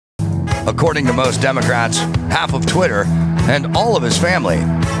According to most Democrats, half of Twitter, and all of his family,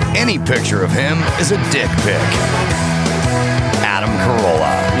 any picture of him is a dick pic. Adam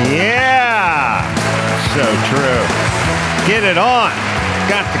Carolla. Yeah! So true. Get it on.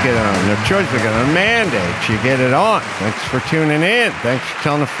 Got to get it on. No choice. We got a mandate. You get it on. Thanks for tuning in. Thanks for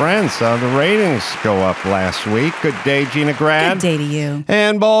telling a friend. Saw the ratings go up last week. Good day, Gina Grad. Good day to you.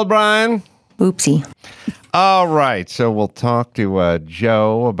 And Bald Brian. Oopsie. All right. So we'll talk to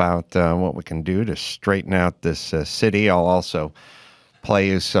Joe about what we can do to straighten out this city. I'll also play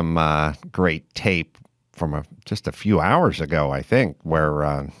you some great tape from just a few hours ago, I think,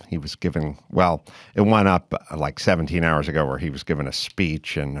 where he was giving, well, it went up like 17 hours ago where he was giving a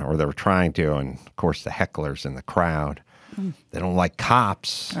speech, or they were trying to, and of course the hecklers in the crowd, they don't like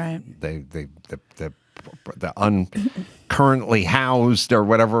cops. Right. The currently housed or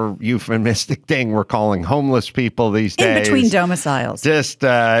whatever euphemistic thing we're calling homeless people these days. In between domiciles. Just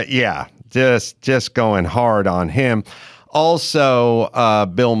going hard on him. Also,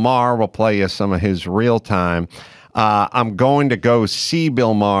 Bill Maher will play you some of his real time. I'm going to go see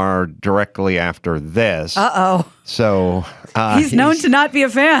Bill Maher directly after this. Uh-oh. So he's known to not be a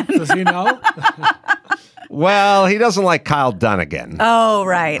fan. Does he know? Well, he doesn't like Kyle Dunnigan. Oh,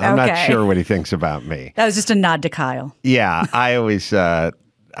 right. I'm okay. not sure what he thinks about me. That was just a nod to Kyle. Yeah, I always I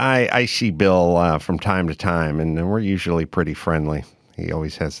see Bill from time to time, and we're usually pretty friendly. He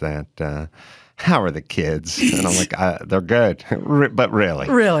always has that. How are the kids? And I'm like, they're good, but really.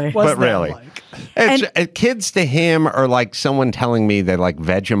 Really? What's but really. that like? It's, kids to him are like someone telling me they like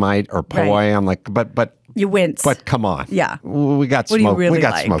Vegemite or poi. Right. I'm like, but You wince. But come on. Yeah. We got What do you smoked. really We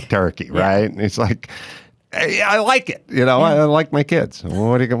got like? smoked turkey, Yeah. right? And it's like, I like it. You know, I like my kids.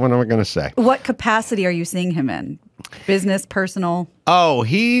 What am I going to say? What capacity are you seeing him in? Business, personal? Oh,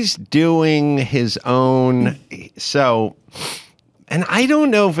 he's doing his own. So, and I don't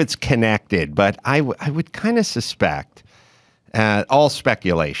know if it's connected, but I would kind of suspect, all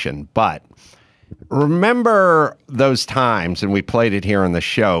speculation, but remember those times, and we played it here on the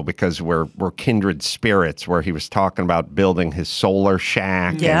show because we're kindred spirits, where he was talking about building his solar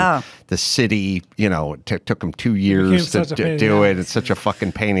shack. Yeah. And the city, you know, it took him 2 years to do it. It's such a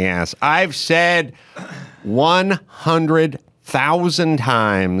fucking pain in the ass. I've said 100,000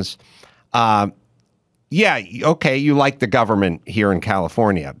 times, yeah, okay, you like the government here in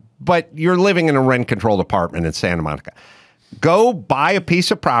California, but you're living in a rent-controlled apartment in Santa Monica. Go buy a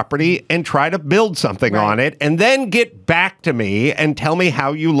piece of property and try to build something on it, and then get back to me and tell me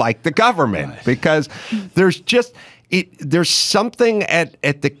how you like the government. Because there's something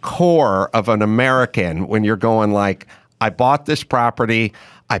at the core of an American when you're going like, I bought this property,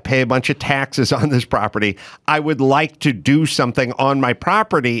 I pay a bunch of taxes on this property, I would like to do something on my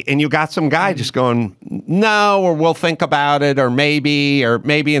property, and you got some guy just going, no, or we'll think about it, or maybe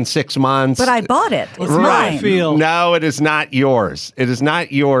in 6 months. But I bought it. It's Right. mine. Feel. No, it is not yours. It is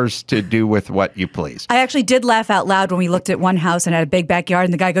not yours to do with what you please. I actually did laugh out loud when we looked at one house and had a big backyard,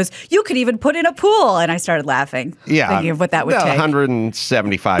 and the guy goes, you could even put in a pool. And I started laughing, thinking of what that would take.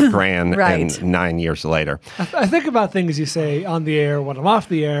 175 grand Right. and 9 years later. I think about things you say on the air when I'm off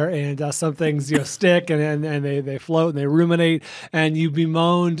the air, and some things stick and they float and they ruminate, and you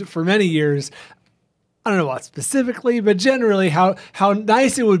bemoaned for many years. I don't know what specifically, but generally how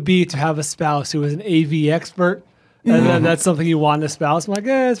nice it would be to have a spouse who was an AV expert. And then that's something you want in a spouse. I'm like,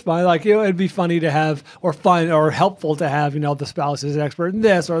 it's fine. Like, it'd be funny to have, or fun, or helpful to have, the spouse is an expert in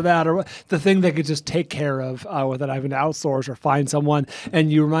this or that, or the thing they could just take care of without having to outsource or find someone.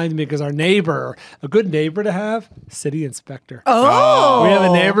 And you reminded me, because our neighbor, a good neighbor to have, city inspector. Oh. We have a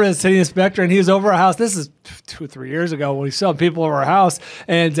neighbor, a city inspector, and he was over our house. This is 2 or 3 years ago when we saw people over our house,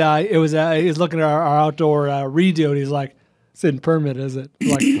 and he was looking at our outdoor redo, and he's like, "It's in permit, is it?"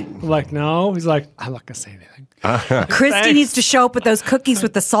 I'm like, no. He's like, "I'm not gonna say anything." Christy needs to show up with those cookies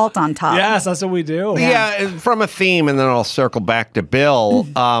with the salt on top. Yes, that's what we do. Yeah, from a theme, and then I'll circle back to Bill.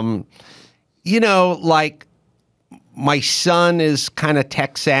 Like, my son is kind of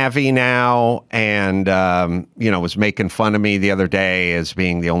tech savvy now, and was making fun of me the other day as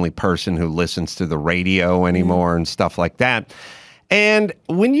being the only person who listens to the radio anymore and stuff like that. And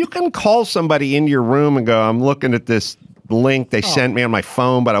when you can call somebody in your room and go, "I'm looking at this link they sent me on my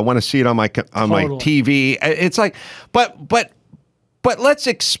phone, but I want to see it on my TV," it's like, but let's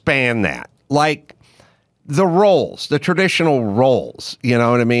expand that. Like, the roles, the traditional roles, you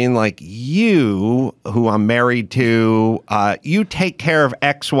know what I mean? Like, you, who I'm married to, you take care of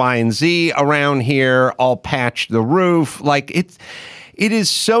X, Y, and Z around here. I'll patch the roof. Like, it is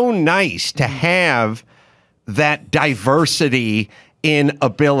so nice to have that diversity in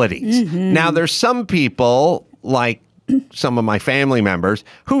abilities. Now, there's some people like some of my family members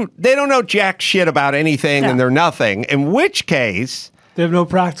who they don't know jack shit about anything and they're nothing, in which case they have no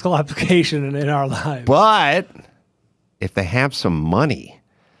practical application in our lives. But if they have some money,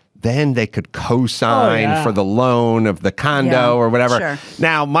 then they could co-sign for the loan of the condo or whatever. Sure.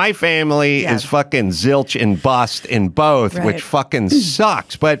 Now, my family is fucking zilch and bust in both, which fucking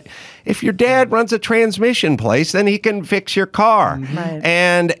sucks. But if your dad runs a transmission place, then he can fix your car. Right.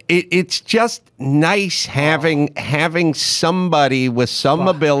 And it's just nice having somebody with some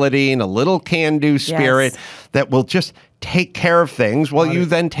ability and a little can-do spirit that will just take care of things while you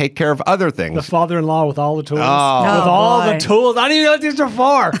then take care of other things. The father-in-law with all the tools. With all the tools. I don't even know what these are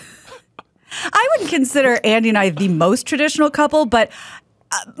for. I wouldn't consider Andy and I the most traditional couple, but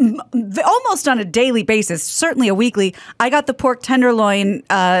almost on a daily basis, certainly a weekly, I got the pork tenderloin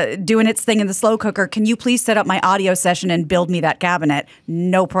doing its thing in the slow cooker. Can you please set up my audio session and build me that cabinet?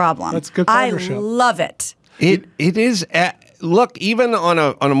 No problem. That's good partnership. I love it. It is. Look, even on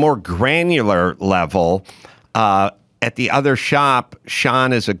a more granular level, at the other shop,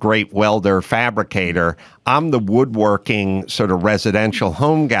 Sean is a great welder fabricator. I'm the woodworking sort of residential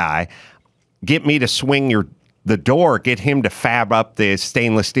home guy. Get me to swing the door, get him to fab up the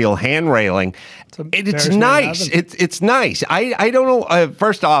stainless steel hand railing. It's nice. It's nice. I don't know.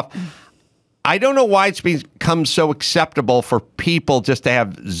 First off, I don't know why it's become so acceptable for people just to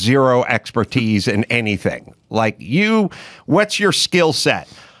have zero expertise in anything. Like what's your skill set?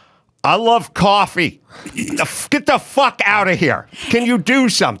 I love coffee. Get the fuck out of here. Can you do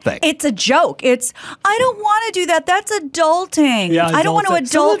something? It's a joke. I don't want to do that. That's adulting. Yeah, I don't want to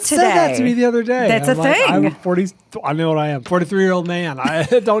adult today. Said that to me the other day. That's I'm a thing. I'm 40. I know what I am. 43-year-old man. I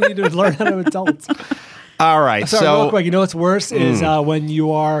don't need to learn how to adult. All right. Sorry, so real quick, you know what's worse is when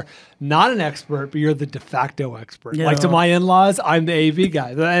you are not an expert, but you're the de facto expert. Yeah. Like to my in-laws, I'm the AV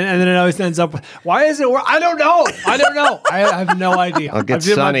guy. And then it always ends up, why is it work? I don't know. I have no idea. I'll get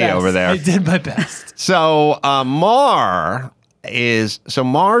Sonny over there. I did my best. So Mar's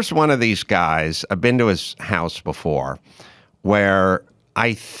one of these guys. I've been to his house before where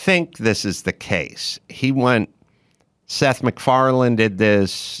I think this is the case. Seth MacFarlane did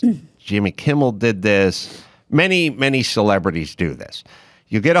this. Jimmy Kimmel did this. Many celebrities do this.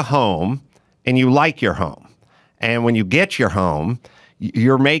 You get a home, and you like your home. And when you get your home,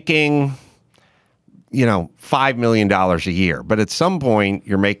 you're making, $5 million a year. But at some point,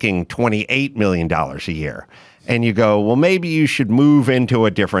 you're making $28 million a year. And you go, well, maybe you should move into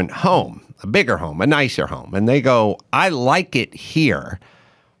a different home, a bigger home, a nicer home. And they go, I like it here,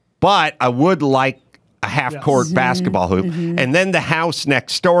 but I would like a half-court basketball hoop, and then the house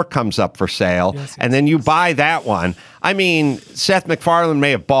next door comes up for sale, and then you buy that one. I mean, Seth MacFarlane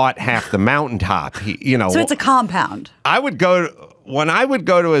may have bought half the mountaintop. So it's a compound. When I would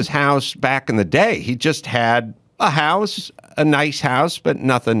go to his house back in the day, he just had a house, a nice house, but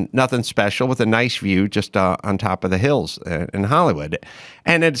nothing special, with a nice view just on top of the hills in Hollywood.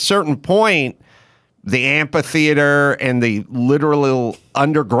 And at a certain point, the amphitheater and the literal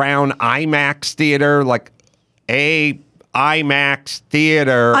underground IMAX theater, like a IMAX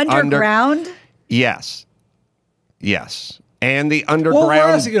theater. Underground? Yes. And the underground where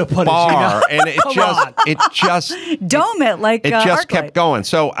else are you gonna put bar. It, and it just dome it like it just kept going.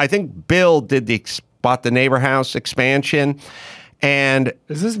 So I think Bill bought the Neighbor House expansion. And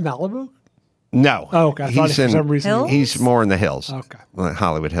is this Malibu? No. Oh, okay. I thought for some reason Hills? He's more in the hills. Okay. Like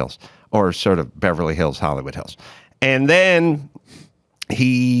Hollywood Hills. Or sort of Beverly Hills, Hollywood Hills. And then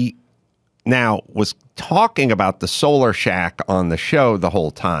he now was talking about the solar shack on the show the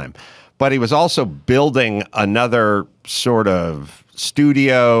whole time. But he was also building another sort of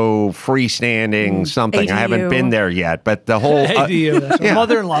studio, freestanding something. ADU. I haven't been there yet, but the whole... ADU, that's my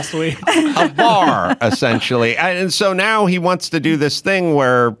mother-in-law suite. A bar, essentially. And so now he wants to do this thing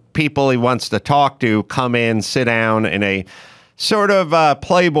where people he wants to talk to come in, sit down in a sort of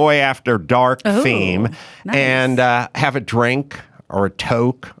Playboy After Dark theme, nice. and have a drink or a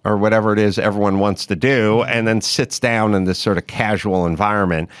toke or whatever it is everyone wants to do, and then sits down in this sort of casual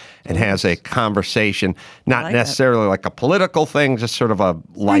environment and has a conversation, not necessarily like a political thing, just sort of a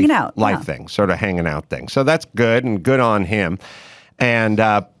life thing, sort of hanging out thing. So that's good, and good on him. And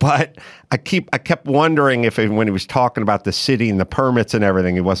but I kept wondering if when he was talking about the city and the permits and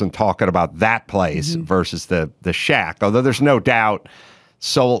everything, he wasn't talking about that place versus the shack. Although there's no doubt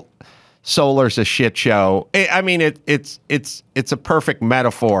solar's a shit show. I mean, it's a perfect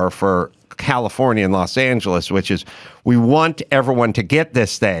metaphor for California and Los Angeles, which is we want everyone to get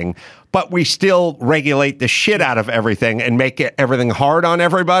this thing, but we still regulate the shit out of everything and make everything hard on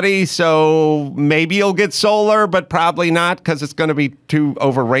everybody. So maybe you'll get solar, but probably not because it's going to be too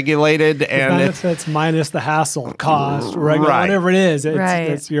overregulated. The and benefits minus the hassle, cost, whatever it is,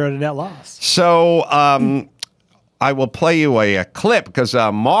 you're at a net loss. So I will play you a clip because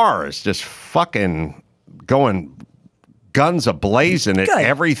Maher is just fucking going guns a-blazing at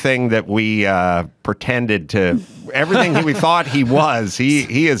everything that we pretended to, everything we thought he was.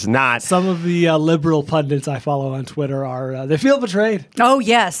 He is not. Some of the liberal pundits I follow on Twitter are, they feel betrayed. Oh,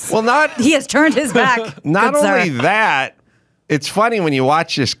 yes. Well, he has turned his back. Not only that, it's funny when you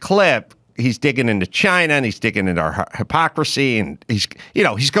watch this clip, he's digging into China and he's digging into our hypocrisy, and he's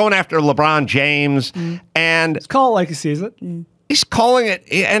going after LeBron James, and it's called like he sees it. He's calling it,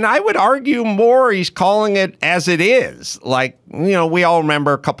 and I would argue more, he's calling it as it is. Like, we all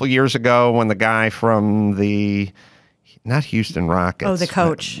remember a couple of years ago when the guy from not Houston Rockets. Oh, the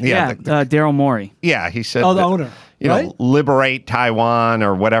coach. Daryl Morey. Yeah, he said. Oh, the owner. Liberate Taiwan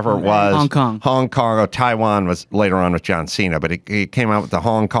or whatever it was. Hong Kong. Or Taiwan was later on with John Cena, but he came out with the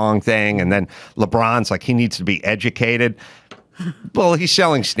Hong Kong thing, and then LeBron's like, he needs to be educated. Well, he's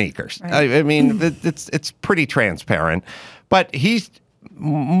selling sneakers. Right. I mean, it's pretty transparent. But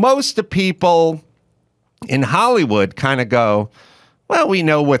most of the people in Hollywood kind of go, well, we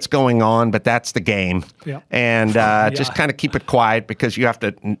know what's going on, but that's the game. Yeah. And just kind of keep it quiet because you have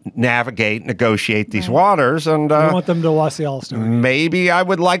to negotiate these waters. And I want them to watch the All-Star. Maybe I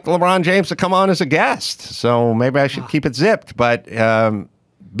would like LeBron James to come on as a guest. So maybe I should keep it zipped. But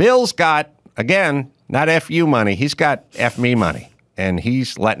Bill's got, again, not FU money. He's got F me money, and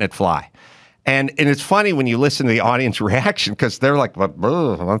he's letting it fly. And it's funny when you listen to the audience reaction because they're like, I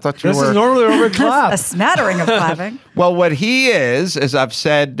thought you were. This is normally over clap. A smattering of clapping. Well, what he is, as I've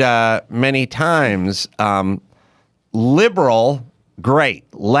said many times, liberal, great.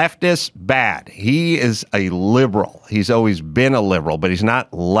 Leftist, bad. He is a liberal. He's always been a liberal, but he's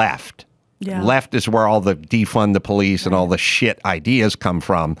not left. Yeah. Left is where all the defund the police and all the shit ideas come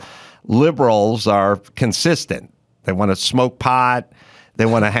from. Liberals are consistent. They want to smoke pot. They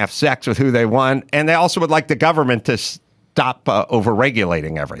want to have sex with who they want, and they also would like the government to stop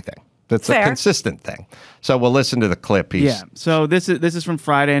over-regulating everything. That's a consistent thing. So we'll listen to the clip. So this is from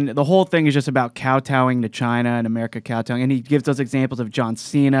Friday, and the whole thing is just about kowtowing to China and America kowtowing. And he gives us examples of John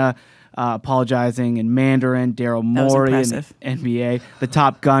Cena apologizing in Mandarin, Daryl Morey in the NBA, the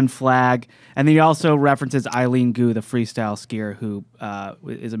Top Gun flag, and then he also references Eileen Gu, the freestyle skier who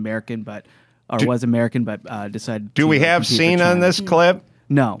is American, was American, but decided. Do we have Cena in this clip?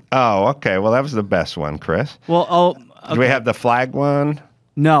 No. Oh, okay. Well, that was the best one, Chris. Well, okay. Do we have the flag one?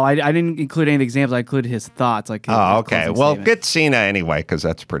 No, I didn't include any of the examples. I included his thoughts. Like, okay. Well, get Cena anyway, because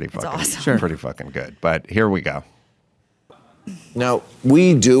that's pretty fucking, awesome. Pretty fucking good. But here we go. Now,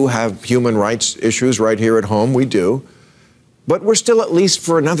 we do have human rights issues right here at home. We do. But we're still, at least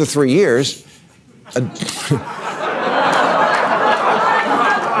for another 3 years, a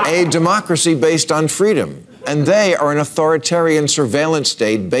democracy based on freedom. And they are an authoritarian surveillance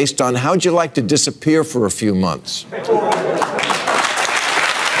state based on how'd you like to disappear for a few months?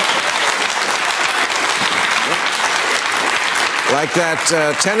 Like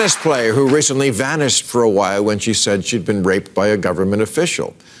that tennis player who recently vanished for a while when she said she'd been raped by a government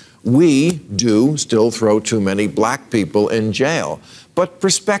official. We do still throw too many black people in jail. But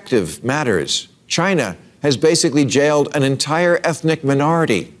perspective matters. China has basically jailed an entire ethnic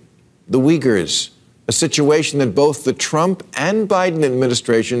minority, the Uyghurs, a situation that both the Trump and Biden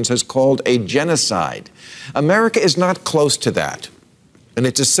administrations has called a genocide. America is not close to that. And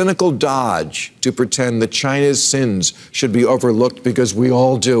it's a cynical dodge to pretend that China's sins should be overlooked because we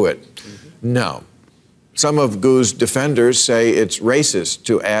all do it. No. Some of Gu's defenders say it's racist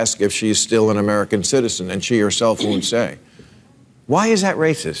to ask if she's still an American citizen, and she herself won't say. Why is that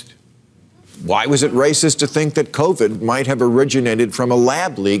racist? Why was it racist to think that COVID might have originated from a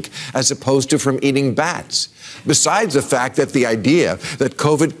lab leak as opposed to from eating bats? Besides the fact that the idea that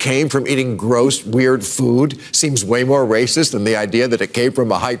COVID came from eating gross, weird food seems way more racist than the idea that it came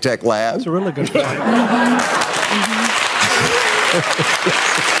from a high-tech lab. That's a really good point.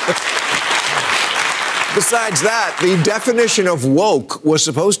 Besides that, the definition of woke was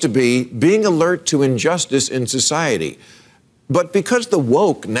supposed to be being alert to injustice in society. But because the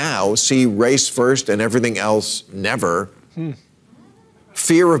woke now see race first and everything else never,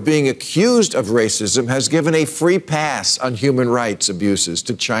 fear of being accused of racism has given a free pass on human rights abuses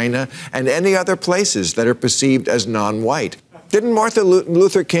to China and any other places that are perceived as non-white. Didn't Martin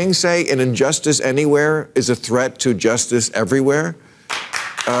Luther King say an injustice anywhere is a threat to justice everywhere?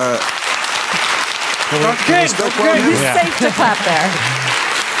 You're safe to clap there.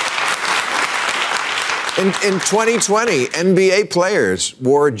 In 2020, NBA players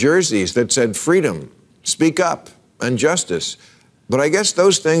wore jerseys that said freedom, speak up, and justice. But I guess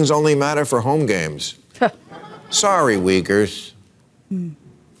those things only matter for home games. Sorry, Uyghurs.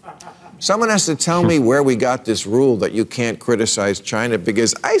 Someone has to tell me where we got this rule that you can't criticize China,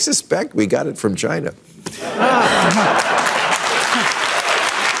 because I suspect we got it from China.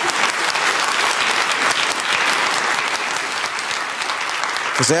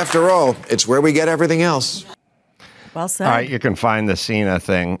 Because after all, it's where we get everything else. Well said. All right, you can find the Cena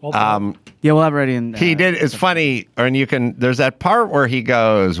thing. Yeah, we'll have it ready in. He did. It's funny, and you can. There's that part where he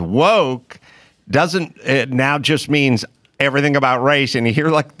goes, "Woke doesn't it now just means everything about race," and you hear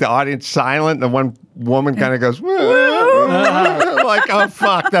like the audience silent, and one woman kind of goes, like, "Oh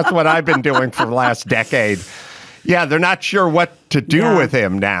fuck, that's what I've been doing for the last decade." Yeah, they're not sure what to do with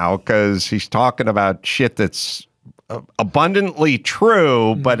him now because he's talking about shit that's abundantly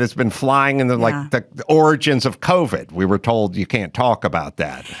true, but it's been flying in the the origins of COVID. We were told you can't talk about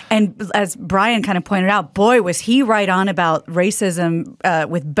that. And as Brian kind of pointed out, boy, was he right on about racism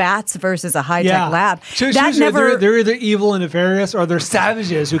with bats versus a high-tech lab. They're either evil and nefarious, or they're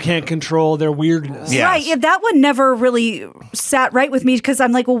savages who can't control their weirdness. Yes. Right. Yeah, that one never really sat right with me because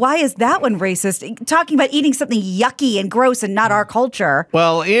I'm like, well, why is that one racist? Talking about eating something yucky and gross and not our culture.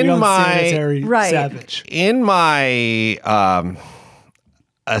 Well, in my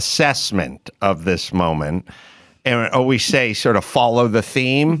assessment of this moment, and I always say sort of follow the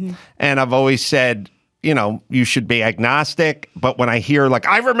theme, and I've always said, you know, you should be agnostic, but when I hear like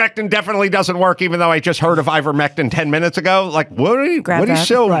ivermectin definitely doesn't work, even though I just heard of ivermectin 10 minutes ago, like what are you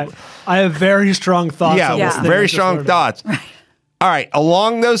so right. I have very strong thoughts. Very strong thoughts. Right. All right,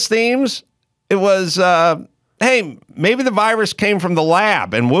 along those themes, it was hey, maybe the virus came from the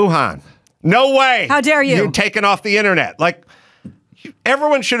lab in Wuhan. No way. How dare you? You're taken off the internet. Like,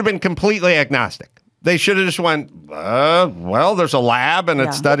 everyone should have been completely agnostic. They should have just went, well, there's a lab and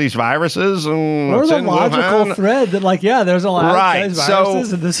it studies viruses. And there's it's a in logical Wuhan. thread that, like, there's a lab that studies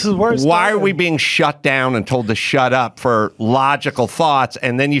viruses, and this is where it's why are we being shut down and told to shut up for logical thoughts?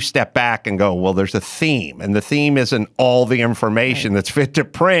 And then you step back and go, well, there's a theme. And the theme isn't all the information that's fit to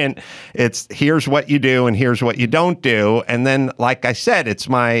print. It's here's what you do and here's what you don't do. And then, like I said, it's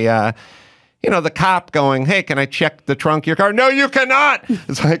my... the cop going, hey, can I check the trunk of your car? No, you cannot.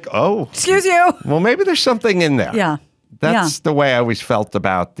 It's like, oh. Excuse you. Well, maybe there's something in there. Yeah. That's the way I always felt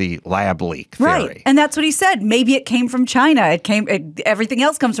about the lab leak theory. Right. And that's what he said. Maybe it came from China. Everything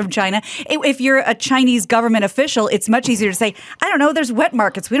else comes from China. If you're a Chinese government official, it's much easier to say, I don't know, there's wet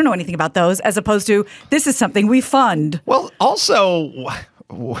markets. We don't know anything about those, as opposed to this is something we fund. Well, also...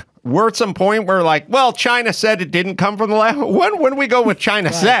 we're at some point where like, well, China said it didn't come from the lab. When we go with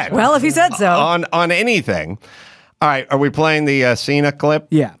China said? Well, if he said so. On anything. All right, are we playing the Cena clip?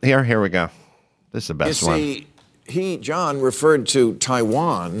 Yeah. Here we go. This is the best one. John referred to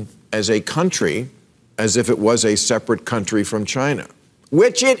Taiwan as a country as if it was a separate country from China,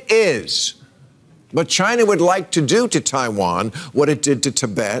 which it is. But China would like to do to Taiwan what it did to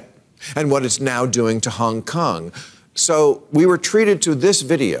Tibet and what it's now doing to Hong Kong. So we were treated to this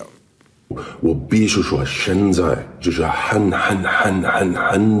video. 我必须说，现在就是很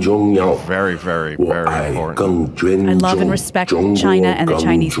重要。 Very, very, very important. I love and respect China and the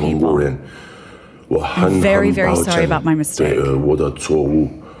Chinese people. I'm very, very sorry about my mistake.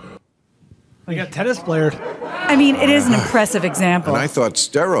 I got tennis player. I mean, it is an impressive example. And I thought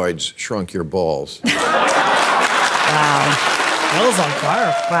steroids shrunk your balls. Wow. That was on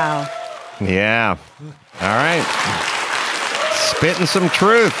fire. Wow. Yeah. All right. Spitting some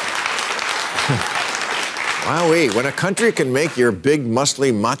truth. Wowee, when a country can make your big,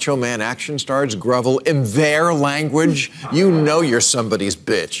 muscly, macho man action stars grovel in their language, you know you're somebody's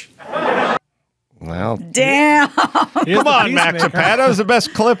bitch. Well, damn. Come on, Max Zapato's the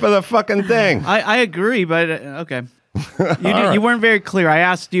best clip of the fucking thing. I agree, but okay. You weren't very clear. I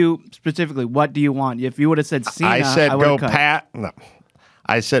asked you specifically, what do you want? If you would have said Cena, I said go Pat. No.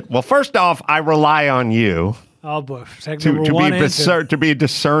 I said, well, first off, I rely on you. Oh boy, to be a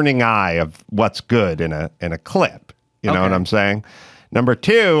discerning eye of what's good in a clip. You know what I'm saying? Number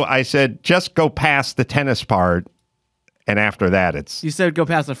two, I said just go past the tennis part, and after that, it's. You said go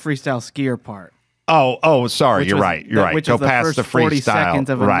past the freestyle skier part. Oh, sorry, you're right. Which go is past the first 40 seconds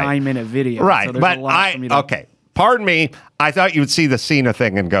of a 9-minute video. Right, so but okay. Pardon me. I thought you'd see the Cena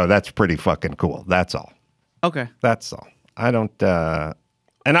thing and go, "That's pretty fucking cool." That's all. Okay, that's all. I don't.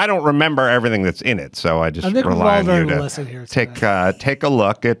 And I don't remember everything that's in it, so I just I think we've rely all on you learned a to lesson here take a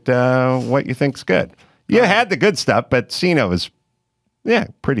look at what you think's good. You had the good stuff, but Cena was,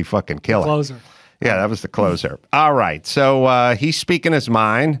 pretty fucking killer. Closer. Yeah, that was the closer. All right, so he's speaking his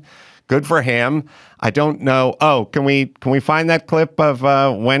mind. Good for him. I don't know. Oh, can we find that clip of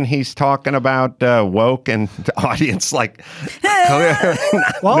when he's talking about woke and the audience like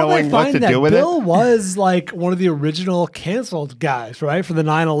knowing what to do with Bill it? was like one of the original canceled guys, right, for the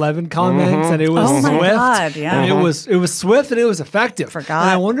 9/11 comments, and it was Oh my swift. God, yeah. And it was swift and it was effective. Forgot. And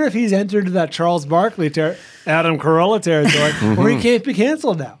I wonder if he's entered that Charles Barkley Adam Carolla territory where he can't be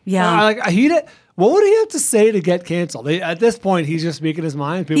canceled now. Yeah. What would he have to say to get canceled? At this point, he's just speaking his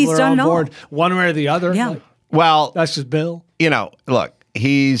mind. People He's are done on it all. board one way or the other. Yeah. Like, Well, that's just Bill. Look,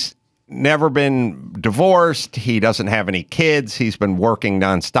 he's never been divorced. He doesn't have any kids. He's been working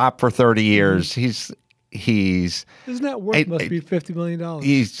nonstop for 30 years. His net worth must be $50 million.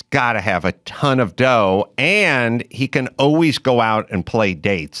 He's got to have a ton of dough, and he can always go out and play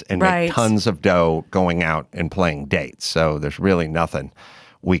dates and make tons of dough going out and playing dates. So there's really nothing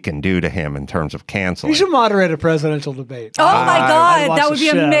we can do to him in terms of canceling. You should moderate a presidential debate. Oh my I'd God, watch that the would be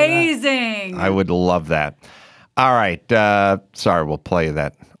shit out of that. amazing. I would love that. All right. Sorry, we'll play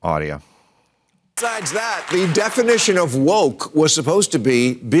that audio. Besides that, the definition of woke was supposed to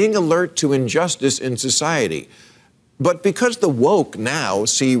be being alert to injustice in society. But because the woke now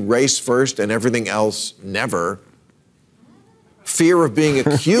see race first and everything else never, fear of being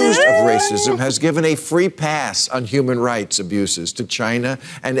accused of racism has given a free pass on human rights abuses to China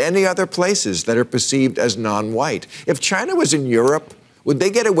and any other places that are perceived as non-white. If China was in Europe, would they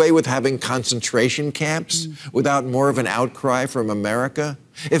get away with having concentration camps without more of an outcry from America?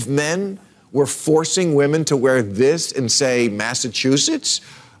 If men were forcing women to wear this in, say, Massachusetts,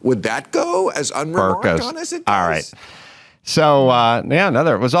 would that go as unremarked on as it does? All right. So,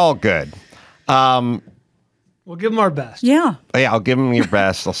 it was all good. We'll give him our best. Yeah. Yeah, I'll give him your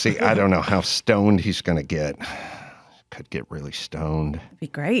best. I'll see. I don't know how stoned he's going to get. Could get really stoned. That'd be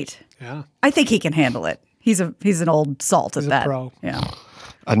great. Yeah. I think he can handle it. He's an old salt at He's a that. pro. Yeah.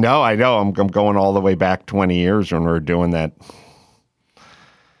 No, I know. I'm going all the way back 20 years when we were doing that.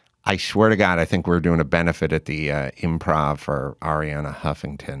 I swear to God, I think we were doing a benefit at the Improv for Ariana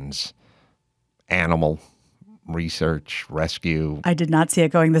Huffington's animal research rescue. I did not see it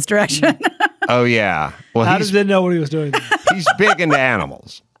going this direction. Oh, yeah. Well, How does it know what he was doing? he's big into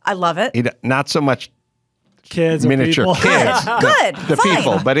animals. I love it. Not so much Kids or miniature people? kids. Good. The Fine.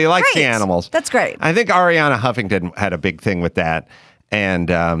 people, but he likes the Great. animals. That's great. I think Ariana Huffington had a big thing with that.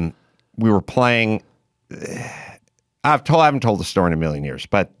 And we were playing. I haven't told the story in a million years,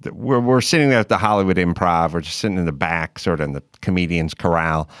 but we're sitting there at the Hollywood Improv. We're just sitting in the back, sort of in the comedian's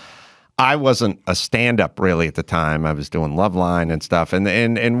corral. I wasn't a stand-up really at the time. I was doing Loveline and stuff,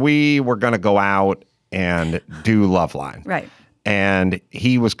 and we were going to go out and do Loveline. Right. And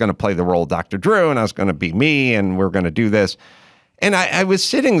he was going to play the role of Dr. Drew, and I was going to be me, and we're going to do this. And I was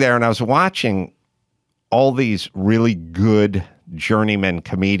sitting there, and I was watching all these really good journeyman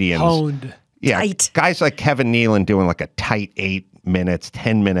comedians. Honed. Yeah, Tight. guys like Kevin Nealon doing like a tight 8 minutes,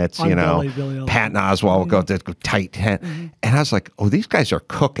 10 minutes, On you know. Billy Elliot. Patton Oswalt will go tight 10. And I was like, oh, these guys are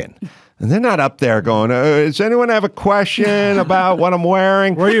cooking. And they're not up there going, does anyone have a question about what I'm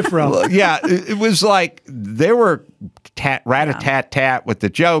wearing? Where are you from? Yeah, it was like they were rat-a-tat-tat with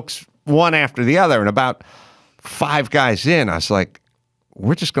the jokes one after the other. And about 5 guys in, I was like,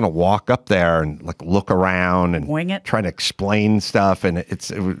 we're just going to walk up there and like look around and Wing it. try to explain stuff. And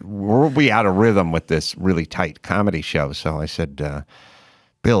we'll be out of rhythm with this really tight comedy show. So I said,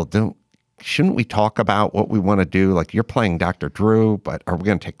 Bill, shouldn't we talk about what we want to do? Like, you're playing Dr. Drew, but are we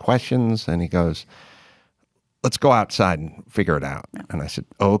going to take questions? And he goes, let's go outside and figure it out. And I said,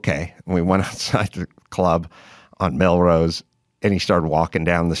 okay. And we went outside the club on Melrose. And he started walking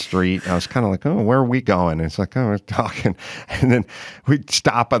down the street. And I was kind of like, oh, where are we going? And it's like, oh, we're talking. And then we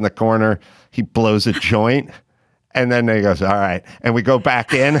stop on the corner. He blows a joint. And then he goes, all right. And we go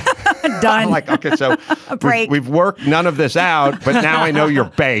back in. Done. I'm like, okay, so we've worked none of this out, but now I know you're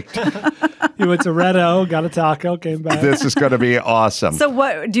baked. You went to Red O, got a taco, came back. This is going to be awesome. So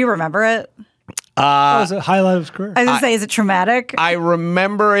what, do you remember it? That was a highlight of his career. I was going to say, is it traumatic? I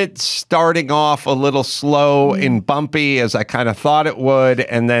remember it starting off a little slow and bumpy as I kind of thought it would,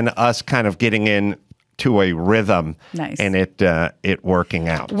 and then us kind of getting into a rhythm. Nice. And it working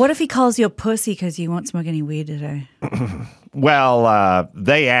out. What if he calls you a pussy because you won't smoke any weed today? Well,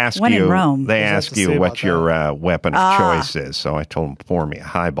 they ask When in you. Rome. They What does that ask have to you say what about your weapon of choice is. So I told him, pour me a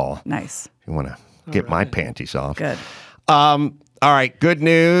highball. Nice. If you want to get my panties off. Good. All right, good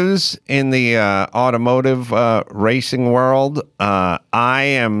news in the automotive racing world. I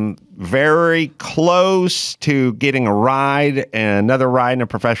am very close to getting another ride in a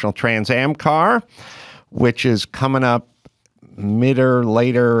professional Trans Am car, which is coming up mid or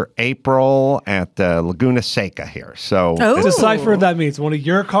later April at Laguna Seca here. So decipher what that means. One of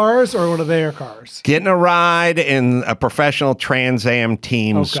your cars or one of their cars? Getting a ride in a professional Trans Am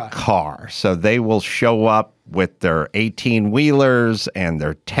team's car. So they will show up with their 18-wheelers and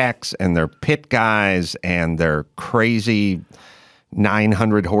their techs and their pit guys and their crazy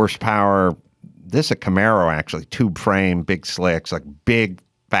 900 horsepower. This is a Camaro, actually. Tube frame, big slicks, like big,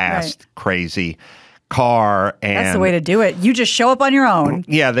 fast, crazy car. And that's the way to do it. You just show up on your own.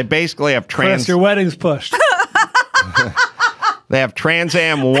 Yeah, they basically have Chris, your wedding's pushed. They have Trans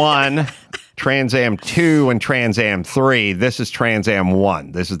Am 1, Trans Am 2, and Trans Am 3. This is Trans Am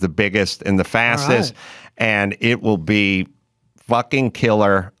 1. This is the biggest and the fastest, and it will be fucking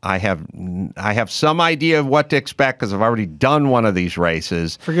killer. I have some idea of what to expect because I've already done one of these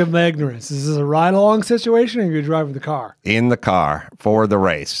races. Forgive my ignorance. Is this a ride-along situation, or you're driving the car? In the car for the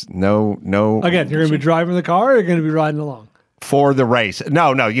race. No. Again, you're going to be driving the car, or you're going to be riding along? For the race.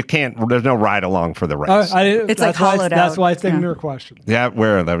 No, you can't. There's no ride along for the race. It's like hollowed out. That's why it's taking your question. Yeah,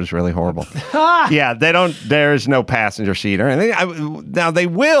 that was really horrible. Yeah, there's no passenger seat or anything. Now, they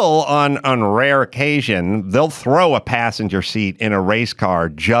will, on rare occasion, they'll throw a passenger seat in a race car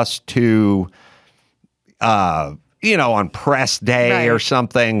just to, on press day or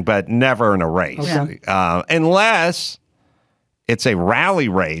something, but never in a race. Okay. Unless it's a rally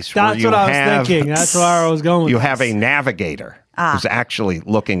race. That's what I was thinking. That's where I was going with You have a navigator who's actually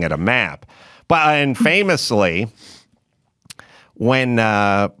looking at a map. And famously, when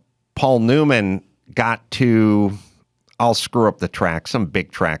Paul Newman got to, I'll screw up the track, some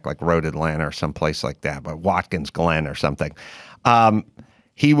big track like Road Atlanta or someplace like that, but Watkins Glen or something.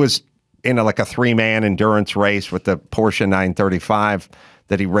 He was in a 3-man endurance race with the Porsche 935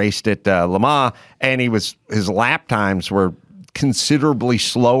 that he raced at Le Mans, and his lap times were considerably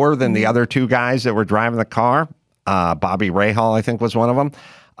slower than the other two guys that were driving the car. Bobby Rahal, I think, was one of them.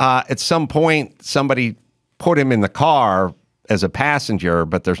 At some point, somebody put him in the car as a passenger,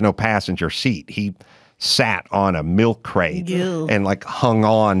 but there's no passenger seat. He sat on a milk crate and hung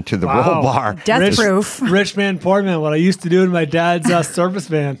on to the roll bar. Death proof. Rich man, poor man. What I used to do in my dad's service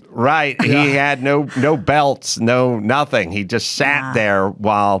van. Right. Yeah. He had no belts, no nothing. He just sat there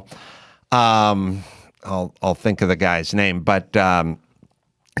while I'll think of the guy's name, but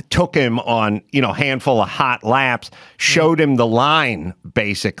took him on, handful of hot laps, showed him the line,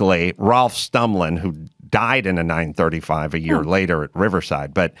 basically. Rolf Stumlin, who died in a 935 a year later at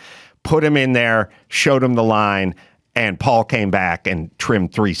Riverside, but put him in there, showed him the line, and Paul came back and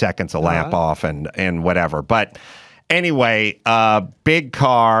trimmed 3 seconds a lap off and whatever. But anyway, big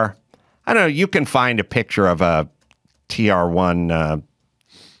car. I don't know, you can find a picture of a TR1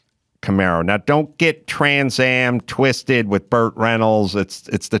 Camaro. Now, don't get Trans Am twisted with Burt Reynolds.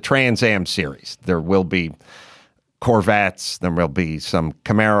 It's the Trans Am series. There will be Corvettes. There will be some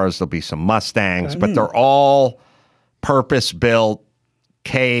Camaros. There'll be some Mustangs, but they're all purpose-built,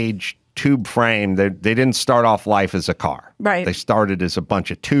 cage, tube frame. They didn't start off life as a car. Right. They started as a bunch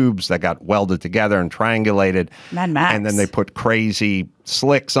of tubes that got welded together and triangulated. Mad Max. And then they put crazy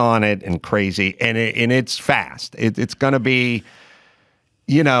slicks on it and it's fast. It's going to be...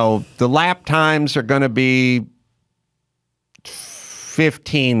 the lap times are going to be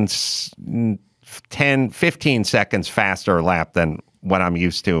 15 seconds faster a lap than what I'm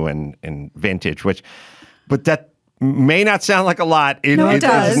used to in vintage, but that may not sound like a lot. It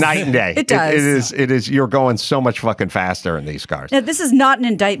does. It's night and day. It does. It is. You're going so much fucking faster in these cars. Now, this is not an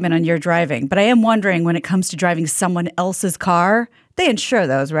indictment on your driving, but I am wondering when it comes to driving someone else's car, they insure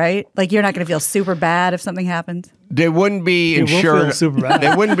those, right? You're not going to feel super bad if something happens. They wouldn't be insured. Super bad.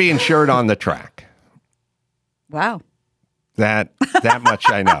 They wouldn't be insured on the track. Wow. That much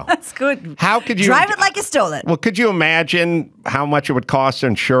I know. That's good. How could you drive it like you stole it? Well, could you imagine how much it would cost to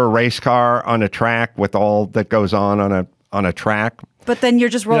insure a race car on a track with all that goes on a track? But then you're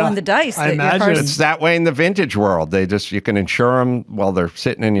just rolling the dice. I imagine it's that way in the vintage world. You can insure them while they're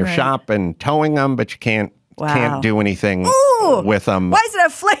sitting in your shop and towing them, but you can't do anything with them. Why does it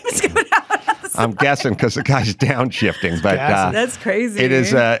have flames coming out? I'm guessing because the guy's downshifting, but that's crazy. It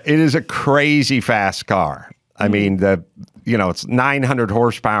is a crazy fast car. I mean, it's 900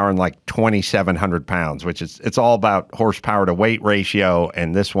 horsepower and 2,700 pounds, which it's all about horsepower to weight ratio,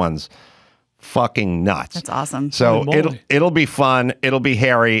 and this one's fucking nuts. That's awesome. So it'll be fun. It'll be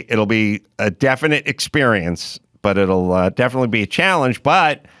hairy. It'll be a definite experience, but it'll definitely be a challenge.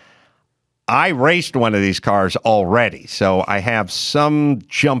 But I raced one of these cars already, so I have some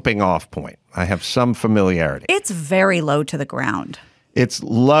jumping off point. I have some familiarity. It's very low to the ground. It's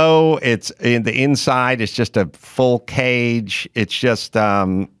low. It's in the inside. It's just a full cage. It's just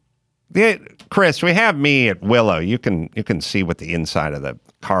Chris, we have me at Willow. You can see what the inside of the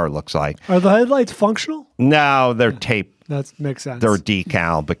car looks like. Are the headlights functional? No, they're tape. That makes sense. They're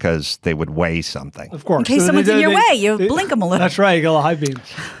decal because they would weigh something. Of course. In case someone's in your way, you blink them a little. That's right. You get a high beam.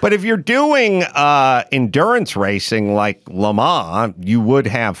 But if you're doing endurance racing like Le Mans, you would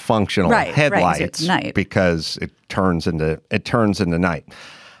have functional headlights because it turns into night.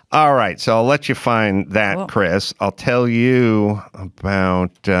 All right, so I'll let you find that, Chris. I'll tell you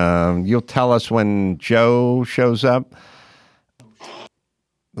about. You'll tell us when Joe shows up.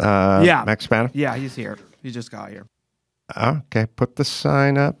 Max Spanner? Yeah, he's here. He just got here. Okay, put the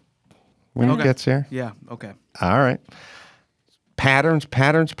sign up when he gets here. Yeah, okay. All right. Patterns,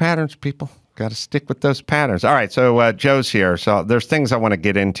 people. Got to stick with those patterns. All right, so Joe's here. So there's things I want to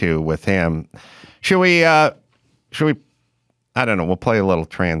get into with him. Should we, I don't know, we'll play a little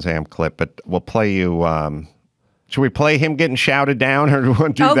Trans Am clip, but we'll play you, should we play him getting shouted down, or do we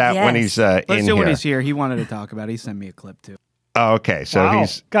want to do that when he's in here? Let's do when he's here. He wanted to talk about it. He sent me a clip, too. Oh, okay, so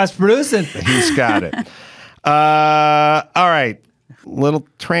Guy's producing. He's got it. All right, little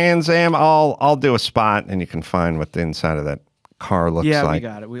Trans Am. I'll do a spot, and you can find what the inside of that car looks like. Yeah, we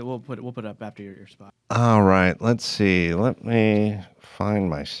got it. We'll put it up after your spot. All right, let's see. Let me find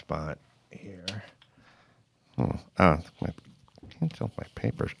my spot here. I can't tell my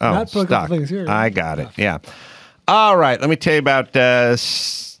papers. Oh, stuck. I got it. Yeah. All right, let me tell you about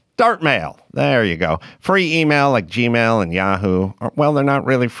Start Mail. There you go. Free email like Gmail and Yahoo. Well, they're not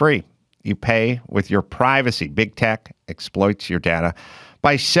really free. You pay with your privacy. Big tech exploits your data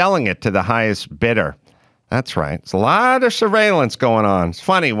by selling it to the highest bidder. That's right. It's a lot of surveillance going on. It's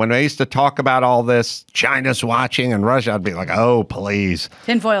funny, when I used to talk about all this, China's watching and Russia, I'd be like, oh, please.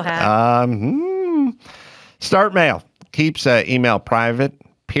 Tinfoil hat. Start Mail keeps email private,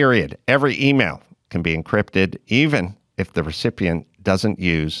 period. Every email can be encrypted, even if the recipient doesn't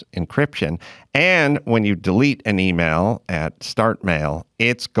use encryption. And when you delete an email at Start Mail,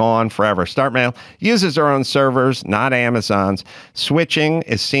 it's gone forever. Start Mail uses their own servers, not Amazon's. Switching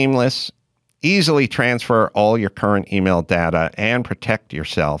is seamless. Easily transfer all your current email data and protect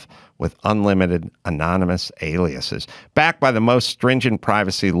yourself with unlimited anonymous aliases. Backed by the most stringent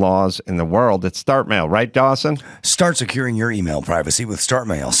privacy laws in the world, it's Start Mail, right, Dawson? Start securing your email privacy with Start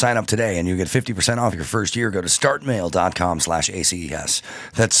Mail. Sign up today and you get 50% off your first year. Go to startmail.com/ACES.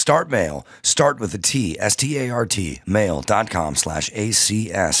 That's Start Mail. Start with a T, START,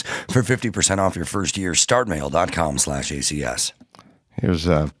 mail.com/ACS for 50% off your first year. Startmail.com/ACS. Here's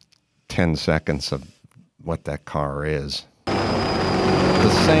 10 seconds of what that car is.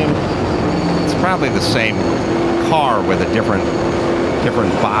 It's probably the same car with a different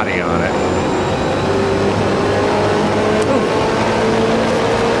body on it.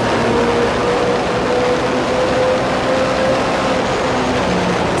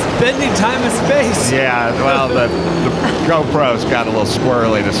 It's bending time and space. Yeah, well, the GoPro's got a little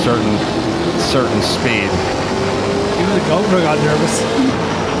squirrely at a certain speed. Even the GoPro got nervous.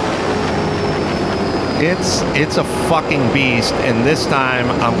 It's a fucking beast, and this time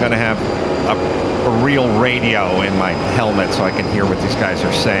I'm going to have a real radio in my helmet so I can hear what these guys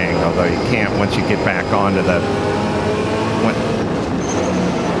are saying, although you can't once you get back onto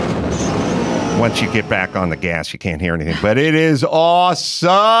once you get back on the gas, you can't hear anything. But it is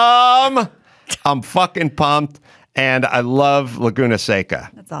awesome! I'm fucking pumped, and I love Laguna Seca.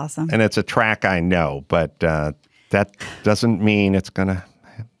 That's awesome. And it's a track I know, but that doesn't mean we're going to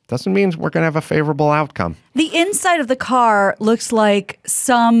have a favorable outcome. The inside of the car looks like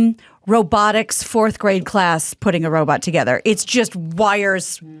some robotics 4th grade class putting a robot together. It's just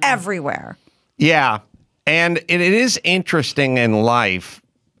wires everywhere. Yeah. And it is interesting in life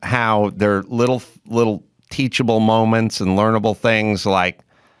how there are little teachable moments and learnable things. Like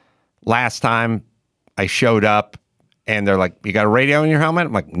last time I showed up and they're like, you got a radio in your helmet?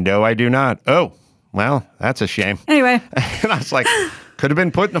 I'm like, no, I do not. Oh, well, that's a shame. Anyway. And I was like, could have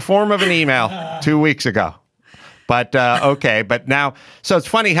been put in the form of an email 2 weeks ago. But okay, but now, so it's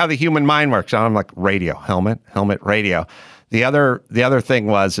funny how the human mind works. I'm like, radio, helmet, radio. The other thing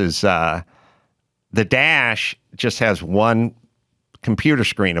is the dash just has one computer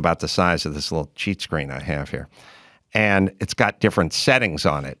screen about the size of this little cheat screen I have here. And it's got different settings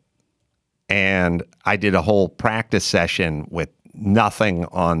on it. And I did a whole practice session with nothing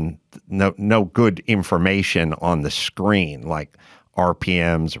on, no good information on the screen, like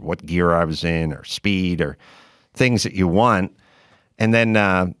RPMs or what gear I was in or speed or things that you want. And then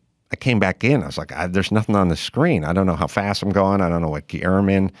I came back in. I was like, there's nothing on the screen. I don't know how fast I'm going. I don't know what gear I'm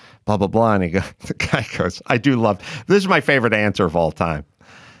in, blah, blah, blah. And the guy goes, I do love, this is my favorite answer of all time.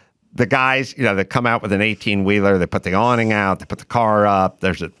 The guys, they come out with an 18-wheeler, they put the awning out, they put the car up.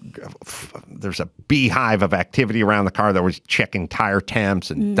 There's a beehive of activity around the car that was checking tire temps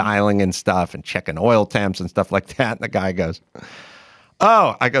and dialing in stuff and checking oil temps and stuff like that. And the guy goes,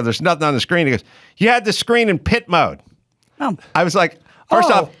 oh, I go, there's nothing on the screen. He goes, you had the screen in pit mode. Oh. I was like, first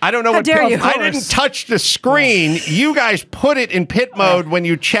off, I don't know what pit mode. I didn't touch the screen. You guys put it in pit mode when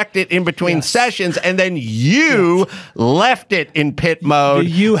you checked it in between sessions, and then you left it in pit mode.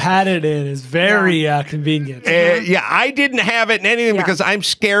 You had it in is very convenient. I didn't have it in anything because I'm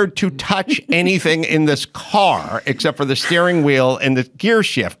scared to touch anything in this car except for the steering wheel and the gear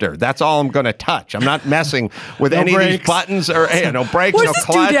shifter. That's all I'm going to touch. I'm not messing with any brakes. of these buttons or no brakes, what no does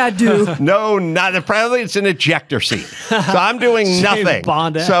clutch. this doodad do? No, not probably it's an ejector seat. So I'm doing nothing.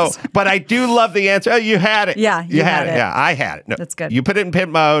 So, but I do love the answer. Oh, you had it. Yeah, you had it. Yeah, I had it. No, that's good. You put it in pit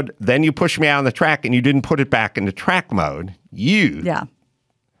mode, then you pushed me out on the track, and you didn't put it back into track mode. You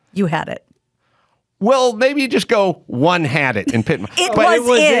had it. Well, maybe you just go one had it in pit mode. It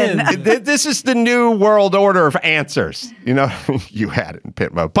was in. This is the new world order of answers. You had it in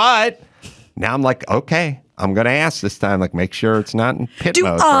pit mode. But now I'm like, okay, I'm going to ask this time, like, make sure it's not in pit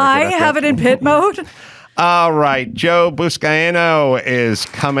mode. Do I have it in pit mode? All right, Joe Buscaino is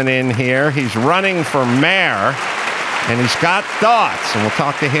coming in here. He's running for mayor, and he's got thoughts, and we'll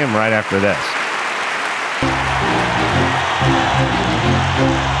talk to him right after this.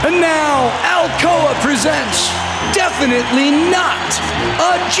 And now, Alcoa presents Definitely Not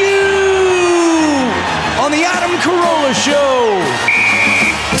a Jew on the Adam Carolla Show.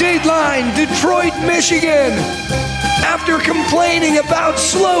 Dateline, Detroit, Michigan. After complaining about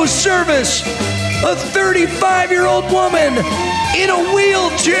slow service, a 35-year-old woman in a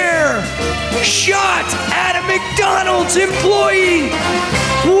wheelchair shot at a McDonald's employee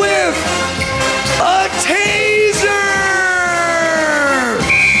with a taser.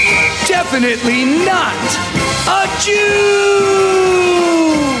 Definitely not a Jew.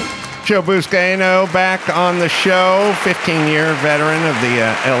 Joe Buscaino back on the show, 15-year veteran of the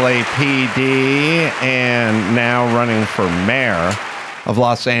LAPD and now running for mayor of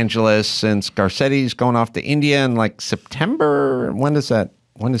Los Angeles since Garcetti's going off to India in like September. When does he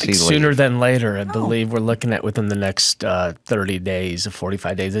leave? Sooner than later, I believe. We're looking at within the next 30 days or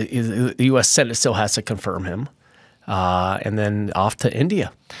 45 days. The U.S. Senate still has to confirm him. And then off to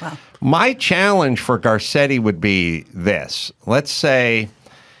India. Wow. My challenge for Garcetti would be this. Let's say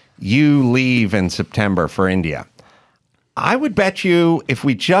you leave in September for India. I would bet you if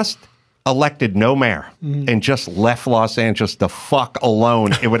we just elected no mayor and just left Los Angeles the fuck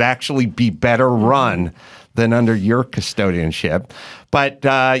alone, it would actually be better run than under your custodianship. But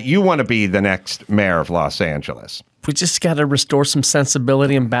you want to be the next mayor of Los Angeles. We just got to restore some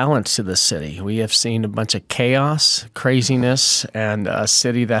sensibility and balance to this city. We have seen a bunch of chaos, craziness, and a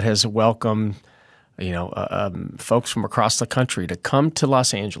city that has welcomed folks from across the country to come to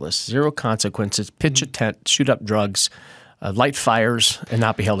Los Angeles, zero consequences, pitch a tent, shoot up drugs, light fires, and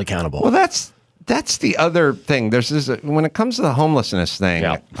not be held accountable. Well, that's the other thing. There's this, when it comes to the homelessness thing,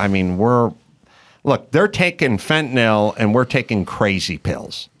 I mean, they're taking fentanyl and we're taking crazy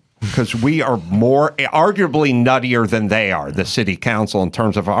pills because we are more arguably nuttier than they are, the city council, in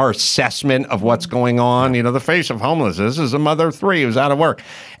terms of our assessment of what's going on. The face of homelessness is a mother of three who's out of work.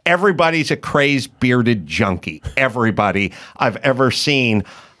 Everybody's a crazed, bearded junkie. Everybody I've ever seen.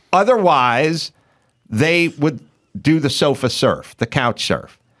 Otherwise, they would do the sofa surf, the couch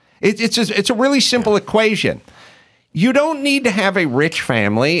surf. It's a really simple equation. You don't need to have a rich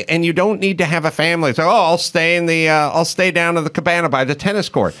family, and you don't need to have a family. So, I'll stay down in the cabana by the tennis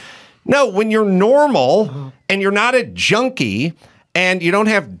court. No, when you're normal and you're not a junkie and you don't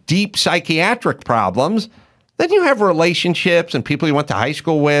have deep psychiatric problems, then you have relationships and people you went to high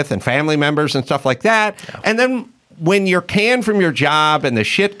school with and family members and stuff like that. Yeah. And then when you're canned from your job and the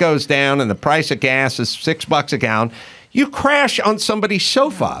shit goes down and the price of gas is $6 a gallon, you crash on somebody's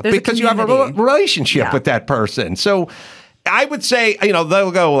sofa because you have a relationship with that person. So I would say,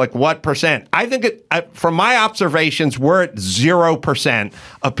 they'll go like, what percent? I think from my observations, we're at 0%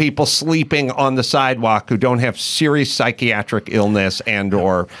 of people sleeping on the sidewalk who don't have serious psychiatric illness and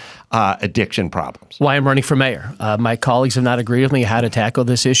or addiction problems. Why I'm running for mayor. My colleagues have not agreed with me how to tackle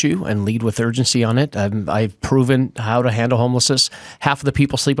this issue and lead with urgency on it. I've proven how to handle homelessness. Half of the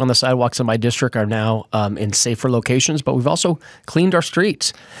people sleep on the sidewalks in my district are now in safer locations, but we've also cleaned our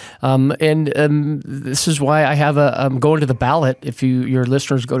streets. This is why I have I'm going to the ballot. If your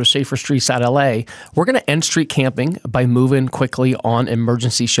listeners go to saferstreets.la, we're going to end street camping by moving quickly on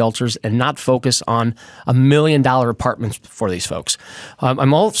emergency shelters and not focus on $1 million apartments for these folks.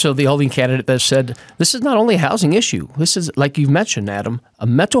 I'm also the only candidate that said this is not only a housing issue. This is, like you've mentioned, Adam, a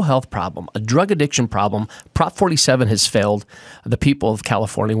mental health problem, a drug addiction problem. Prop 47 has failed the people of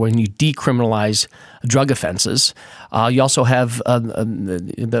California when you decriminalize drug offenses. You also have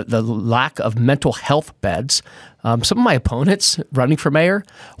the lack of mental health beds. Some of my opponents running for mayor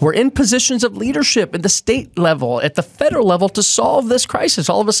were in positions of leadership at the state level, at the federal level to solve this crisis.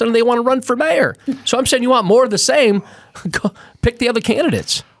 All of a sudden, they want to run for mayor. So I'm saying you want more of the same, go pick the other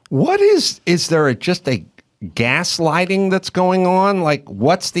candidates. What is there just a gaslighting that's going on? Like,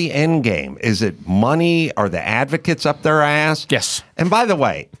 what's the end game? Is it money? Are the advocates up their ass? Yes. And by the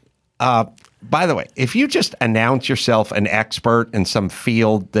way, if you just announce yourself an expert in some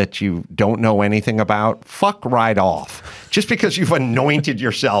field that you don't know anything about, fuck right off. Just because you've anointed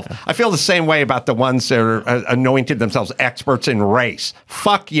yourself. I feel the same way about the ones that are anointed themselves experts in race.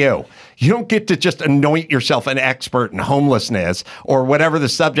 Fuck you. You don't get to just anoint yourself an expert in homelessness or whatever the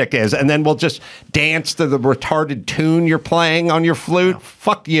subject is, and then we'll just dance to the retarded tune you're playing on your flute. No.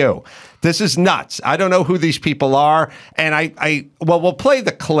 Fuck you. This is nuts. I don't know who these people are, and we'll play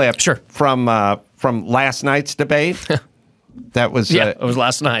the clip from last night's debate. That was it was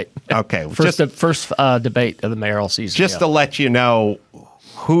last night. Okay, first debate of the mayoral season. Just to let you know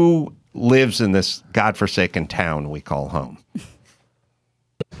who lives in this godforsaken town we call home.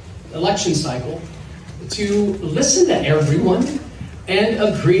 Election cycle to listen to everyone and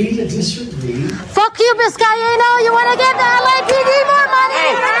agree to disagree. Fuck you, Buscaino. You want to give the LAPD more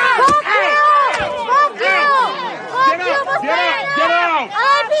money? Fuck you! Fuck you! Fuck you, Buscaino! Get out!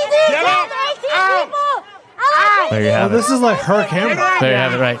 LAPD, get out! 18 people! There you have it. This is like her camera. There you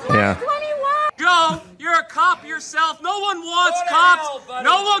have it, right? Yeah. Joe, you're a cop yourself. No one wants cops.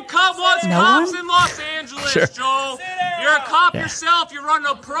 No one wants cops in Los Angeles, Joe. You're a cop yourself. You're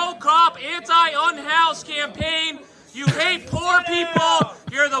running a pro-cop, anti-unhoused campaign. You hate poor people.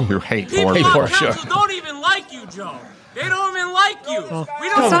 You're the people on council don't even like you, Joe. They don't even like you. We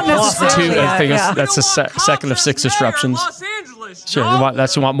don't not necessarily. I think that's the second of 6 disruptions. Sure,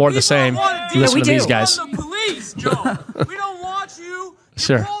 you want more of the same. Listen to these guys. Police, Joe. We don't want you.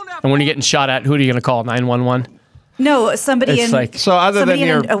 Sure. And when you're getting shot at, who are you going to call? 911? No, somebody in a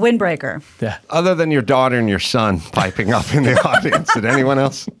windbreaker. Yeah. Other than your daughter and your son piping up in the audience, did anyone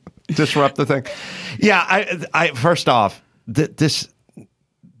else disrupt the thing? Yeah. I first off, there's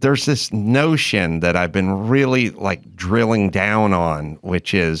this notion that I've been really like drilling down on,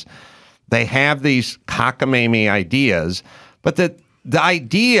 which is they have these cockamamie ideas, but the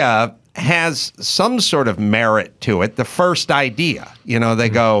idea has some sort of merit to it. The first idea, they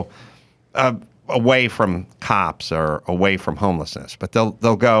go away from cops or away from homelessness, but they'll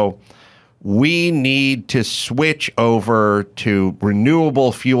go, we need to switch over to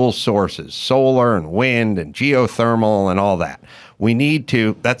renewable fuel sources, solar and wind and geothermal and all that. We need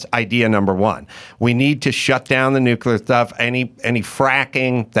to, that's idea number one. We need to shut down the nuclear stuff. Any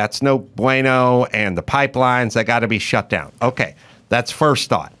fracking, that's no bueno, and the pipelines, they got to be shut down. Okay, that's first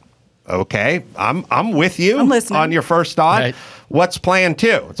thought. Okay, I'm with you on your first thought. Right. What's plan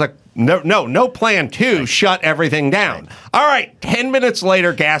two? It's like, no plan two, right. Shut everything down. Right. All right, 10 minutes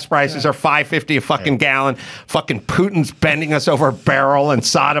later, gas prices are $5.50 a fucking gallon. Fucking Putin's bending us over a barrel and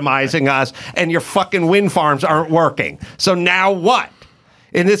sodomizing us, and your fucking wind farms aren't working. So now what?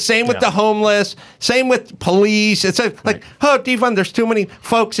 And it's same with the homeless, same with police. It's like, oh, defund, there's too many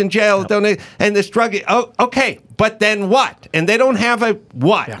folks in jail, and this drug. Oh, okay, but then what? And they don't have a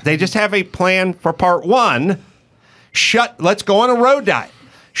what? Yeah. They just have a plan for part one. Let's go on a road diet.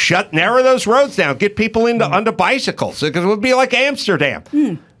 Narrow those roads down. Get people onto bicycles because it would be like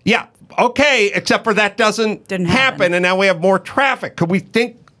Amsterdam. Yeah, okay, except for that didn't happen, and now we have more traffic. Could we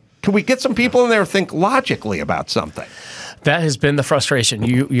get some people in there to think logically about something? That has been the frustration.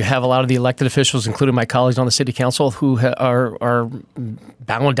 You have a lot of the elected officials, including my colleagues on the city council, who are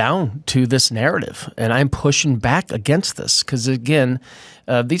bowing down to this narrative, and I'm pushing back against this because, again,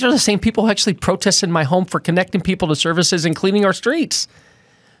 these are the same people who actually protested in my home for connecting people to services and cleaning our streets.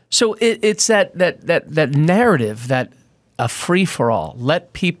 So it's that narrative that a free-for-all.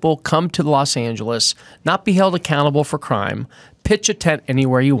 Let people come to Los Angeles, not be held accountable for crime, pitch a tent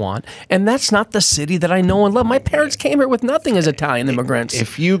anywhere you want. And that's not the city that I know and love. My parents came here with nothing as Italian immigrants.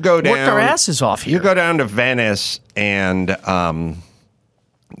 If you go down, worked our asses off here. You go down to Venice and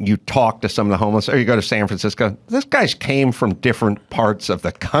you talk to some of the homeless, or you go to San Francisco. This guys came from different parts of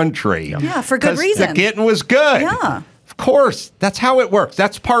the country. Yeah, for good reason. The getting was good. Yeah. Of course, that's how it works.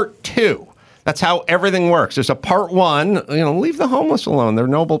 That's part 2. That's how everything works. There's a part 1, leave the homeless alone. They're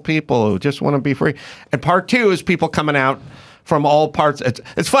noble people who just want to be free. And part 2 is people coming out from all parts.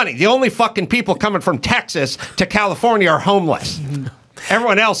 It's funny. The only fucking people coming from Texas to California are homeless.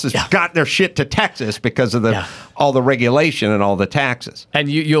 Everyone else has got their shit to Texas because of all the regulation and all the taxes. And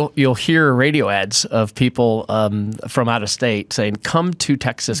you'll hear radio ads of people from out of state saying, "Come to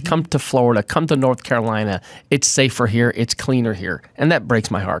Texas, come to Florida, come to North Carolina. It's safer here. It's cleaner here." And that breaks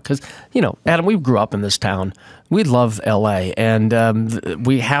my heart because Adam, we grew up in this town. We love LA, and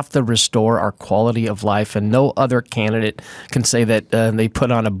we have to restore our quality of life. And no other candidate can say that they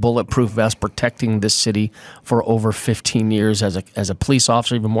put on a bulletproof vest protecting this city for over 15 years as a police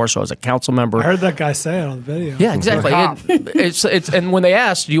officer, even more so as a council member. I heard that guy say it on the video. Yeah, exactly. And when they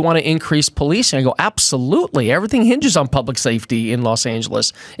asked, "Do you want to increase policing?" I go, "Absolutely. Everything hinges on public safety in Los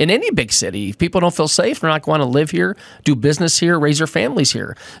Angeles, in any big city. If people don't feel safe, they're not going to live here, do business here, raise their families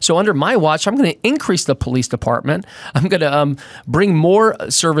here. So under my watch, I'm going to increase the police department. I'm going to bring more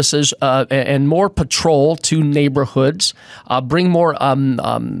services and more patrol to neighborhoods, bring more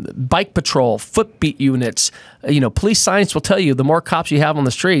bike patrol, footbeat units. Police science will tell you the more cops you have on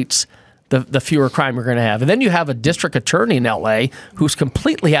the streets, the fewer crime you're going to have. And then you have a district attorney in L.A. who's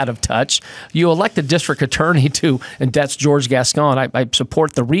completely out of touch. You elect a district attorney and that's George Gascon. I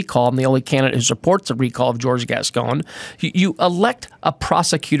support the recall. I'm the only candidate who supports the recall of George Gascon. You elect a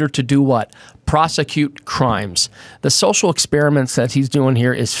prosecutor to do what? Prosecute crimes. The social experiments that he's doing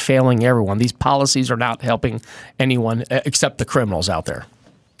here is failing everyone. These policies are not helping anyone except the criminals out there.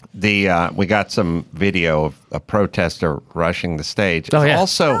 We got some video of a protester rushing the stage. Oh, yeah.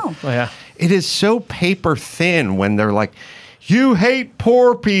 Also, it is so paper thin when they're like, "You hate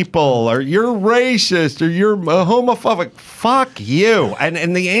poor people," or "You're racist," or "You're homophobic." Fuck you.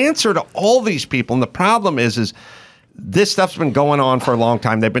 And the answer to all these people, and the problem is this stuff's been going on for a long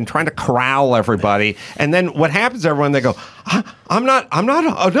time. They've been trying to corral everybody. And then what happens to everyone, they go,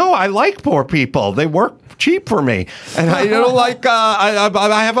 no, I like poor people. They work cheap for me. And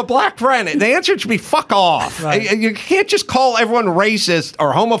I have a black friend. The answer should be fuck off. Right. You can't just call everyone racist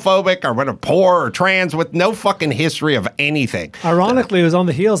or homophobic or poor or trans with no fucking history of anything. Ironically, it was on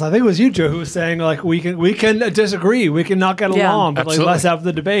the heels. I think it was you, Joe, who was saying like we can disagree, we can not get along, but let's have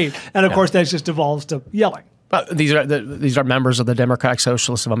the debate. And of course, that just evolves to yelling. These are members of the Democratic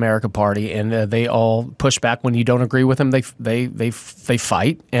Socialists of America Party, and they all push back when you don't agree with them. They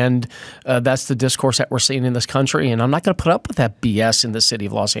fight, and that's the discourse that we're seeing in this country. And I'm not going to put up with that BS in the city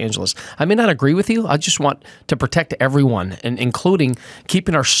of Los Angeles. I may not agree with you. I just want to protect everyone, and including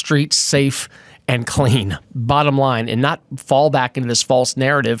keeping our streets safe and clean, bottom line, and not fall back into this false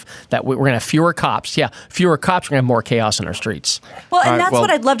narrative that we're going to have fewer cops. Yeah, fewer cops, we're going to have more chaos in our streets. Well, and that's what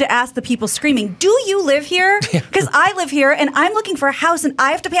I'd love to ask the people screaming. Do you live here? Because I live here, and I'm looking for a house, and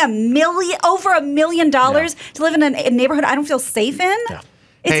I have to pay over $1 million to live in a neighborhood I don't feel safe in? Yeah.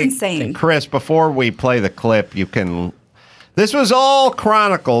 It's insane. Chris, before we play the clip, this was all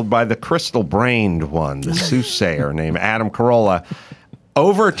chronicled by the crystal-brained one, the soothsayer named Adam Carolla.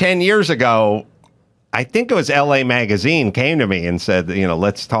 Over 10 years ago, I think it was LA Magazine came to me and said,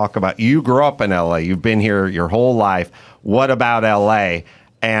 let's talk about, you grew up in LA. You've been here your whole life. What about LA?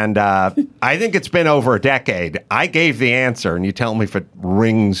 And I think it's been over a decade. I gave the answer, and you tell me if it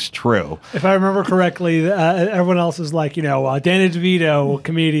rings true. If I remember correctly, everyone else is like, Danny DeVito,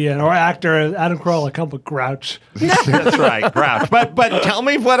 comedian or actor, Adam Carolla, come with Grouch. That's right, Grouch. But tell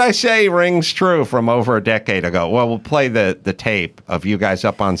me if what I say rings true from over a decade ago. Well, we'll play the tape of you guys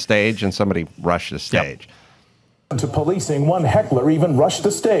up on stage, and somebody rushed the stage. To policing, one heckler even rushed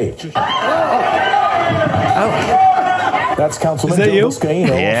the stage. That's Councilman Joe Buscaino.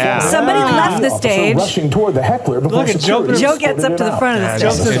 Yeah. Somebody left the stage. Rushing toward the heckler before Joe gets up to the front of the stage.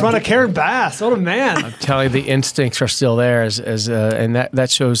 Jumps in front of Karen Bass. What a man. I'm telling you, the instincts are still there, and that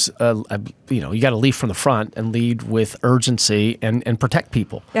shows, you got to lead from the front and lead with urgency and protect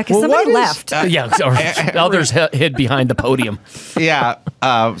people. Yeah, because somebody left. Others hid behind the podium. Yeah,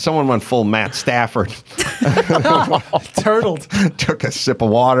 someone went full Matt Stafford. Turtled. Took a sip of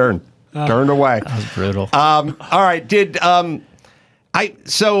water and turned away. That was brutal. All right.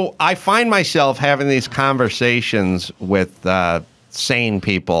 So I find myself having these conversations with sane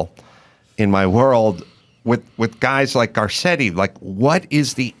people in my world with guys like Garcetti, like, what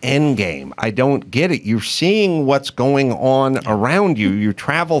is the end game? I don't get it. You're seeing what's going on around you. You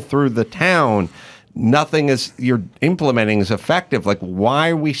travel through the town. Nothing you're implementing is effective. Like, why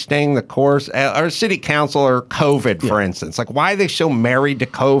are we staying the course? Our city council or COVID, for instance, like, why are they so married to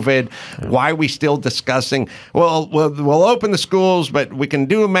COVID? Why are we still discussing, well, we'll open the schools, but we can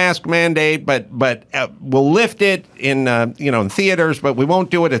do a mask mandate, but we'll lift it in, in theaters, but we won't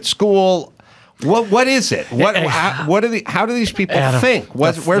do it at school. What is it? How do these people think?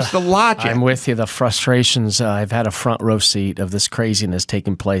 Where's the logic? I'm with you. The frustrations. I've had a front row seat of this craziness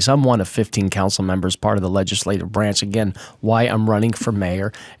taking place. I'm one of 15 council members, part of the legislative branch. Again, why I'm running for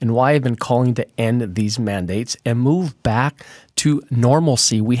mayor and why I've been calling to end these mandates and move back to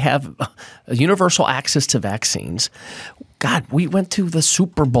normalcy. We have universal access to vaccines. God, we went to the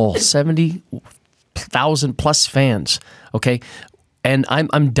Super Bowl, 70,000 plus fans. Okay. And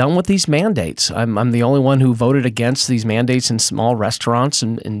I'm done with these mandates. I'm the only one who voted against these mandates in small restaurants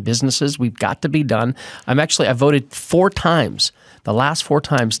and businesses. We've got to be done. I voted 4 times. The last 4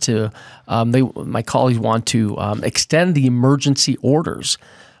 times to my colleagues want to extend the emergency orders.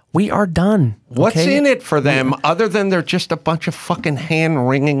 We are done. What's in it for them other than they're just a bunch of fucking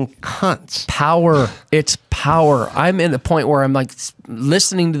hand-wringing cunts? Power. It's power. I'm in the point where I'm like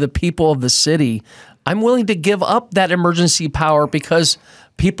listening to the people of the city. I'm willing to give up that emergency power because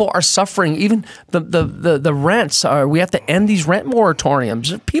people are suffering. Even the rents are. We have to end these rent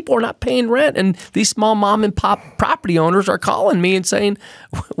moratoriums. People are not paying rent, and these small mom and pop property owners are calling me and saying,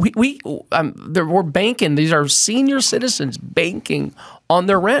 "We're banking. These are senior citizens banking on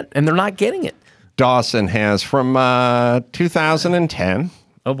their rent, and they're not getting it." Dawson has from 2010.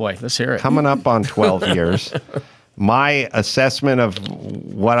 Oh boy, let's hear it. Coming up on 12 years. My assessment of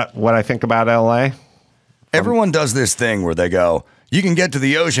what I think about LA. Everyone does this thing where they go, you can get to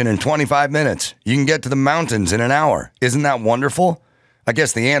the ocean in 25 minutes. You can get to the mountains in an hour. Isn't that wonderful? I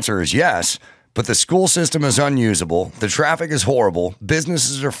guess the answer is yes, but the school system is unusable. The traffic is horrible.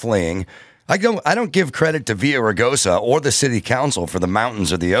 Businesses are fleeing. I don't give credit to Villaraigosa or the city council for the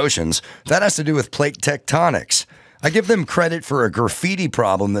mountains or the oceans. That has to do with plate tectonics. I give them credit for a graffiti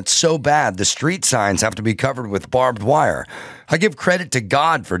problem that's so bad the street signs have to be covered with barbed wire. I give credit to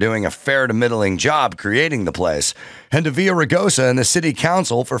God for doing a fair to middling job creating the place, and to Villaraigosa and the city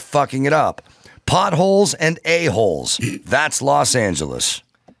council for fucking it up. Potholes and a-holes. That's Los Angeles.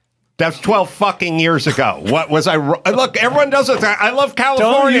 That's 12 fucking years ago. What was I? Look, everyone does it. I love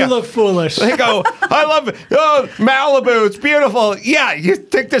California. Don't you look foolish. They go, I love Malibu. It's beautiful. Yeah, you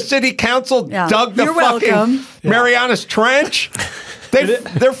think the city council dug the fucking Marianas Trench?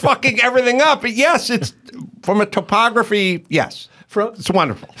 They're fucking everything up. But yes, it's from a topography, yes. It's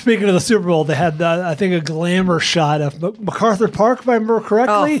wonderful. Speaking of the Super Bowl, they had, I think, a glamour shot of MacArthur Park, if I remember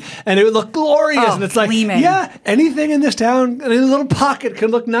correctly, and it would look glorious. And it's like, yeah, anything in this town, any little pocket can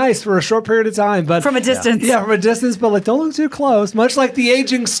look nice for a short period of time. But from a distance. Yeah, from a distance, but like, don't look too close. Much like the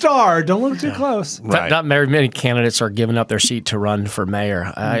aging star, don't look too close. Right. Not very many candidates are giving up their seat to run for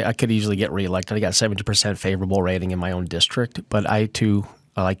mayor. I could easily get reelected. I got 70% favorable rating in my own district, but I, too,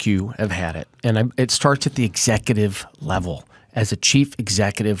 like you, have had it. And it starts at the executive level. As a chief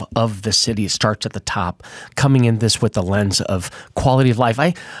executive of the city, it starts at the top, coming in this with the lens of quality of life.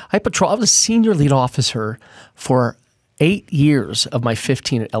 I was a senior lead officer for 8 years of my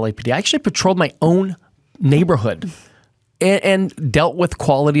 15 at LAPD. I actually patrolled my own neighborhood and dealt with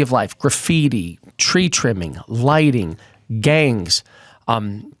quality of life, graffiti, tree trimming, lighting, gangs,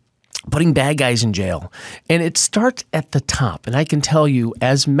 putting bad guys in jail. And it starts at the top. And I can tell you,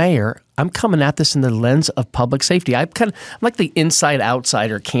 as mayor, I'm coming at this in the lens of public safety. I'm like the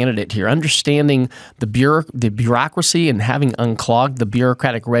inside-outsider candidate here, understanding the bureaucracy and having unclogged the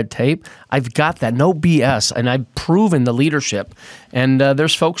bureaucratic red tape. I've got that, no BS, and I've proven the leadership. And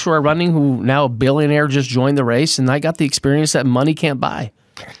there's folks who are running who now a billionaire just joined the race, and I got the experience that money can't buy.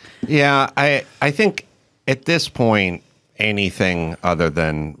 Yeah, I think at this point, anything other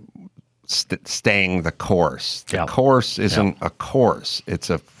than staying the course. The course isn't a course. It's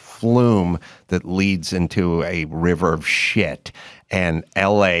a flume that leads into a river of shit. And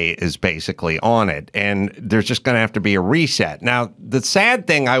LA is basically on it. And there's just going to have to be a reset. Now, the sad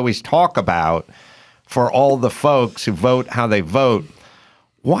thing I always talk about for all the folks who vote how they vote,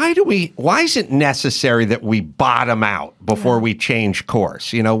 why is it necessary that we bottom out before we change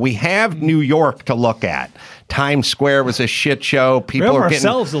course? You know, we have New York to look at. Times Square was a shit show. People are getting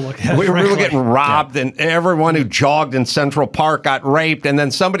ourselves to look at. We were getting robbed, and everyone who jogged in Central Park got raped. And then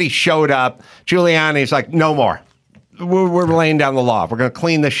somebody showed up. Giuliani's like, no more. We're laying down the law. We're going to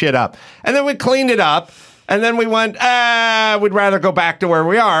clean this shit up. And then we cleaned it up. And then we went, we'd rather go back to where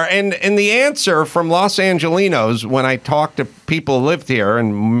we are. And the answer from Los Angelinos, when I talked to people who lived here,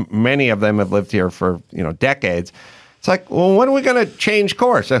 and many of them have lived here for decades, it's like, well, when are we going to change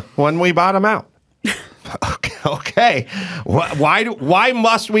course? When we bottom out. Okay. Why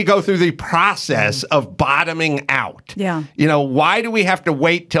must we go through the process of bottoming out? Yeah. Why do we have to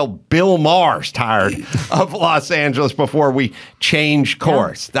wait till Bill Maher's tired of Los Angeles before we change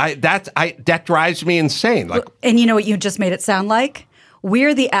course? Yeah. That drives me insane. Like, and you know what you just made it sound like?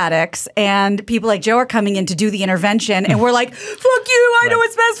 We're the addicts, and people like Joe are coming in to do the intervention, and we're like, fuck you, I know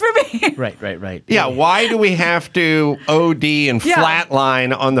what's best for me. Right. Yeah, why do we have to OD and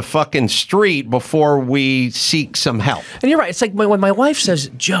flatline on the fucking street before we seek some help? And you're right. It's like when my wife says,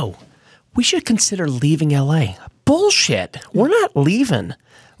 Joe, we should consider leaving L.A. Bullshit. We're not leaving.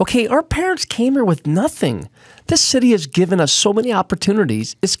 Okay, our parents came here with nothing. This city has given us so many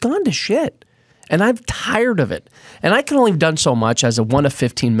opportunities. It's gone to shit. And I'm tired of it. And I can only have done so much as a one of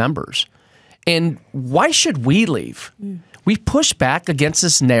 15 members. And why should we leave? We push back against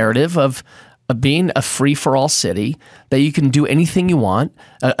this narrative of being a free-for-all city, that you can do anything you want,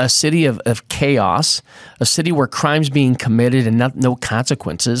 a city of chaos, a city where crime's being committed and no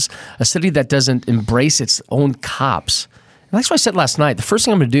consequences, a city that doesn't embrace its own cops. And that's what I said last night. The first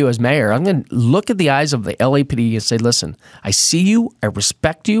thing I'm going to do as mayor, I'm going to look at the eyes of the LAPD and say, listen, I see you. I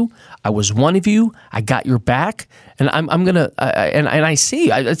respect you. I was one of you. I got your back. And I'm going to, and I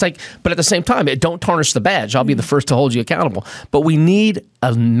see. It's like, but at the same time, don't tarnish the badge. I'll be the first to hold you accountable. But we need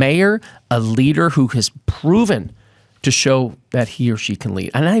a mayor, a leader who has proven to show that he or she can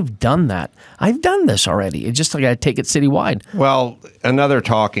lead. And I've done that. I've done this already. It's just like I take it citywide. Well, another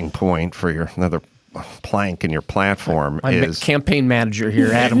talking point for another plank in your platform is campaign manager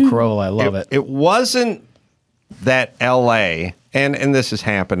here, Adam Carolla. I love it. It wasn't that L.A. and this has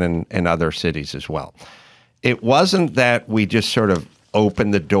happened in other cities as well. It wasn't that we just sort of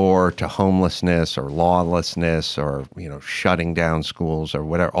opened the door to homelessness or lawlessness or shutting down schools or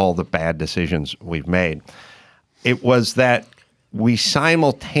whatever, all the bad decisions we've made. It was that we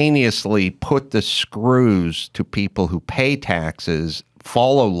simultaneously put the screws to people who pay taxes,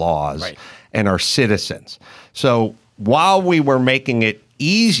 follow laws, and are citizens. So while we were making it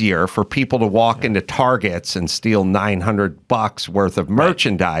easier for people to walk into Targets and steal $900 worth of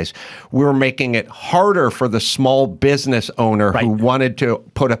merchandise, we were making it harder for the small business owner who wanted to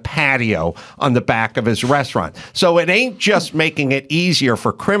put a patio on the back of his restaurant. So it ain't just making it easier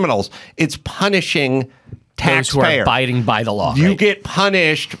for criminals, it's punishing taxpayers who are abiding by the law. You get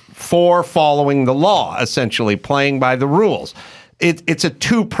punished for following the law, essentially playing by the rules. It's a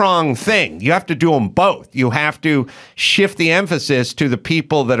two-pronged thing. You have to do them both. You have to shift the emphasis to the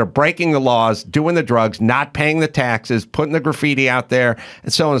people that are breaking the laws, doing the drugs, not paying the taxes, putting the graffiti out there,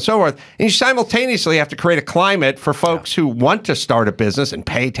 and so on and so forth. And you simultaneously have to create a climate for folks who want to start a business and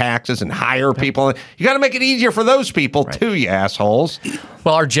pay taxes and hire people. You got to make it easier for those people too, you assholes.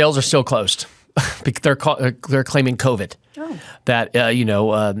 Well, our jails are still closed. They're claiming COVID. That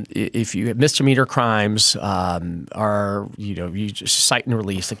if you misdemeanor crimes are you just cite and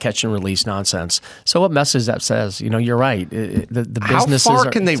release, the catch and release nonsense. So what message that says? You're right. The businesses. How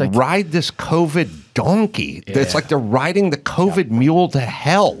far can they ride this COVID donkey? Yeah. It's like they're riding the COVID mule to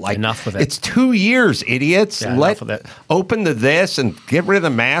hell. Like, enough with it. It's 2 years, idiots. Yeah, enough with it. Open to this and get rid of the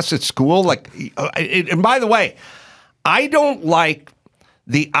masks at school. And by the way, I don't like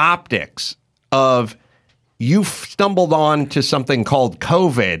the optics of you stumbled on to something called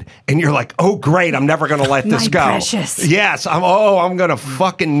COVID and you're like, oh, great, I'm never going to let this go. Precious. Yes, I'm going to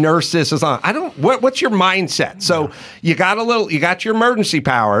fucking nurse this. What's your mindset? So you got your emergency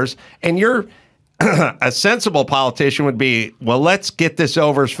powers, and you're a sensible politician would be, well, let's get this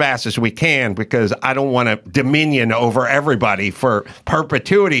over as fast as we can because I don't want to dominion over everybody for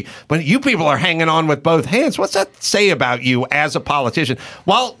perpetuity. But you people are hanging on with both hands. What's that say about you as a politician?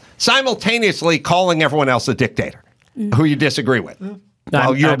 While simultaneously calling everyone else a dictator who you disagree with.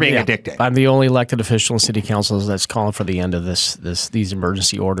 While you're being a dictator. I'm the only elected official in city councils that's calling for the end of these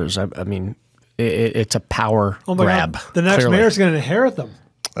emergency orders. I mean, it's a power grab. God. The next mayor's going to inherit them.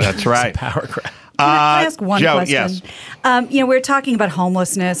 That's right. It's a power grab. Can I ask one Joe, question? Yes. We're talking about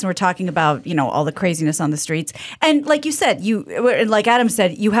homelessness and we're talking about, all the craziness on the streets. And like you said, like Adam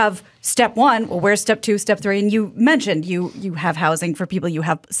said, you have step one. Well, where's step two, step three? And you mentioned you have housing for people. You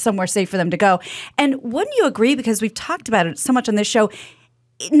have somewhere safe for them to go. And wouldn't you agree, because we've talked about it so much on this show,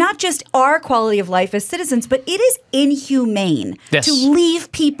 not just our quality of life as citizens, but it is inhumane to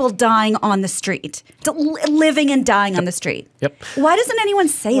leave people dying on the street, living and dying on the street. Yep. Why doesn't anyone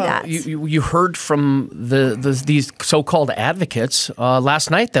say that? You heard from these so-called advocates last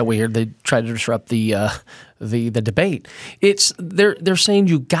night that we heard they tried to disrupt the debate. They're saying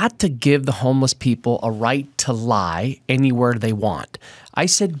you got to give the homeless people a right to lie anywhere they want. I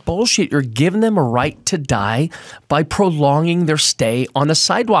said, bullshit. You're giving them a right to die by prolonging their stay on the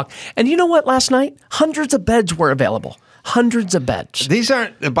sidewalk. And you know what? Last night, hundreds of beds were available. Hundreds of beds. These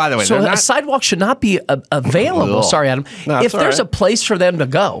aren't, by the way, so a sidewalk should not be available. Sorry, Adam. No, if there's a place for them to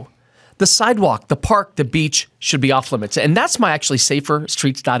go, the sidewalk, the park, the beach should be off limits. And that's my actually safer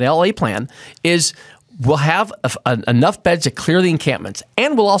streets.la plan is we'll have enough beds to clear the encampments,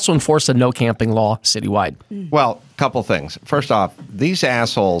 and we'll also enforce a no camping law citywide. Well, couple things. First off, these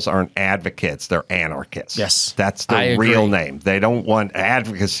assholes aren't advocates; they're anarchists. Yes, that's the real name. They don't want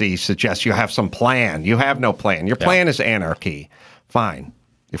advocacy. Suggests you have some plan. You have no plan. Your plan is anarchy. Fine.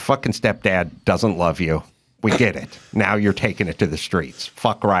 Your fucking stepdad doesn't love you. We get it. Now you're taking it to the streets.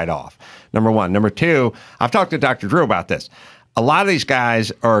 Fuck right off. Number one. Number two, I've talked to Dr. Drew about this. A lot of these guys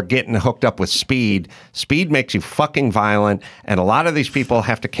are getting hooked up with speed. Speed makes you fucking violent, and a lot of these people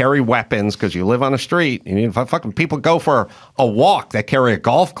have to carry weapons because you live on a street. You need fucking people go for a walk that carry a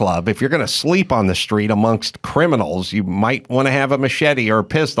golf club. If you're going to sleep on the street amongst criminals, you might want to have a machete or a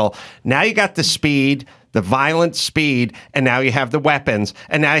pistol. Now you got the speed, the violent speed, and now you have the weapons,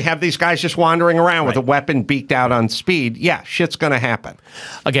 and now you have these guys just wandering around with a weapon beaked out on speed. Yeah, shit's going to happen.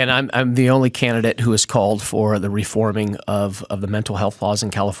 Again, I'm the only candidate who has called for the reforming of the mental health laws in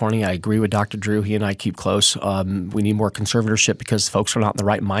California. I agree with Dr. Drew. He and I keep close. We need more conservatorship because folks are not in the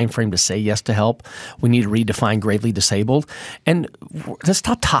right mind frame to say yes to help. We need to redefine gravely disabled. And let's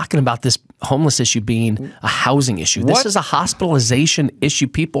stop talking about this homeless issue being a housing issue. This is a hospitalization issue.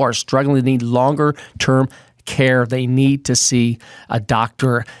 People are struggling. They need longer-term care. They need to see a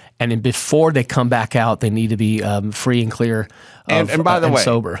doctor, and then before they come back out, they need to be free and clear and by the way,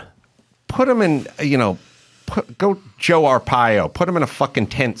 sober. Put them in, go Joe Arpaio. Put them in a fucking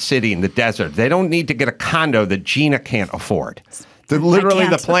tent city in the desert. They don't need to get a condo that Gina can't afford. Literally,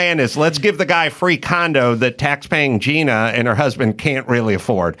 the plan is let's give the guy a free condo that tax-paying Gina and her husband can't really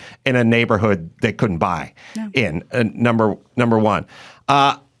afford in a neighborhood they couldn't buy in. Number one.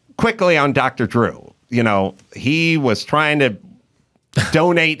 Quickly on Dr. Drew. He was trying to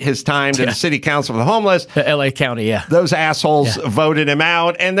donate his time to the city council for the homeless. The L.A. County, Those assholes voted him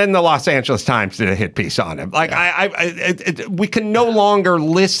out, and then the Los Angeles Times did a hit piece on him. Like, we can no longer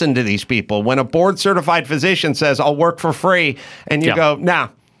listen to these people. When a board-certified physician says, I'll work for free, and you go, nah.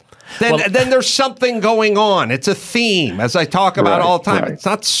 Then there's something going on. It's a theme, as I talk about all the time. It's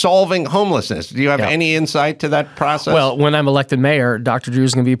not solving homelessness. Do you have any insight to that process? Well, when I'm elected mayor, Dr. Drew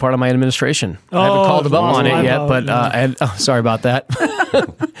is going to be part of my administration. I haven't called him up on it yet, but sorry about that.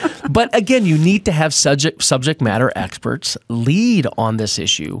 But again, you need to have subject matter experts lead on this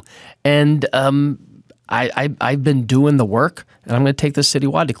issue. And I've been doing the work, and I'm going to take this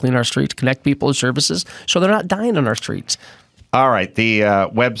citywide to clean our streets, connect people to services so they're not dying on our streets. All right. The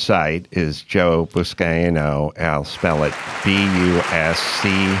website is Joe Buscaino. I'll spell it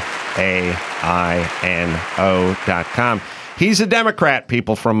BUSCAINO.com. He's a Democrat,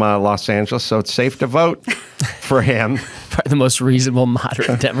 people from Los Angeles, so it's safe to vote for him. Probably the most reasonable,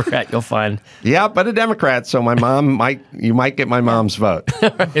 moderate Democrat you'll find. Yeah, but a Democrat, so you might get my mom's vote.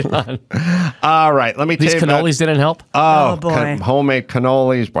 Right on. All right, let me tell you. These cannolis didn't help? Oh boy. Homemade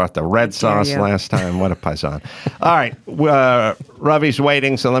cannolis, brought the red sauce last time. What a paisan. All right, Ravi's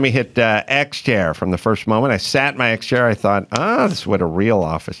waiting, so let me hit X chair from the first moment. I sat in my X chair. I thought, this is what a real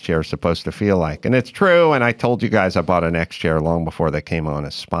office chair is supposed to feel like. And it's true, and I told you guys I bought an X chair long before they came on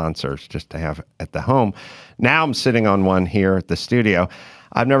as sponsors just to have at the home. Now I'm sitting on one here at the studio.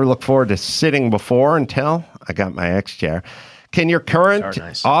 I've never looked forward to sitting before until I got my X chair. Can your current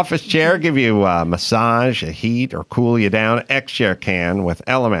office chair give you a massage, a heat, or cool you down? X chair can with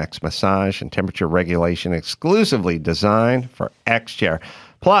LMX massage and temperature regulation exclusively designed for X chair.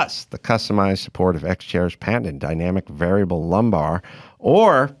 Plus, the customized support of X chair's patented dynamic variable lumbar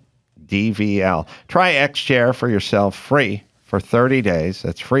or DVL. Try X chair for yourself free for 30 days.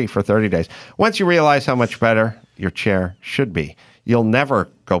 That's free for 30 days. Once you realize how much better your chair should be, you'll never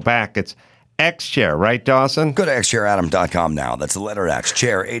go back. It's X-Chair, right, Dawson? Go to xchairadam.com now. That's the letter X,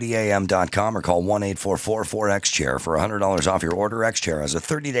 chair80am.com, or call 1-844-4X-Chair for $100 off your order. X-Chair has a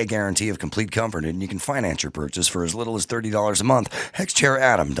 30-day guarantee of complete comfort, and you can finance your purchase for as little as $30 a month.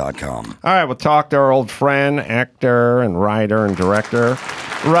 xchairadam.com. All right, we'll talk to our old friend, actor and writer and director,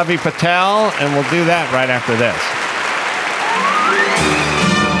 Ravi Patel, and we'll do that right after this.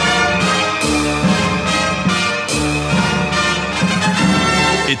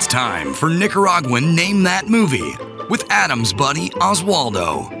 It's time for Nicaraguan Name That Movie with Adam's buddy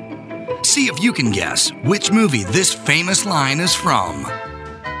Oswaldo. See if you can guess which movie this famous line is from.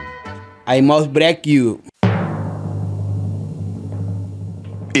 I must break you.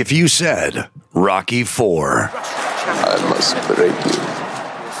 If you said Rocky IV, I must break you.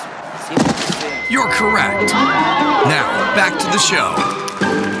 you're correct. Now, back to the show.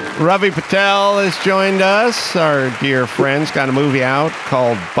 Ravi Patel has joined us. Our dear friend's got a movie out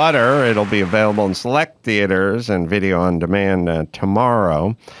called Butter. It'll be available in select theaters and video on demand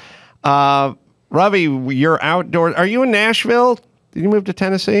tomorrow. Ravi, you're outdoors. Are you in Nashville? Did you move to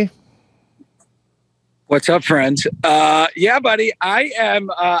Tennessee? What's up, friends? Yeah, buddy. I am.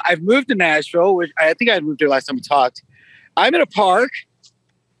 I've moved to Nashville, which I think I moved here last time we talked. I'm in a park,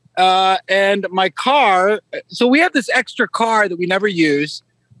 and my car. So we have this extra car that we never use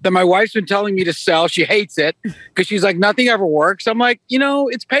that my wife's been telling me to sell. She hates it because she's like, nothing ever works. I'm like,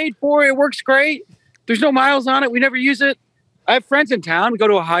 it's paid for. It works great. There's no miles on it. We never use it. I have friends in town. We go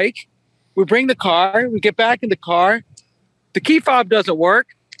to a hike. We bring the car. We get back in the car. The key fob doesn't work.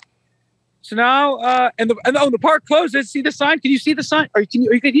 So now, and the park closes. See the sign? Can you see the sign? Can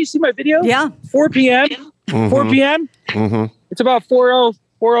you see my video? Yeah. 4 p.m. Mm-hmm. 4 p.m. Mm-hmm. It's about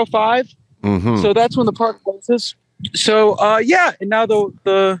 4:05. Mm-hmm. So that's when the park closes. So yeah, and now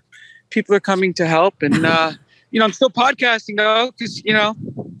the people are coming to help, and I'm still podcasting though, because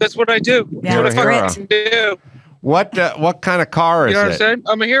that's what I do. Yeah, that's what I fucking do. What kind of car is it? You know what I'm saying?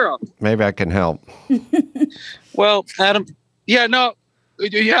 I'm a hero. Maybe I can help. Well, Adam, yeah,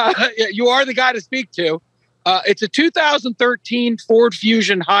 you are the guy to speak to. It's a 2013 Ford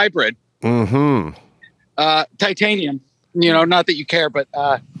Fusion hybrid. Mm-hmm. Titanium. Not that you care, but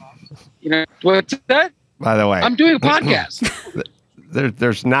what's that? By the way, I'm doing a podcast.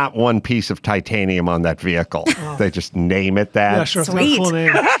 There's not one piece of titanium on that vehicle. Oh. They just name it that. Yeah, sure. Sweet. It's a cool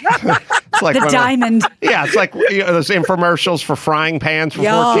name. It's like The diamond. It's like those infomercials for frying pans for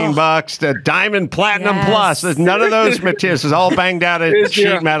 $14. The Diamond Platinum Yes. Plus. There's none of those materials. It's all banged out of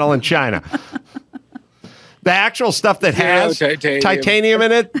sheet metal in China. The actual stuff that has titanium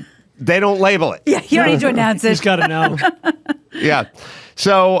in it, they don't label it. Yeah, you don't need to announce it. He's got to know. Yeah.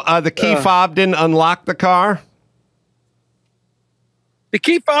 So the key fob didn't unlock the car? The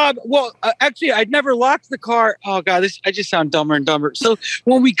key fob, well, actually, I'd never locked the car. Oh, God, I just sound dumber and dumber. So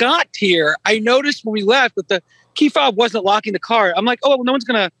when we got here, I noticed when we left that the key fob wasn't locking the car. I'm like, oh, well, no one's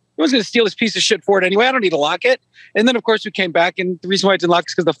gonna steal this piece of shit Ford anyway. I don't need to lock it. And then, of course, we came back, and the reason why I didn't lock it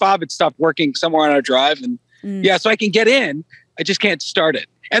is because the fob had stopped working somewhere on our drive. And so I can get in. I just can't start it.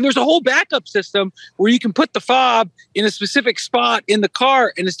 And there's a whole backup system where you can put the fob in a specific spot in the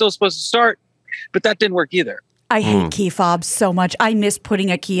car, and it's still supposed to start. But that didn't work either. I hate key fobs so much. I miss putting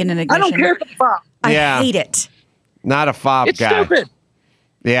a key in an ignition. I don't care for the fob. I hate it. Not a fob It's guy. stupid.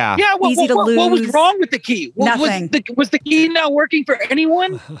 Yeah. Yeah. What was lose. wrong with the key? Nothing. Was the key not working for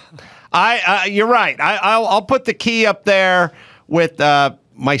anyone? You're right. I'll put the key up there with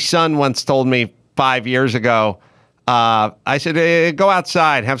my son once told me 5 years ago. I said, hey, go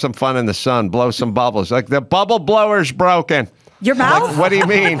outside, have some fun in the sun, blow some bubbles. Like, the bubble blower's broken. Your mouth? Like, what do you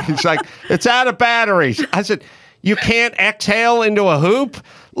mean? He's like, it's out of batteries. I said, you can't exhale into a hoop?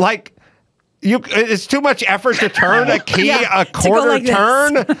 Like, it's too much effort to turn a key a quarter like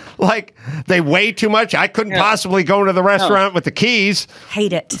turn. Like, they weigh too much. I couldn't possibly go to the restaurant with the keys.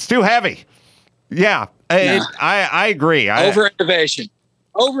 Hate it. It's too heavy. Yeah, I agree. Over-innovation.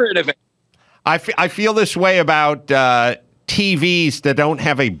 I feel this way about TVs that don't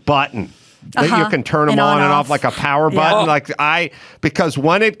have a button that you can turn them on and off like a power button. Because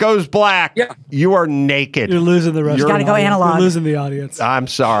when it goes black, you are naked. You're losing the rest. You got to go analog. You're losing the audience. I'm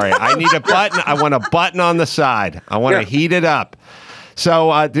sorry. I need a button. I want a button on the side. I want to heat it up. So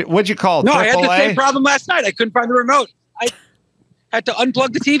what'd you call it? No, AAA? I had the same problem last night. I couldn't find the remote. I had to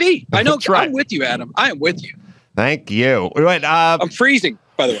unplug the TV. I know. Right. I'm with you, Adam. I am with you. Thank you. Wait, I'm freezing,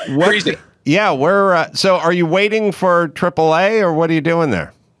 by the way. Freezing. Yeah, so are you waiting for AAA or what are you doing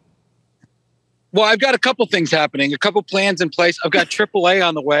there? Well, I've got a couple things happening, a couple plans in place. I've got AAA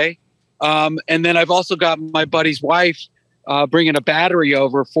on the way. And then I've also got my buddy's wife bringing a battery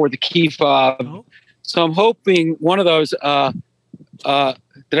over for the key fob. Oh. So I'm hoping one of those, did I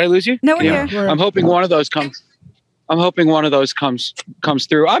lose you? No, we're here. I'm hoping one of those comes. Comes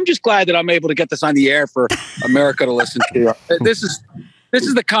through. I'm just glad that I'm able to get this on the air for America to listen to. This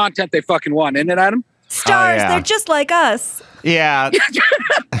is the content they fucking want, isn't it, Adam? Stars, they're just like us. Yeah.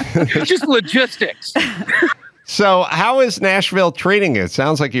 Just logistics. So how is Nashville treating you? It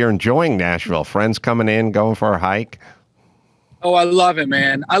sounds like you're enjoying Nashville. Friends coming in, going for a hike. Oh, I love it,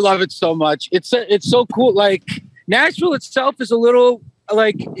 man. I love it so much. It's so cool. Like, Nashville itself is a little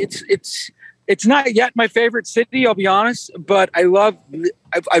like it's not yet my favorite city, I'll be honest, but I love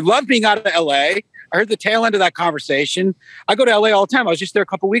being out of LA. I heard the tail end of that conversation. I go to LA all the time. I was just there a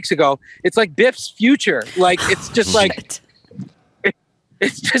couple weeks ago. It's like Biff's future. Like, it's just like,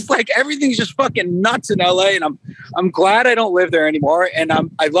 it's just like everything's just fucking nuts in LA. And I'm glad I don't live there anymore. And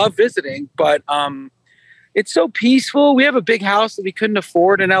I love visiting, but it's so peaceful. We have a big house that we couldn't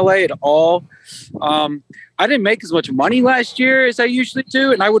afford in LA at all. I didn't make as much money last year as I usually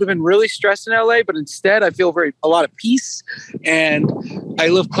do, and I would have been really stressed in LA, but instead I feel a lot of peace, and I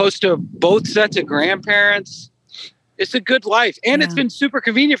live close to both sets of grandparents. It's a good life, and it's been super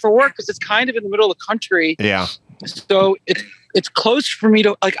convenient for work because it's kind of in the middle of the country. Yeah. So it's close for me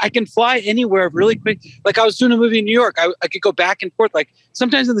to, like, I can fly anywhere really quick. Like, I was doing a movie in New York. I could go back and forth. Like,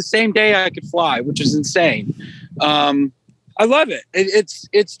 sometimes in the same day I could fly, which is insane. I love it.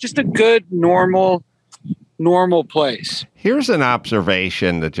 It's just a good, normal place. Here's an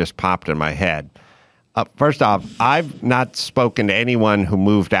observation that just popped in my head. First off, I've not spoken to anyone who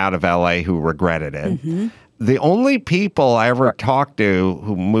moved out of LA who regretted it. Mm-hmm. The only people I ever talked to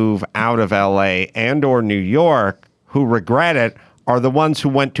who move out of LA and or New York who regret it are the ones who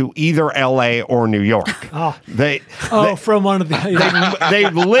went to either LA or New York. From one of the... They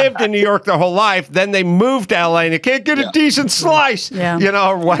lived in New York their whole life, then they moved to LA and they can't get a decent slice,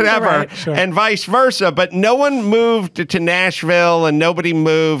 or whatever, right, sure. And vice versa. But no one moved to Nashville and nobody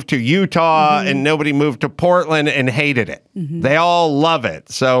moved to Utah and nobody moved to Portland and hated it. Mm-hmm. They all love it.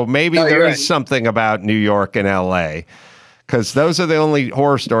 So maybe there is something about New York and LA, because those are the only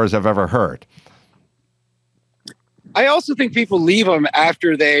horror stories I've ever heard. I also think people leave them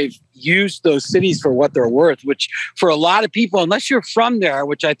after they've used those cities for what they're worth, which for a lot of people, unless you're from there,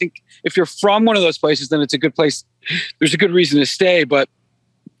 which I think if you're from one of those places, then it's a good place. There's a good reason to stay. But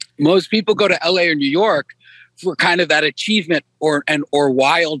most people go to LA or New York for kind of that achievement or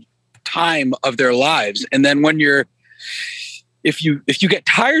wild time of their lives. And then when if you get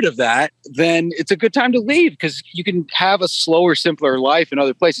tired of that, then it's a good time to leave because you can have a slower, simpler life in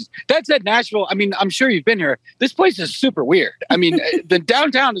other places. That said, Nashville, I mean, I'm sure you've been here. This place is super weird. I mean, the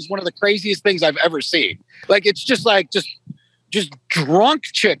downtown is one of the craziest things I've ever seen. Like, it's just like, just drunk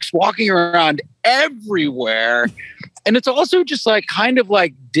chicks walking around everywhere. And it's also just like kind of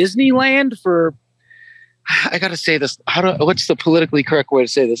like Disneyland for, I got to say this. What's the politically correct way to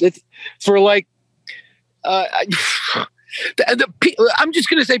say this? It's for like, I'm just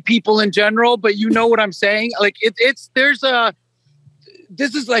going to say people in general, but you know what I'm saying? Like this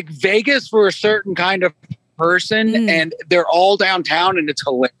is like Vegas for a certain kind of person and they're all downtown and it's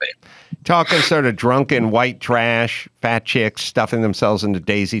hilarious. Talking sort of drunken white trash, fat chicks stuffing themselves into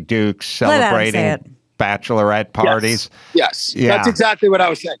Daisy Dukes, celebrating bachelorette parties. Yes. Yeah. That's exactly what I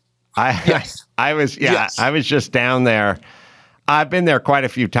was saying. I was just down there. I've been there quite a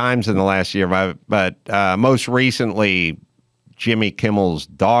few times in the last year, but most recently, Jimmy Kimmel's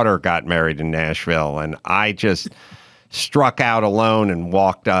daughter got married in Nashville, and I just struck out alone and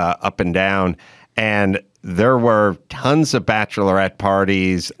walked up and down, and there were tons of bachelorette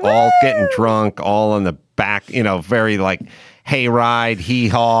parties, all getting drunk, all in the back, very like hayride,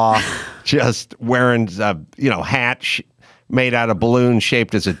 hee-haw, just wearing hat made out of balloons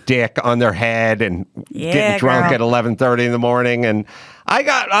shaped as a dick on their head and getting drunk at 11:30 in the morning. And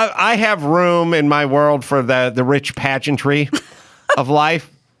I have room in my world for the rich pageantry of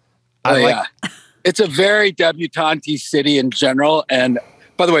life. It's a very debutante city in general. And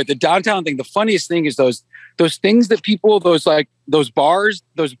by the way, the downtown thing, the funniest thing is those things that people, those bar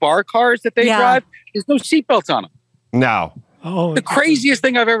cars that they drive, there's no seatbelts on them. No. Oh, the craziest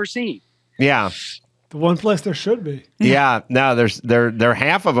thing I've ever seen. Yeah. The one place there should be. Yeah, no, they're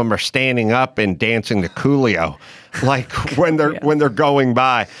half of them are standing up and dancing to Coolio, like when they're going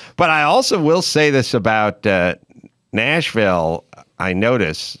by. But I also will say this about Nashville. I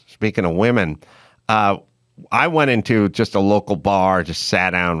noticed, speaking of women, I went into just a local bar, just sat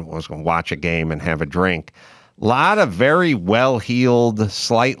down, was going to watch a game and have a drink. A lot of very well-heeled,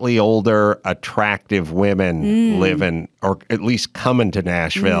 slightly older, attractive women living, or at least coming to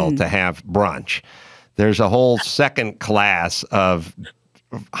Nashville to have brunch. There's a whole second class of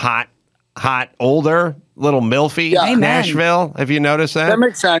hot, older, little milfy Nashville. Have you noticed that? That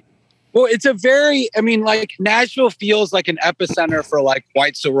makes sense. Well, Nashville feels like an epicenter for like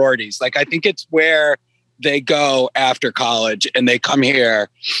white sororities. Like, I think it's where they go after college and they come here,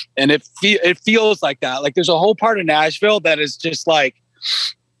 and it feels like that. Like, there's a whole part of Nashville that is just like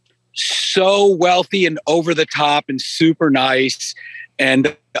so wealthy and over the top and super nice,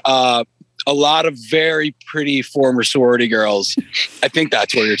 and a lot of very pretty former sorority girls. I think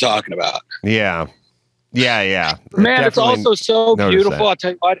that's what you're talking about. Yeah. Yeah. Man, it's Definitely also so noticed beautiful. that. I'll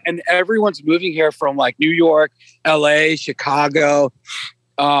tell you what. And everyone's moving here from like New York, LA, Chicago.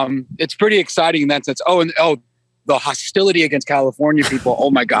 It's pretty exciting in that sense. The hostility against California people. Oh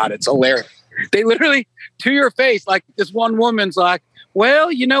my God, it's hilarious. They literally, to your face, like this one woman's like,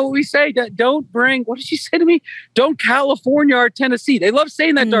 well, you know what we say, don't bring, what did she say to me? Don't California or Tennessee. They love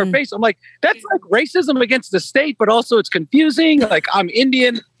saying that to our face. I'm like, that's like racism against the state, but also it's confusing. Like, I'm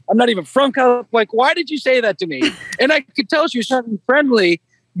Indian. I'm not even from California. Like, why did you say that to me? And I could tell she was trying to be friendly,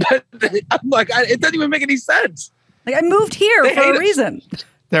 but I'm like, it doesn't even make any sense. Like, I moved here for a reason.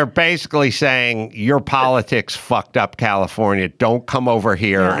 They're basically saying your politics fucked up California. Don't come over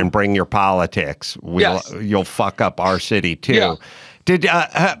here and bring your politics. You'll fuck up our city too. Yeah. Did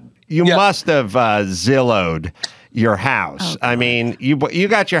you must have Zillowed your house? I mean, you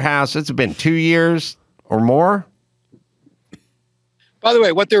got your house. It's been 2 years or more. By the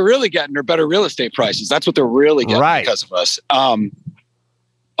way, what they're really getting are better real estate prices. That's what they're really getting because of us.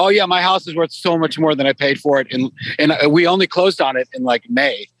 Oh yeah, my house is worth so much more than I paid for it, and we only closed on it in like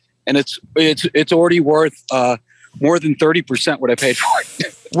May, and it's already worth more than 30% what I paid for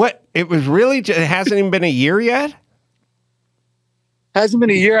it. What? It was really? It hasn't even been a year yet. Hasn't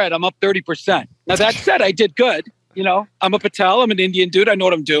been a year yet. I'm up 30%. Now that said, I did good. You know, I'm a Patel. I'm an Indian dude. I know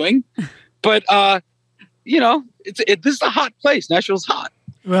what I'm doing. But you know, this is a hot place. Nashville's hot.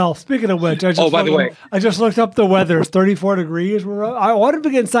 Well, speaking of which, I just looked up the weather. It's 34 degrees. I wanted to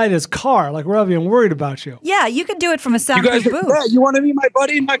get inside his car. Like, Ravi, I'm worried about you. Yeah, you could do it from a soundproof booth. Yeah, you want to meet my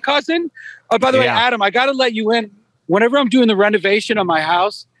buddy and my cousin? Oh, by the way, Adam, I got to let you in. Whenever I'm doing the renovation on my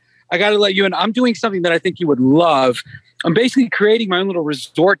house, I got to let you in. I'm doing something that I think you would love. I'm basically creating my own little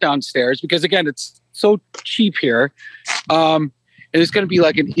resort downstairs because, again, it's so cheap here. And it's going to be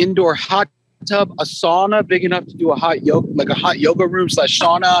like an indoor hot tub, a sauna big enough to do a hot yoga room /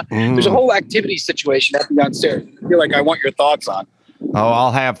 sauna. There's a whole activity situation happening downstairs. I feel like I want your thoughts on. Oh,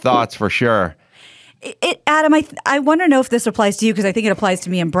 I'll have thoughts for sure. Adam, I want to know if this applies to you because I think it applies to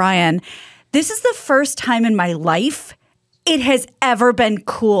me and Brian. This is the first time in my life it has ever been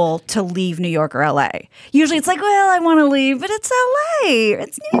cool to leave New York or LA. Usually it's like, well, I want to leave, but it's LA.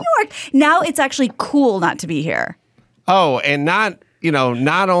 It's New York. Now it's actually cool not to be here. Oh, and not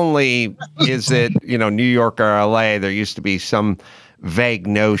only is it, New York or LA, there used to be some vague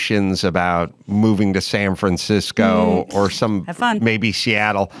notions about moving to San Francisco or maybe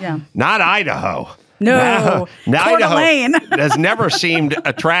Seattle. Yeah. Not Idaho. No. Now Idaho has never seemed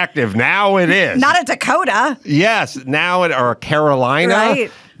attractive. Now it is. Not a Dakota. Yes. Now or Carolina.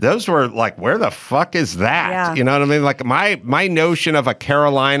 Right. Those were like, where the fuck is that? Yeah. You know what I mean? Like my notion of a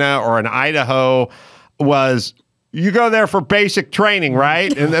Carolina or an Idaho was, you go there for basic training,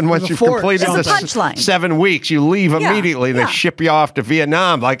 right? And then once you've completed the 7 weeks, you leave immediately. They ship you off to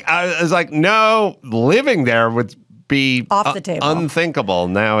Vietnam. Like, I was like, no, living there would be off the table. Unthinkable.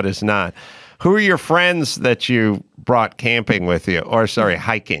 Now it is not. Who are your friends that you brought camping with you? Or, sorry,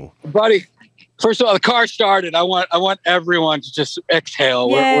 hiking? Buddy, first of all, the car started. I want everyone to just exhale.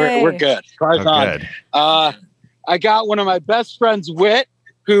 We're good. Car's on. Good. I got one of my best friends, Whit,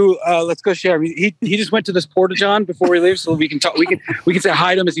 who let's go share. He just went to this Porta-John before we leave, so we can talk. We can say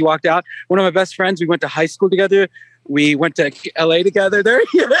hi to him as he walked out. One of my best friends. We went to high school together. We went to LA together. There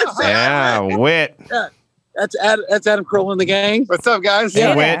he is. Yeah, Whit. Yeah, that's Adam Carolla and the gang. What's up, guys?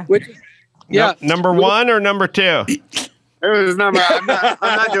 Yeah, Whit. Yeah, number one or number two? It was number. I'm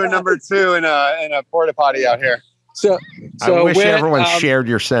not doing number two in a porta potty out here. So I wish everyone shared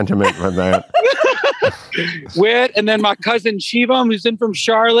your sentiment with that. Whit, and then my cousin Shivam, who's in from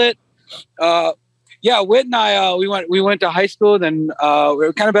Charlotte. Whit and I, we went to high school. Then we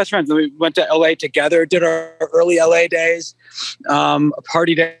were kind of best friends. Then we went to LA together. Did our early LA days,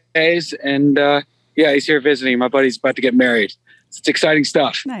 party days, and he's here visiting. My buddy's about to get married. It's exciting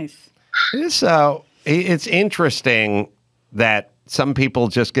stuff. Nice. It's interesting that some people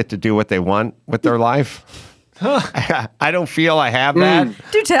just get to do what they want with their life. I don't feel I have that.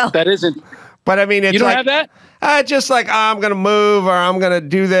 Do tell. That isn't. But I mean, it's you don't like, have that? Just like, I'm going to move or I'm going to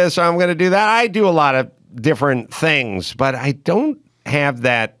do this or I'm going to do that. I do a lot of different things, but I don't have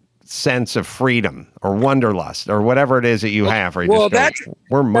that sense of freedom or wanderlust or whatever it is that you have. Where you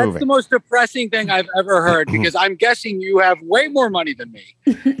we're moving. That's the most depressing thing I've ever heard because I'm guessing you have way more money than me.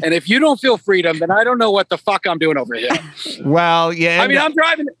 And if you don't feel freedom, then I don't know what the fuck I'm doing over here. Well, yeah. I mean, I'm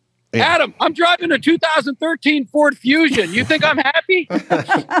driving... Yeah. Adam, I'm driving a 2013 Ford Fusion. You think I'm happy?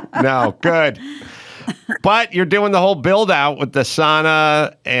 No, good. But you're doing the whole build out with the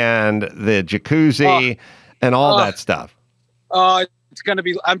sauna and the jacuzzi and all that stuff. It's going to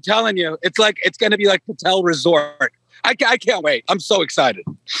be, I'm telling you, it's going to be like Patel Resort. I can't wait. I'm so excited.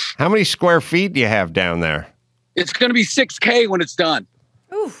 How many square feet do you have down there? It's going to be 6K when it's done.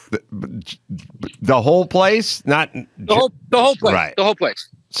 Oof. The whole place? Not the whole place. Right. The whole place.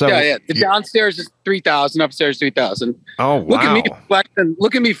 So yeah. The downstairs is 3,000, upstairs 3,000. Oh, wow. Look at me flexing.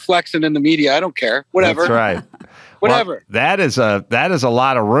 Look at me flexing in the media. I don't care. Whatever. That's right. Whatever. Well, that is a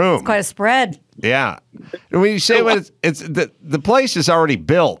lot of room. It's quite a spread. Yeah. When you say it's the place is already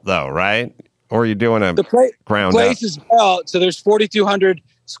built though, right? Or are you doing a ground place up? is built, so there's 4,200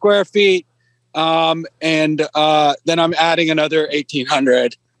 square feet, and then I'm adding another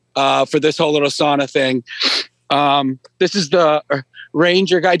 1,800 for this whole little sauna thing. This is the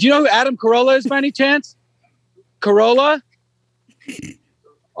Ranger guy. Do you know who Adam Carolla is by any chance? Carolla?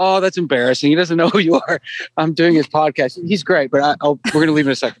 Oh, that's embarrassing. He doesn't know who you are. I'm doing his podcast. He's great, but we're going to leave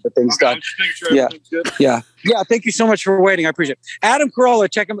in a second. But things done. Yeah. Thank you so much for waiting. I appreciate it. Adam Carolla,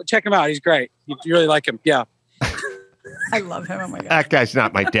 check him out. He's great. You really like him. Yeah. I love him. Oh my God. That guy's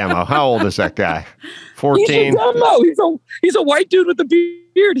not my demo. How old is that guy? 14. He's a demo. He's a white dude with a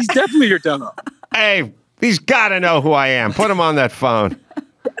beard. He's definitely your demo. Hey, he's got to know who I am. Put him on that phone.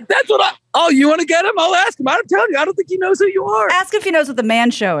 That's what you want to get him? I'll ask him. I'm telling you, I don't think he knows who you are. Ask if he knows what the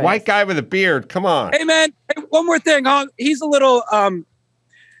man show is. White guy with a beard. Come on. Hey, man. Hey, one more thing. He's a little,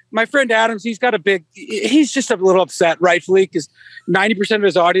 my friend Adams, he's just a little upset, rightfully, because 90% of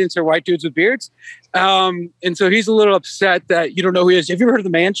his audience are white dudes with beards. And so he's a little upset that you don't know who he is. Have you ever heard of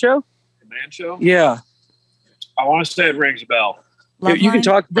the man show? The man show? Yeah. I want to say it rings a bell. You can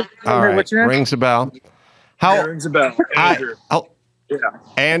talk. All right. What's your name? Rings a bell. It rings a bell. Andrew. Yeah.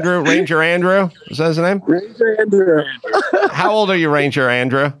 Andrew, Ranger Andrew. Is that his name? Ranger Andrew. How old are you, Ranger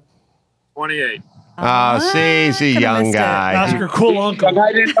Andrew? 28. See, he's a young guy. Ask your cool uncle.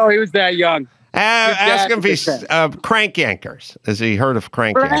 I didn't know he was that young. Ask him if he's crank yankers. Has he heard of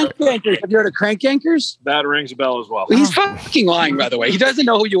crank yankers? Have you heard of crank yankers? That rings a bell as well. He's fucking lying, by the way. He doesn't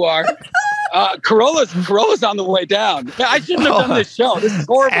know who you are. Carolla's on the way down. I shouldn't have done this show. This is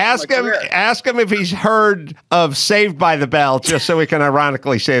horrible. Ask him if he's heard of Saved by the Bell, just so we can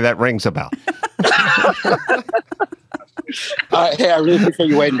ironically say that rings a bell. Hey, I really appreciate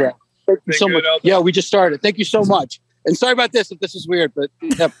you waiting, bro. Thank you so much. Yeah, we just started. Thank you so much. And sorry about this if this is weird, but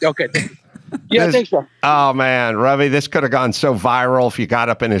okay. Yeah, thanks, bro. Oh, man, Ravi, this could have gone so viral if you got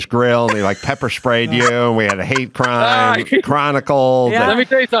up in his grill and he pepper sprayed you and we had a hate crime chronicled. Yeah. Let me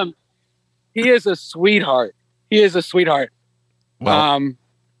tell you something. He is a sweetheart. Well,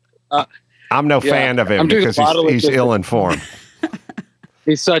 I'm no fan of him because he's ill-informed.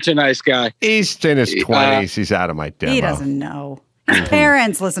 He's such a nice guy. He's in his 20s. He's out of my demo. He doesn't know. His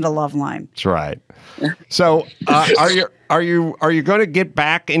parents listen to Loveline. That's right. So, are you going to get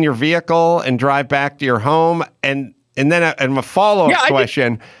back in your vehicle and drive back to your home? And then a follow-up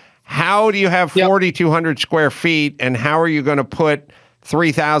question: how do you have 4,200 square feet, and how are you going to put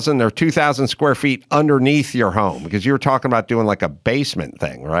 3,000 or 2,000 square feet underneath your home? Because you were talking about doing a basement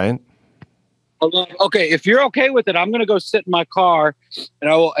thing, right? Okay, if you're okay with it, I'm going to go sit in my car,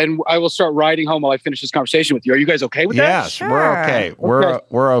 and I will start riding home while I finish this conversation with you. Are you guys okay with that? Yes, sure. We're okay.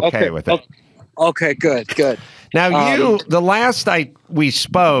 We're okay with it. Okay, good. Now, the last we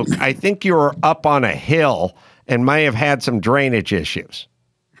spoke, I think you were up on a hill and may have had some drainage issues.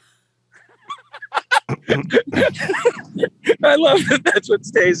 I love that that's what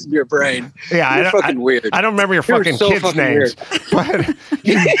stays in your brain. Yeah, You're fucking weird. I don't remember your fucking kids' names.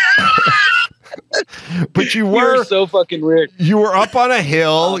 But you're so fucking weird. You were up on a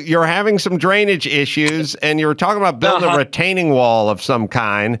hill, you're having some drainage issues, and you were talking about building a retaining wall of some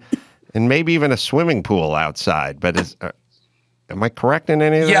kind, and maybe even a swimming pool outside. But am I correct in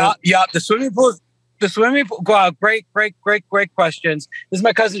any of that? Yeah. The swimming pool. Wow, great questions. This is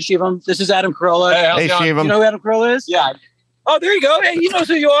my cousin Shivam. This is Adam Carolla. Hey, Shivam. You know who Adam Carolla is? Yeah. Oh, there you go. Hey, he knows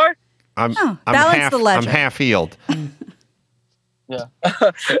who you are. I'm half healed. Yeah.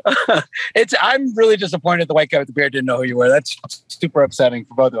 I'm really disappointed the white guy with the beard didn't know who you were. That's super upsetting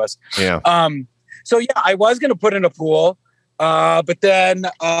for both of us. Yeah. So yeah, I was gonna put in a pool, but then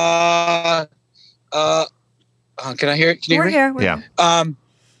can I hear it? Can you hear me? Yeah.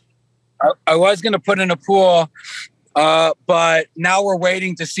 I was gonna put in a pool, but now we're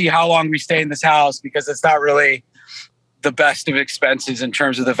waiting to see how long we stay in this house because it's not really the best of expenses in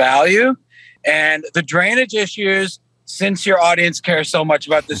terms of the value. And the drainage issues, since your audience cares so much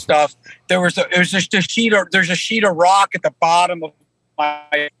about this stuff, there's a sheet of rock at the bottom of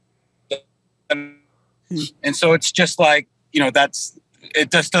my, and so it's just it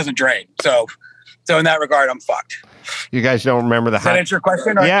just doesn't drain. So in that regard, I'm fucked. You guys don't remember the Does that answer your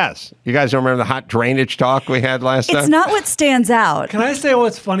question? Or? Yes. You guys don't remember the hot drainage talk we had last time? It's not what stands out. Can I say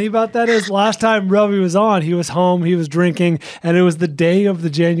what's funny about that is last time Ravi was on, he was home, he was drinking, and it was the day of the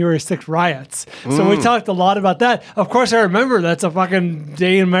January 6th riots. So we talked a lot about that. Of course, I remember that's a fucking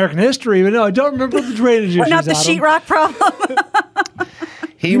day in American history, but no, I don't remember the drainage issues. Not the sheetrock problem.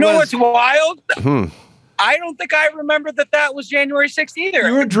 You know what's wild? I don't think I remember that was January 6th either.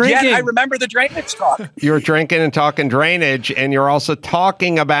 You were drinking. Yet I remember the drainage talk. You were drinking and talking drainage, and you're also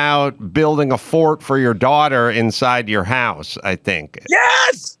talking about building a fort for your daughter inside your house, I think.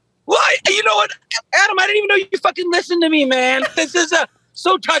 Yes! Well, you know what, Adam, I didn't even know you fucking listened to me, man. This is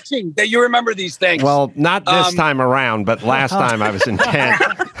so touching that you remember these things. Well, not this time around, but last time I was intent.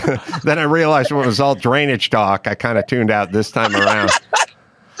 Then I realized when it was all drainage talk, I kind of tuned out this time around.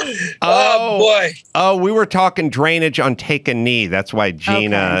 Oh boy! Oh, we were talking drainage on Take a Knee. That's why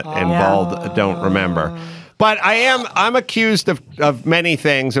Gina and Bald don't remember. But I'm accused of many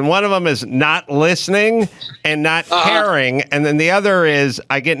things, and one of them is not listening and not caring, and then the other is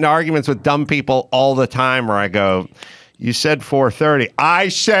I get in arguments with dumb people all the time where I go, "You said 4:30. I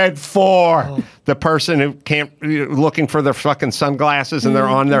said 4." Oh. The person who can't looking for their fucking sunglasses and they're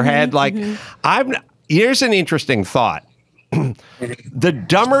on their head. Like here's an interesting thought. The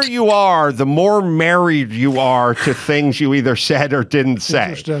dumber you are, the more married you are to things you either said or didn't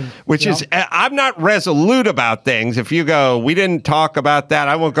say. Which is, I'm not resolute about things. If you go, we didn't talk about that,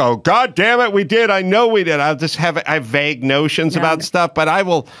 I won't go, God damn it, we did. I know we did. I'll just I have vague notions about stuff, but I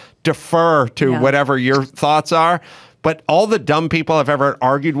will defer to whatever your thoughts are. But all the dumb people I've ever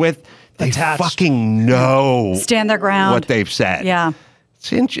argued with, they fucking know stand their ground. What they've said. Yeah.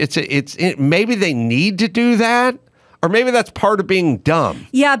 Maybe they need to do that. Or maybe that's part of being dumb.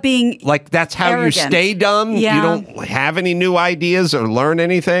 Yeah, being like that's how arrogant. You stay dumb. Yeah. You don't have any new ideas or learn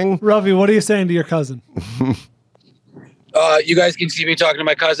anything. Ravi, what are you saying to your cousin? You guys can see me talking to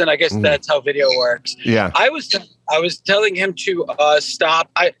my cousin. I guess that's how video works. Yeah. I was telling him to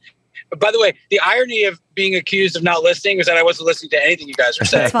stop. By the way, the irony of being accused of not listening was that I wasn't listening to anything you guys were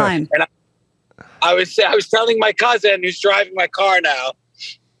saying. That's fine. And I was telling my cousin who's driving my car now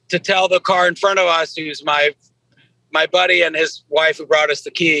to tell the car in front of us, who's my buddy and his wife who brought us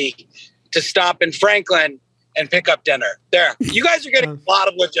the key, to stop in Franklin and pick up dinner. There. You guys are getting a lot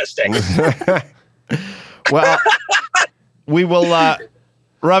of logistics. Well, we will,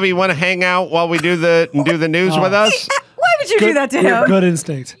 Ravi, you want to hang out while we do the news with us? Why would you do that to him? Good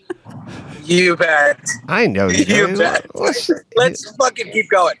instinct. You bet. I know you do. You bet. Let's fucking keep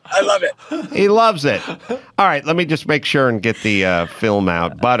going. I love it. He loves it. All right, let me just make sure and get the film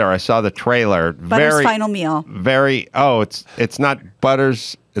out. Butter, I saw the trailer. Butter's final meal. It's not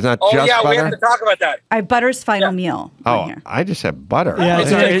Butter's. It's not just Butter. we have to talk about that. Butter's final meal. Oh, right, I just said Butter. Yeah,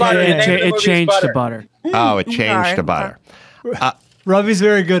 it changed to Butter. Oh, it changed to Butter. Ravi's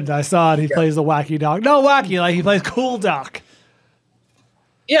very good. I saw it. He plays the wacky dog. No, wacky. Like he plays cool doc.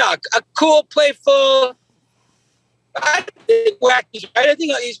 Yeah, a cool, playful. I think wacky. I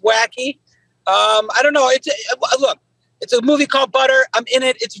think he's wacky. I don't know. It's a movie called Butter. I'm in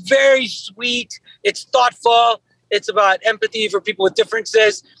it. It's very sweet. It's thoughtful. It's about empathy for people with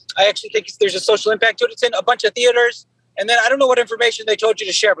differences. I actually think there's a social impact to it. It's in a bunch of theaters. And then I don't know what information they told you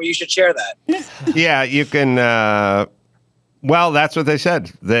to share, but you should share that. Yeah, you can. Well, that's what they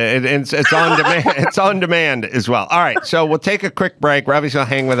said. It's on demand. It's on demand as well. All right, so we'll take a quick break. Ravi's going to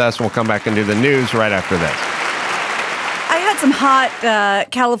hang with us, and we'll come back and do the news right after this. I had some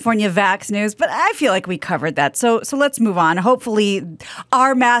hot California vax news, but I feel like we covered that. So let's move on. Hopefully,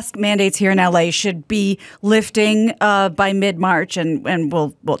 our mask mandates here in LA should be lifting by mid-March, and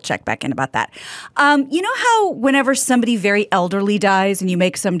we'll check back in about that. You know how whenever somebody very elderly dies and you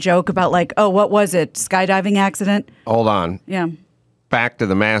make some joke about like, oh, what was it? Skydiving accident? Hold on. Yeah. Back to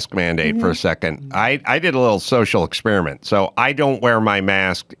the mask mandate for a second. I did a little social experiment. So I don't wear my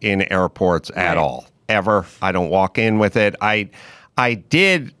mask in airports at all. Ever. I don't walk in with it. I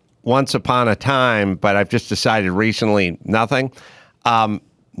did once upon a time, but I've just decided recently nothing.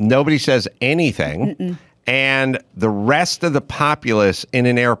 Nobody says anything. Mm-mm. And the rest of the populace in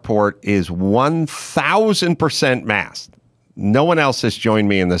an airport is 1,000% masked. No one else has joined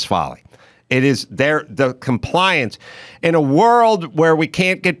me in this folly. It is the compliance in a world where we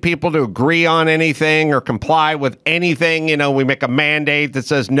can't get people to agree on anything or comply with anything. You know, we make a mandate that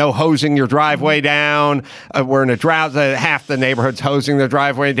says no hosing your driveway down. We're in a drought that half the neighborhood's hosing their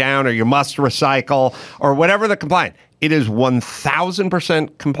driveway down, or you must recycle, or whatever the compliance. It is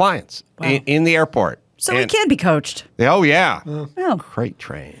 1,000% compliance in the airport. So we can be coached. Oh, yeah. Oh. Crate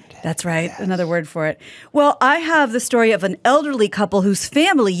trained. That's right. Yes. Another word for it. Well, I have the story of an elderly couple whose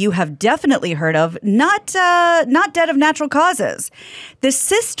family you have definitely heard of, not dead of natural causes. The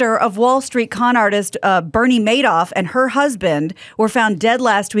sister of Wall Street con artist Bernie Madoff and her husband were found dead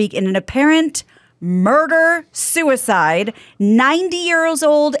last week in an apparent murder-suicide, 90 years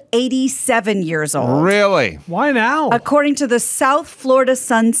old, 87 years old. Really? Why now? According to the South Florida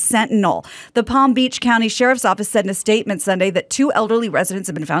Sun-Sentinel, the Palm Beach County Sheriff's Office said in a statement Sunday that 2 elderly residents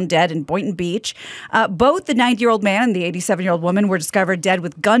have been found dead in Boynton Beach. Both the 90-year-old man and the 87-year-old woman were discovered dead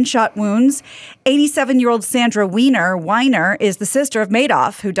with gunshot wounds. 87-year-old Sandra Weiner is the sister of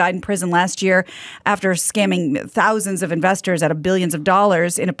Madoff, who died in prison last year after scamming thousands of investors out of billions of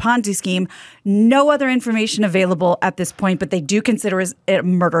dollars in a Ponzi scheme. No other information available at this point, but they do consider it a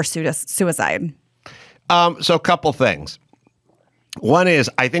murder-suicide. So a couple things. One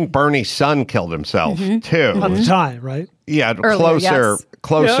is, I think Bernie's son killed himself, too. At the time, right? Yeah, Earlier,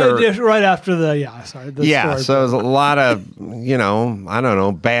 closer. Yeah, right after the, so there's a lot of, I don't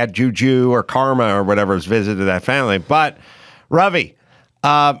know, bad juju or karma or whatever has visited that family. But, Ravi,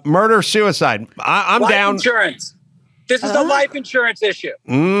 murder-suicide, I'm life down. Insurance. This is a life insurance issue.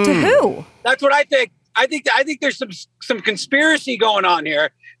 To who? That's what I think. I think there's some conspiracy going on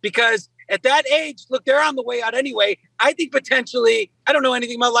here because at that age, look, they're on the way out anyway. I think potentially, I don't know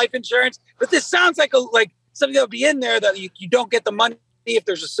anything about life insurance, but this sounds like something that would be in there that you don't get the money if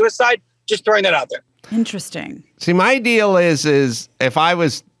there's a suicide. Just throwing that out there. Interesting. See, my deal is if I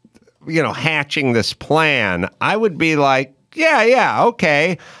was, hatching this plan, I would be like, yeah,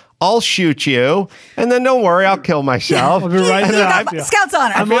 okay. I'll shoot you, and then don't worry, I'll kill myself. I'll be right there. Scouts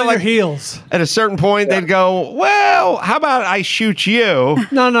honor. I'm on your heels. At a certain point, they'd go, well, how about I shoot you?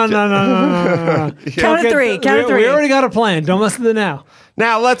 No. Count of three. We already got a plan. Don't mess with it now.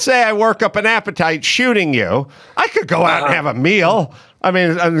 Now, let's say I work up an appetite shooting you. I could go out and have a meal. I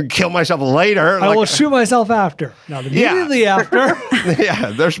mean, I'd kill myself later. I will shoot myself after. Now, immediately after. Yeah, I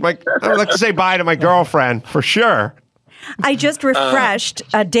would like to say bye to my girlfriend, for sure. I just refreshed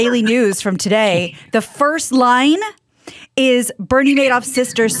Daily News from today. The first line is Bernie Madoff's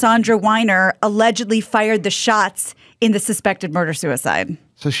sister, Sandra Weiner, allegedly fired the shots in the suspected murder-suicide.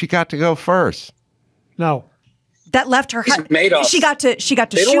 So she got to go first. No. That left her husband. She got to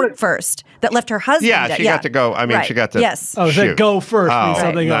shoot first. That left her husband. Yeah, she got to go. I mean, right. She got to yes. Oh, shoot. Go first means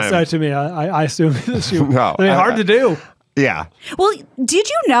something right. else to me. I assume she no, hard to do. Yeah. Well, did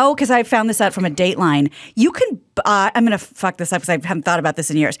you know, because I found this out from a Dateline, you can, I'm going to fuck this up because I haven't thought about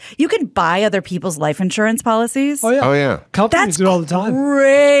this in years. You can buy other people's life insurance policies. Oh, yeah. Oh, yeah. Companies do it all the time.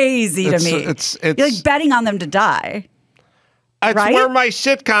 Crazy to me. It's You're like betting on them to die. It's right? where my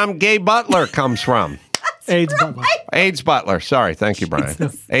sitcom Gay Butler comes from. AIDS Butler. AIDS Butler. Sorry. Thank you, Brian.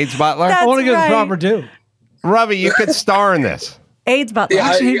 AIDS Butler? That's I want to give right. the proper due. Ravi, you could star in this. AIDS Butler.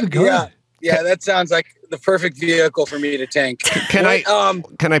 Yeah, that sounds like the perfect vehicle for me to tank. Can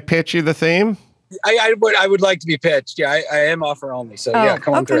I pitch you the theme? I would like to be pitched. Yeah, I am offer only. So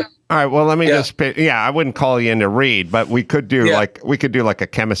come on through. All right. Well, let me just pitch. Yeah, I wouldn't call you in to read, but we could do like a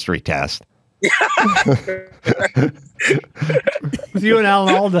chemistry test. With you and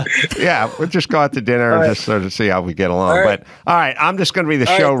Alan Alda. Yeah, we'll just go out to dinner and just sort of see how we get along. All right. But all right, I'm just going to be the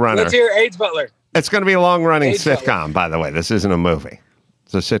showrunner. Let's hear AIDS Butler. It's going to be a long-running sitcom, by the way. This isn't a movie.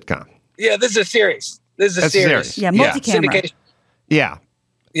 It's a sitcom. Yeah, this is a series. This is a series. Yeah, multi-camera. Yeah.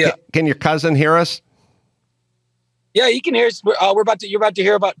 Yeah. Can your cousin hear us? Yeah, you can hear us. You're about to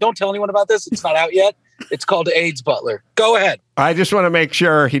hear about. Don't tell anyone about this. It's not out yet. It's called AIDS Butler. Go ahead. I just want to make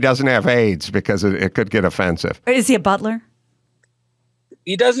sure he doesn't have AIDS because it could get offensive. Is he a butler?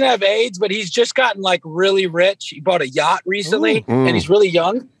 He doesn't have AIDS, but he's just gotten like really rich. He bought a yacht recently, and he's really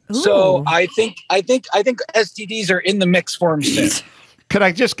young. Ooh. So I think STDs are in the mix for him soon. Could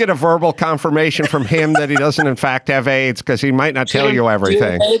I just get a verbal confirmation from him that he doesn't in fact have AIDS, because he might not tell you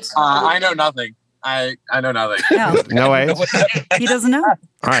everything? I know nothing. I know nothing. No AIDS? He doesn't know.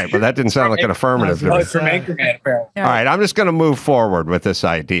 All right, but that didn't sound like an affirmative. It's from Anchorman, apparently. All right, I'm just going to move forward with this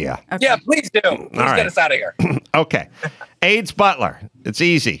idea. Okay. Yeah, please do. Please get us out of here. Okay. AIDS Butler. It's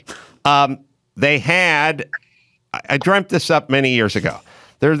easy. They had, I dreamt this up many years ago.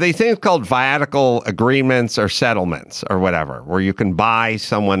 There are these things called viatical agreements or settlements or whatever, where you can buy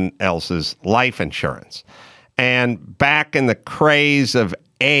someone else's life insurance. And back in the craze of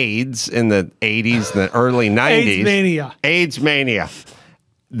AIDS in the 80s, the early 90s. AIDS mania.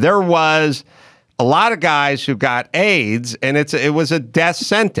 There was a lot of guys who got AIDS, and it was a death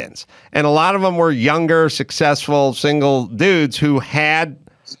sentence. And a lot of them were younger, successful, single dudes who had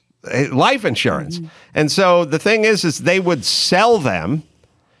life insurance. Mm-hmm. And so the thing is they would sell them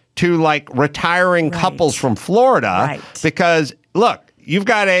to like retiring couples from Florida because look, you've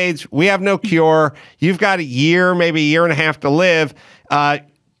got AIDS. We have no cure. You've got a year, maybe a year and a half to live.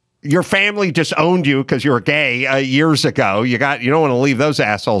 Your family just owned you because you were gay years ago. You don't want to leave those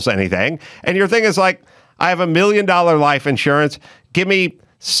assholes anything. And your thing is like, I have $1 million life insurance. Give me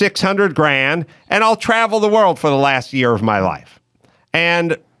 $600,000 and I'll travel the world for the last year of my life.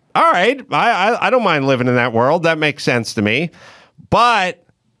 And all right, I don't mind living in that world. That makes sense to me. But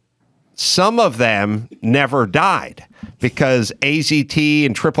some of them never died because AZT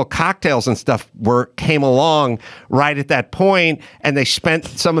and triple cocktails and stuff came along right at that point, and they spent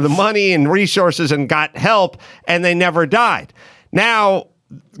some of the money and resources and got help, and they never died. Now,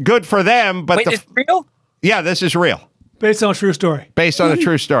 good for them, but it's real? Yeah, this is real. Based on a true story. Based on a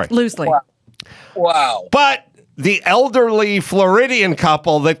true story. Loosely. Wow. But the elderly Floridian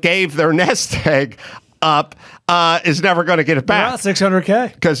couple that gave their nest egg up is never going to get it back.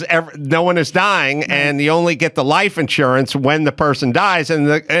 $600K. Because no one is dying, and you only get the life insurance when the person dies.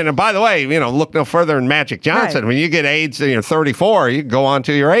 And by the way, look no further than Magic Johnson. Right. When you get AIDS and you're 34, you go on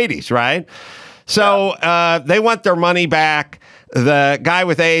to your 80s, right? So they want their money back. The guy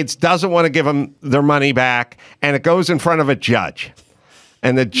with AIDS doesn't want to give them their money back, and it goes in front of a judge.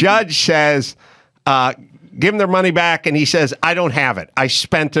 And the judge says, give them their money back, and he says, I don't have it. I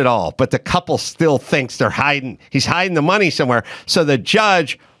spent it all. But the couple still thinks he's hiding the money somewhere. So the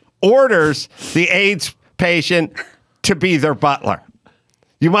judge orders the AIDS patient to be their butler.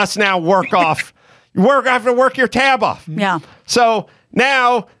 You must now have to work your tab off. Yeah. So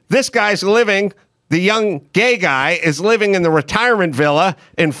now this guy's living, the young gay guy is living in the retirement villa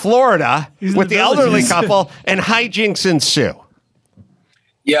in Florida with the elderly couple, and hijinks ensue.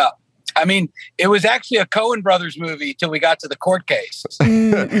 Yeah. I mean, it was actually a Coen Brothers movie till we got to the court case.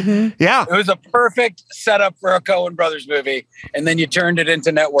 Yeah. It was a perfect setup for a Coen Brothers movie. And then you turned it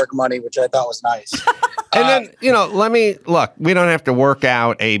into network money, which I thought was nice. And then, look, we don't have to work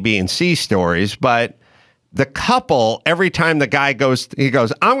out A, B, and C stories, but the couple, every time the guy goes,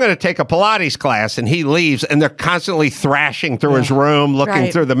 I'm going to take a Pilates class, and he leaves, and they're constantly thrashing through his room,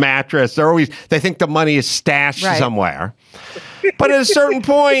 looking through the mattress. They think the money is stashed somewhere. But at a certain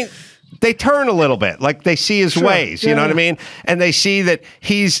point, they turn a little bit, like they see his ways, you know what I mean? And they see that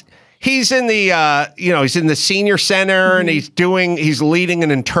he's in the, he's in the senior center, and he's leading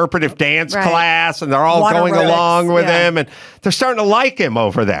an interpretive dance class, and they're all going along with him, and they're starting to like him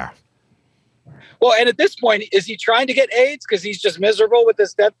over there. Well, and at this point, is he trying to get AIDS because he's just miserable with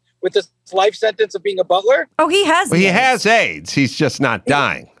this life sentence of being a butler? Oh, he has AIDS. He has AIDS. He's just not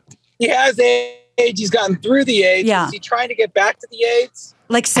dying. He has AIDS. He's gotten through the AIDS. Yeah. Is he trying to get back to the AIDS?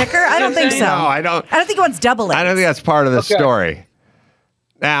 Like sicker? I don't think so. No, I don't think he wants double AIDS. I don't think that's part of the story.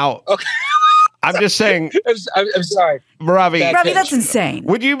 Now, I'm just saying. I'm sorry. Ravi, that's insane.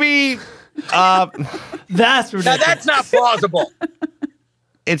 Would you be... That's ridiculous. Now, that's not plausible.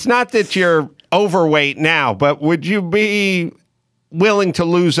 It's not that you're overweight now, but would you be willing to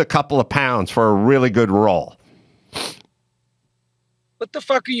lose a couple of pounds for a really good role? What the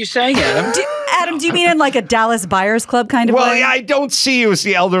fuck are you saying, Adam? Adam, do you mean in like a Dallas Buyers Club kind of way? Well, I don't see you as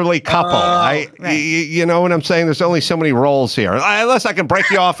the elderly couple. You know what I'm saying? There's only so many roles here. Unless I can break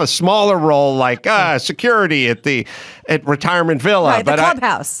you off a smaller role like security at Retirement Villa. Right, the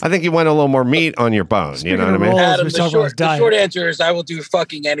clubhouse. I think you want a little more meat on your bone. You know what I mean? Adam, the short answer is I will do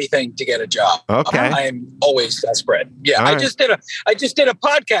fucking anything to get a job. Okay. I am always desperate. Yeah, All I right. just did a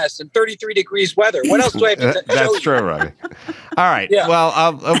podcast in 33 degrees weather. What else do I have to show That's you? true, Ravi. All right. Yeah. Well,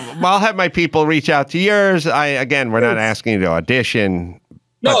 I'll have my people reach out to yours. We're not asking you to audition.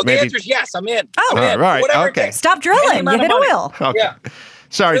 No, the answer is yes. I'm in. Oh, I'm in. right. Whatever it Okay. takes. Stop drilling. Any You amount hit of a money. wheel. Okay. Yeah.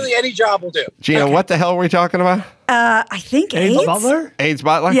 Sorry. Really, any job will do. Gina, what the hell were we talking about? I think AIDS. Butler? AIDS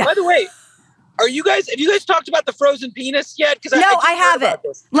butler? Yeah. By the way, have you guys talked about the frozen penis yet? Because No, just I heard haven't. about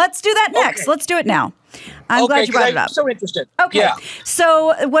this. Let's do that next. Let's do it now. I'm glad you brought it up. I'm so interested. Okay. Yeah.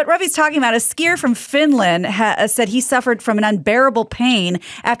 So what Ravi's talking about, a skier from Finland said he suffered from an unbearable pain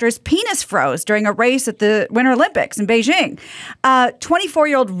after his penis froze during a race at the Winter Olympics in Beijing.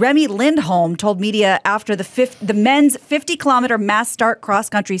 24-year-old Remy Lindholm told media after the men's 50-kilometer mass start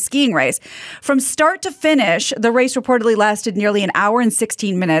cross-country skiing race. From start to finish, the race reportedly lasted nearly an hour and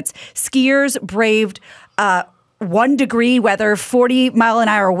 16 minutes. Skiers braved 1-degree weather,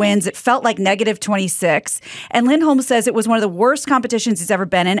 40-mile-an-hour winds. It felt like negative 26. And Lindholm says it was one of the worst competitions he's ever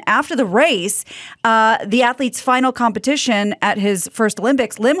been in. After the race, the athlete's final competition at his first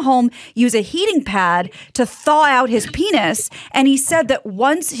Olympics, Lindholm used a heating pad to thaw out his penis. And he said that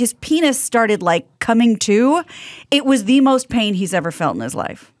once his penis started like coming to, it was the most pain he's ever felt in his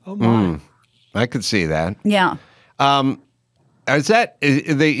life. Oh, my. I could see that. Yeah.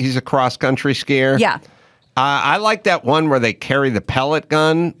 He's a cross country skier. Yeah. I like that one where they carry the pellet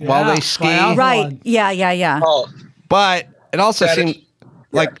gun while they ski. Right. Yeah. Oh, but it also seems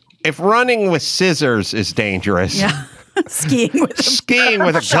like if running with scissors is dangerous. Yeah. Skiing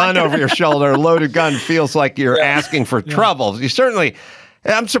with a gun over your shoulder, a loaded gun, feels like you're asking for trouble. You certainly.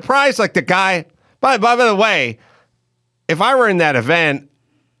 I'm surprised. Like the guy. By the way, if I were in that event,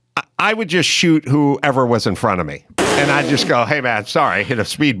 I would just shoot whoever was in front of me. And I'd just go, hey, man, sorry, hit a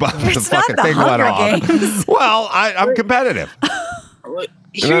speed bump. The fucking thing went off. Well, I'm competitive.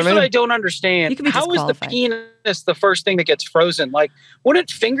 Here's what I don't understand. How is the penis the first thing that gets frozen? Like,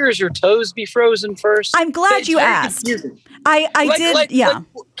 wouldn't fingers or toes be frozen first? I'm glad you asked. I did.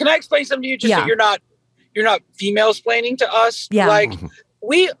 Can I explain something to you? Just so you're not female-splaining to us. Yeah. Like,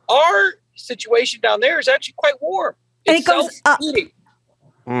 our situation down there is actually quite warm. And it goes up.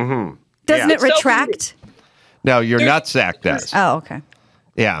 Mm-hmm. Doesn't it retract? No, your nutsack does. Oh, okay.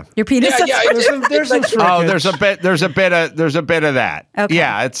 Yeah. Your penis. There's some shrinkage. There's a bit of that. Okay.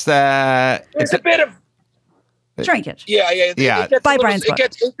 Yeah, it's there's a bit of shrinkage. Yeah. By Brian's book.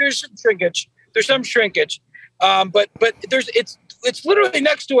 There's some shrinkage. But it's literally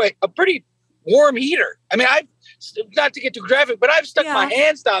next to a pretty warm heater. I mean, not to get too graphic, but I've stuck my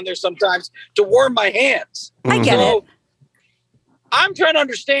hands down there sometimes to warm my hands. I get it. I'm trying to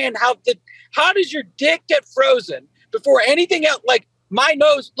understand how does your dick get frozen before anything else? Like my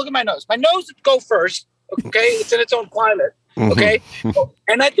nose, look at my nose. My nose would go first. Okay. It's in its own climate. Okay.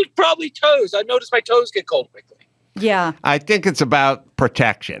 And I think probably toes. I noticed my toes get cold quickly. Yeah. I think it's about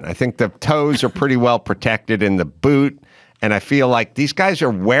protection. I think the toes are pretty well protected in the boot. And I feel like these guys are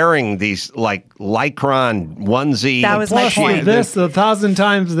wearing these like Lycron onesie. That was my point. This 1,000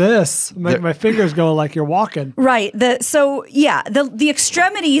 times this. My fingers go like you're walking. Right. The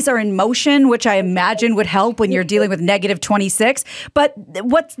extremities are in motion, which I imagine would help when you're dealing with -26. But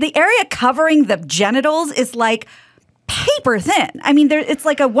what's the area covering the genitals is like paper thin. I mean, it's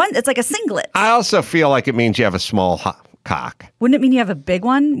like a singlet. I also feel like it means you have a small cock. Wouldn't it mean you have a big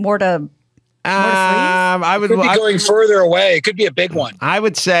one? More to It could be going further away. It could be a big one. I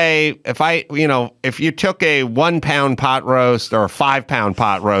would say if you took a 1 pound pot roast or a 5 pound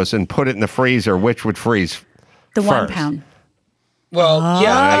pot roast and put it in the freezer, which would freeze? The first? 1 pound. Well,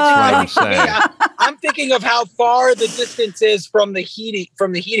 that's what I'm saying. I'm thinking of how far the distance is from the heating.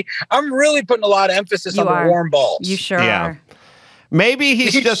 I'm really putting a lot of emphasis on the warm balls. You sure are. Maybe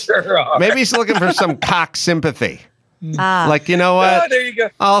he's maybe he's looking for some cock sympathy. Like, you know what? Oh, there you go.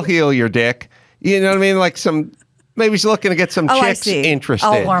 I'll heal your dick. You know what I mean? Like maybe he's looking to get some chicks interested.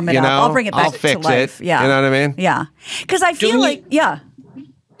 I'll warm it up. I'll bring it back I'll fix to life. it. Yeah. You know what I mean? Yeah. Because I feel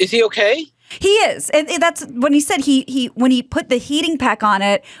Is he okay? He is. And that's when he said when he put the heating pack on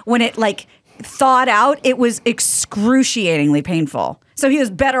it, when it like thawed out, it was excruciatingly painful. So he was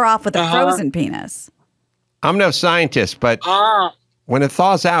better off with a frozen penis. I'm no scientist, but when it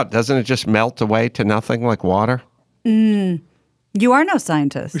thaws out, doesn't it just melt away to nothing like water? You are no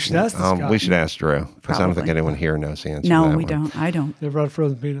scientist. We should ask this guy. We should ask Drew, because I don't think anyone here knows the answer to No, that we one. don't. I don't. Never had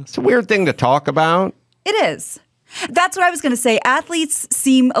frozen penis. It's a weird thing to talk about. It is. That's what I was going to say. Athletes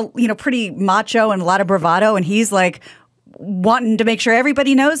seem, pretty macho and a lot of bravado, and he's like wanting to make sure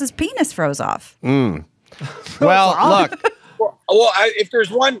everybody knows his penis froze off. Well, look. Well, if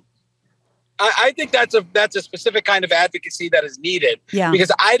there's one, I think that's a specific kind of advocacy that is needed. Yeah.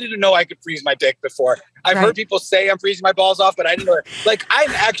 Because I didn't know I could freeze my dick before. I've heard people say I'm freezing my balls off, but I didn't know. Like,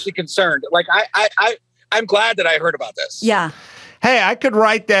 I'm actually concerned. Like, I'm glad that I heard about this. Yeah. Hey, I could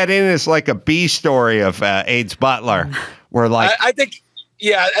write that in as like a B story of AIDS Butler, where like I think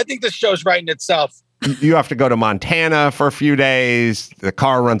this show's writing itself. You have to go to Montana for a few days. The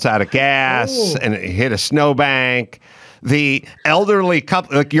car runs out of gas and it hit a snowbank. The elderly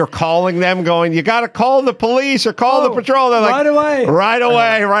couple, like you're calling them going, you got to call the police or call the patrol. They're like, right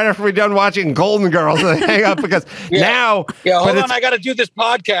away, right after we're done watching Golden Girls. They hang up because now. Yeah, hold on. I got to do this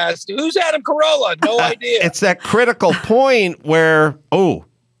podcast. Who's Adam Carolla? No idea. It's that critical point where,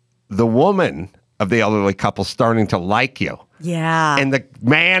 the woman of the elderly couple starting to like you. Yeah. And the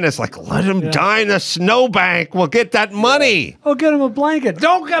man is like, let him die in the snowbank. We'll get that money. Oh, get him a blanket.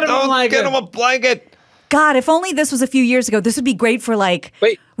 Don't get him a blanket. Get him a blanket. God, if only this was a few years ago, this would be great for like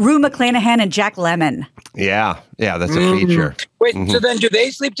Rue McClanahan and Jack Lemmon. Yeah, that's a feature. Wait, so then do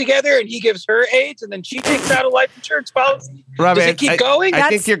they sleep together and he gives her AIDS and then she takes out a life insurance policy? Robbie, Does it keep going? I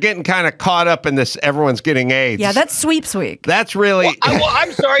think you're getting kind of caught up in this. Everyone's getting AIDS. Yeah, that's sweeps week. That's really. Well,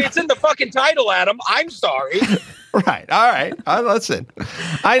 I'm sorry. It's in the fucking title, Adam. I'm sorry. Right. All right. Listen.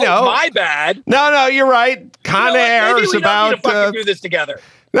 I know. My bad. No, you're right. Con airs about. Do this together.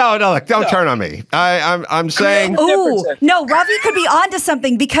 No, look, don't turn on me. I'm saying. Ooh, no, Ravi could be onto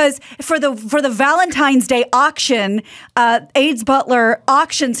something because for the Valentine's Day auction, AIDS Butler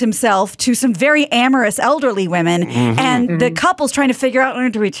auctions himself to some very amorous elderly women, and the couple's trying to figure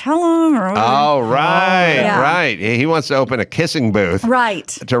out, do we tell them? Or Oh, right, Yeah. right. He wants to open a kissing booth, Right.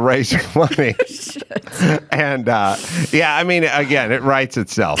 to raise money. And yeah, I mean, again, it writes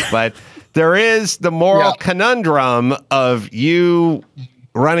itself, but there is the moral conundrum of you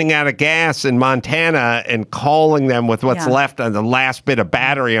running out of gas in Montana and calling them with what's left on the last bit of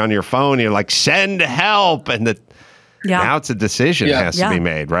battery on your phone. You're like, send help. And now it's a decision that has to be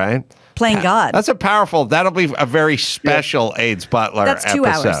made, right? Playing God. That's that'll be a very special AIDS Butler That's 2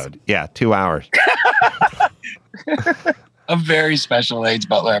 episode. hours. Yeah, 2 hours. A very special AIDS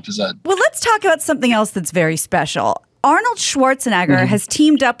Butler episode. Well, let's talk about something else that's very special. Arnold Schwarzenegger has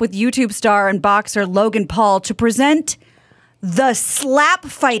teamed up with YouTube star and boxer Logan Paul to present the Slap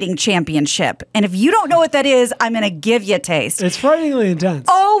Fighting Championship. And if you don't know what that is, I'm going to give you a taste. It's frighteningly intense.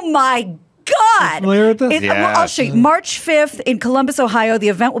 Oh my God. Familiar with this? Well, I'll show you. March 5th in Columbus, Ohio. The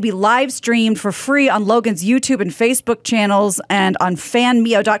event will be live streamed for free on Logan's YouTube and Facebook channels and on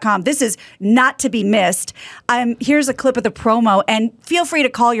fanmeo.com. This is not to be missed. Here's a clip of the promo, and feel free to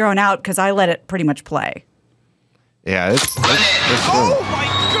call your own out because I let it pretty much play. Yeah, it's Oh my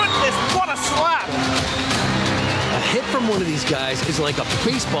goodness, what a slap! A hit from one of these guys is like a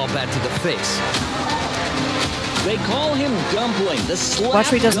baseball bat to the face. They call him Dumpling, the slap Watch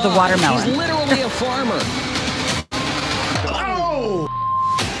what he does with the god. watermelon. He's literally a farmer. Oh!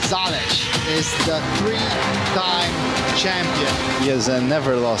 Zalech is the 3-time champion. He has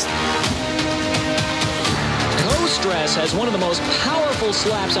never lost. Co-Stress has one of the most powerful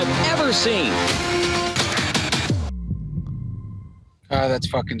slaps I've ever seen. Oh, that's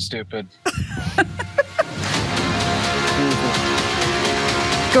fucking stupid.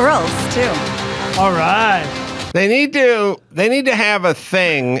 Girls, too. All right. They need to have a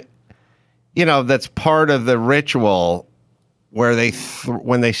thing, that's part of the ritual where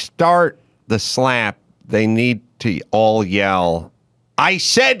when they start the slap, they need to all yell, "I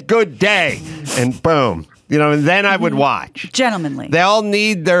said good day," and boom, and then I would watch. Gentlemanly. They all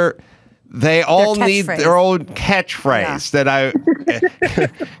need their own catchphrase that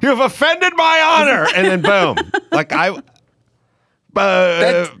you've offended my honor, and then boom, like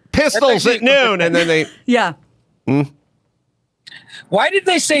pistols at noon, and then they Why did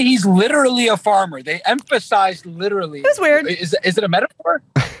they say he's literally a farmer? They emphasized literally. It was weird. Is it a metaphor?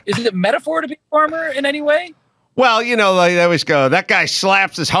 Is it a metaphor to be a farmer in any way? Well, like they always go, that guy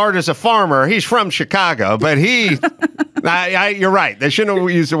slaps as hard as a farmer. He's from Chicago, but you're right. They shouldn't have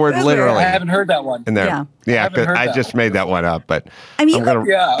used the word literally. I haven't heard that one. In there. Yeah, I just made that one up, but I mean, I'm going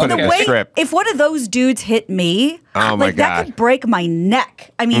to put it in the script. If one of those dudes hit me, oh my God, that could break my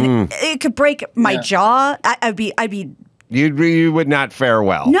neck. I mean, it could break my jaw. I'd be. You would not fare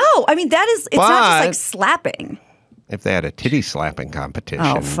well. No, I mean it's not just like slapping. If they had a titty slapping competition.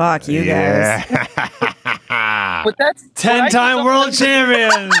 Oh, fuck you guys. But that's 10-time world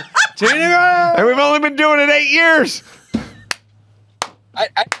champion. And we've only been doing it 8 years. I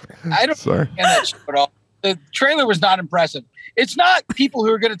don't understand that shit at all. The trailer was not impressive. It's not people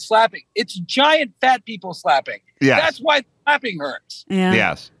who are good at slapping. It's giant fat people slapping. Yes. That's why slapping hurts. Yeah.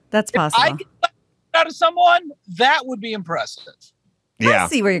 Yes. That's possible. If I could slap out of someone, that would be impressive. I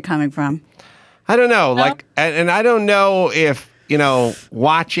see where you're coming from. I don't know. And I don't know if,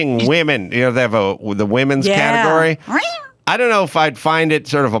 watching women, they have the women's category. I don't know if I'd find it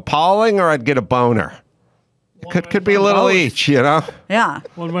sort of appalling or I'd get a boner. Could be a little each, Yeah.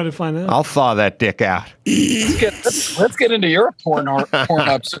 One way to find out. I'll thaw that dick out. Let's get into your porn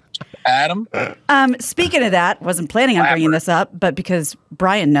search, Adam. Speaking of that, wasn't planning on bringing this up, but because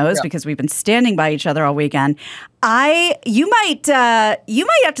Brian knows, because we've been standing by each other all weekend, you might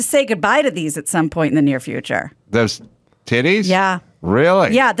have to say goodbye to these at some point in the near future. Those titties? Yeah.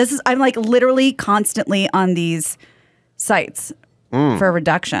 Really? Yeah. I'm like literally constantly on these sites for a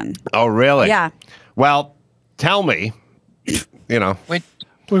reduction. Oh, really? Yeah. Well, tell me,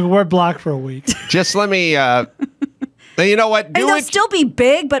 We're blocked for a week. Just let me, you know what? They'll still be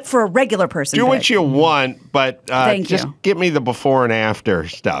big, but for a regular person. Do what you want, but just you. give me the before and after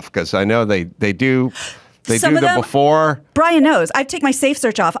stuff, because I know they do. They Some do of the them, before. Brian knows. I take my safe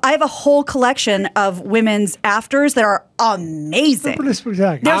search off. I have a whole collection of women's afters that are amazing. Pretty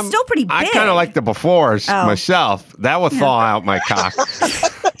spectacular. They're still pretty big. I kind of like the befores myself. That will thaw out my cock.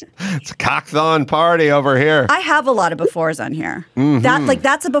 It's a cock thawing party over here. I have a lot of befores on here. Mm-hmm.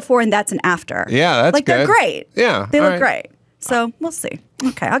 That's a before and that's an after. Yeah, that's good. They're great. Yeah, They look great. So we'll see.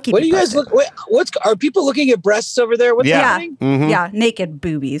 Okay, I'll keep. What do you guys posted. look? Are people looking at breasts over there? What's happening? Yeah, naked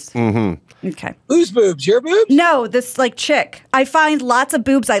boobies. Okay. Whose boobs? Your boobs? No, this like chick. I find lots of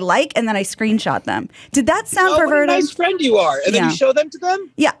boobs I like, and then I screenshot them. Did that sound perverted? What a nice friend you are. And then you show them to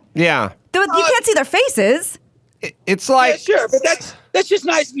them? Yeah. Yeah. You can't see their faces. It's like sure, but that's just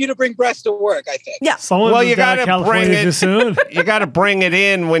nice of you to bring breasts to work, I think. Yeah. Someone you got to bring it. Soon. You got to bring it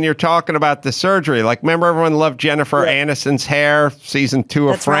in when you're talking about the surgery. Like, remember everyone loved Jennifer Aniston's hair, season 2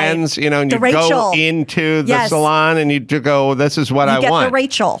 of Friends. Right. You know, and The you Rachel. go into the salon and you go, "This is what I You get want." the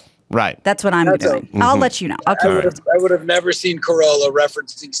Rachel. Right. That's what I'm doing. I'll let you know. I'll keep it. I would have never seen Carolla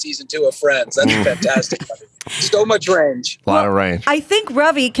referencing season 2 of Friends. That's fantastic. So much range. A lot of range. I think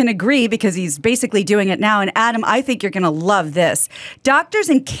Ravi can agree because he's basically doing it now. And Adam, I think you're going to love this. Doctors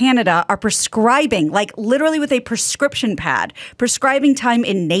in Canada are prescribing, like literally with a prescription pad, prescribing time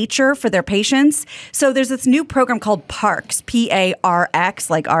in nature for their patients. So there's this new program called PARX,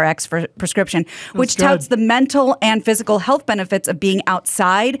 PARX, like RX for prescription, which touts the mental and physical health benefits of being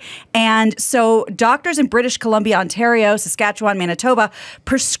outside. And so doctors in British Columbia, Ontario, Saskatchewan, Manitoba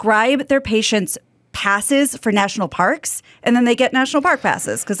prescribe their patients passes for national parks, and then they get national park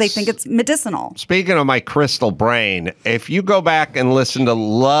passes because they think it's medicinal. Speaking of my crystal brain, if you go back and listen to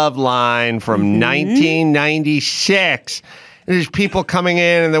Love Line from 1996, there's people coming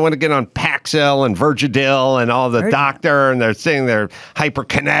in and they want to get on Paxil and Virgidil and all the doctor, and they're saying they're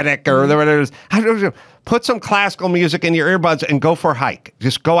hyperkinetic or whatever it is. Put some classical music in your earbuds and go for a hike.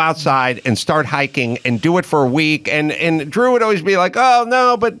 Just go outside and start hiking and do it for a week. And Drew would always be like, "Oh,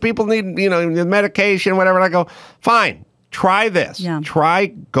 no, but people need, the medication, whatever." And I go, "Fine, try this. Try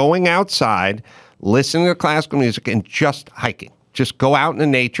going outside, listening to classical music and just hiking. Just go out in the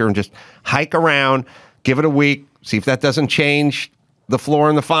nature and just hike around, give it a week, see if that doesn't change the flora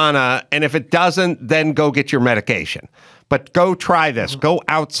and the fauna. And if it doesn't, then go get your medication. But go try this. Go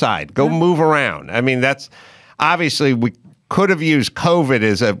outside. Go move around." I mean, that's obviously we could have used COVID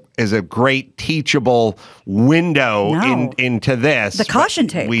as a great teachable window into this. The caution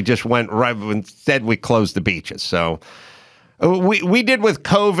tape. We just went right. Instead, we closed the beaches. So we did with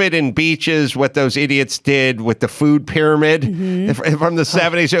COVID and beaches what those idiots did with the food pyramid from the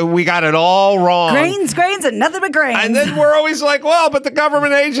 70s. We got it all wrong. Grains, and nothing but grains. And then we're always like, well, but the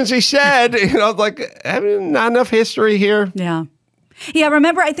government agency said, not enough history here. Yeah. Yeah,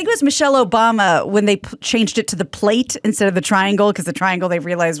 remember, I think it was Michelle Obama when they changed it to the plate instead of the triangle, because the triangle they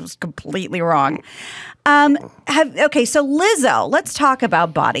realized was completely wrong. So Lizzo, let's talk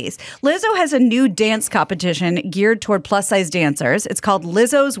about bodies. Lizzo has a new dance competition geared toward plus-size dancers. It's called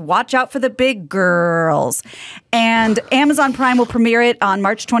Lizzo's Watch Out for the Big Girls. And Amazon Prime will premiere it on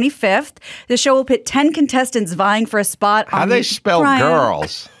March 25th. The show will pit 10 contestants vying for a spot on How they spell Prime.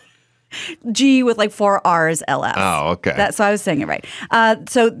 girls? G with like 4 R's, LS. Oh, okay. So I was saying it right.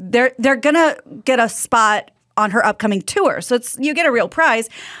 So they're gonna get a spot on her upcoming tour. So you get a real prize.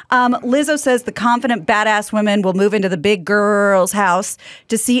 Lizzo says the confident, badass women will move into the big girl's house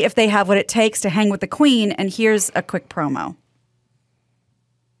to see if they have what it takes to hang with the queen. And here's a quick promo.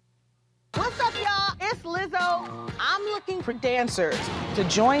 What's up, y'all? It's Lizzo. I'm looking for dancers to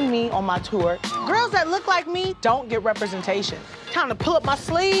join me on my tour. Girls that look like me don't get representation. Time to pull up my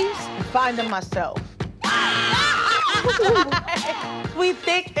sleeves and find them myself. We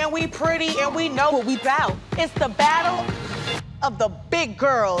thick and we pretty and we know what we about. It's the battle of the big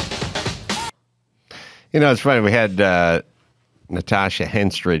girls. It's funny. We had Natasha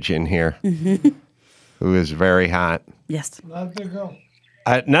Henstridge in here, who is very hot. Yes. Not a big girl.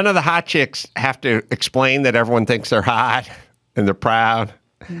 None of the hot chicks have to explain that everyone thinks they're hot and they're proud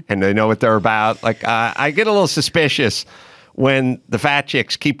and they know what they're about. Like, I get a little suspicious when the fat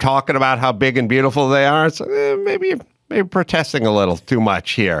chicks keep talking about how big and beautiful they are. It's maybe protesting a little too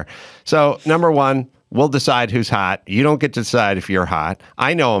much here. So, number one, we'll decide who's hot. You don't get to decide if you're hot.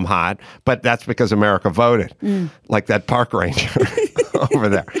 I know I'm hot, but that's because America voted, like that park ranger over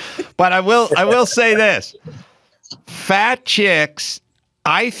there. But I will say this. Fat chicks,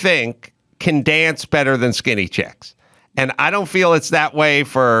 I think, can dance better than skinny chicks. And I don't feel it's that way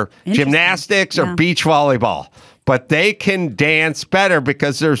for gymnastics or beach volleyball. But they can dance better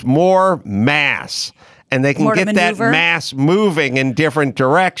because there's more mass. And they can get that mass moving in different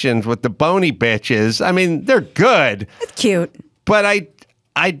directions with the bony bitches. I mean, they're good. It's cute. But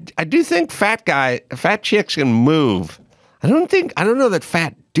I do think fat chicks can move. I don't know that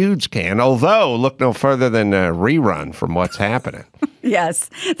fat dudes can, although look no further than a rerun from What's Happening. Yes,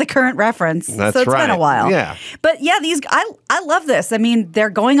 the current reference. That's so it's right. been a while. Yeah. But yeah, I love this. I mean, they're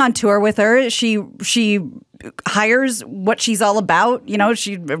going on tour with her. She hires what she's all about.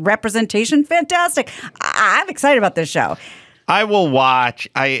 She representation. Fantastic. I'm excited about this show. I will watch.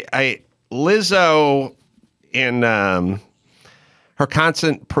 Lizzo in her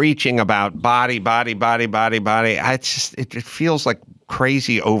constant preaching about body. It feels like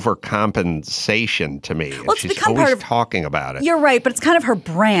crazy overcompensation to me. Well, she's always talking about it. You're right, but it's kind of her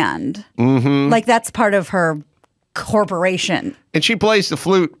brand. Mm-hmm. Like that's part of her corporation. And she plays the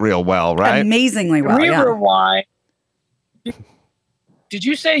flute real well, right? Amazingly well. Rewind. Did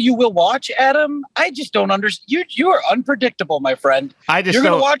you say you will watch, Adam? I just don't understand. You are unpredictable, my friend. You're going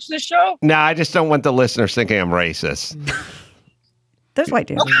to watch this show? No, I just don't want the listeners thinking I'm racist. There's white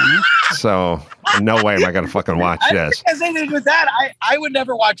dudes. So, no way am I going to fucking watch this. Has anything to do with that? I would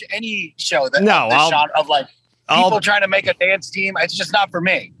never watch any show that of like people trying to make a dance team. It's just not for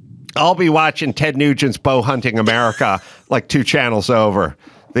me. I'll be watching Ted Nugent's Bow Hunting America like 2 channels over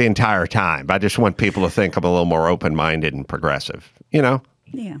the entire time. I just want people to think I'm a little more open-minded and progressive. You know?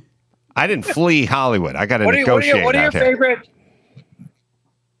 Yeah. I didn't flee Hollywood. I got to negotiate. What are your favorite?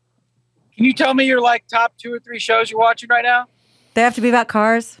 Can you tell me your like top 2 or 3 shows you're watching right now? They have to be about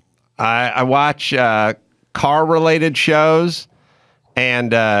cars. I watch car-related shows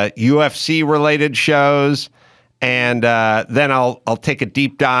and UFC-related shows, and then I'll take a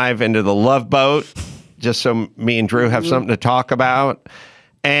deep dive into the Love Boat, just so me and Drew have something to talk about.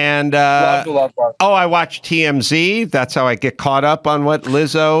 And I watch TMZ. That's how I get caught up on what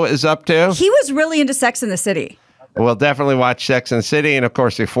Lizzo is up to. He was really into Sex in the City. We'll definitely watch Sex and the City, and of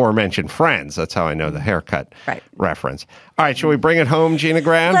course the aforementioned Friends. That's how I know the haircut reference. All right, shall we bring it home, Gina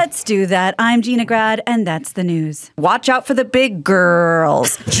Grad? Let's do that. I'm Gina Grad, and that's the news. Watch out for the big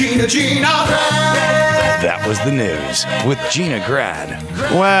girls. Gina Grad. That was the news with Gina Grad.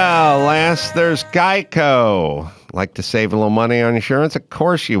 Well, last there's Geico. Like to save a little money on insurance? Of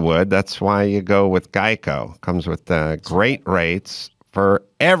course you would. That's why you go with Geico. Comes with great rates for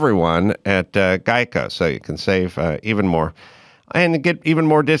everyone at Geico, so you can save even more and get even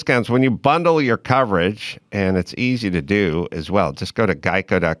more discounts when you bundle your coverage, and it's easy to do as well. Just go to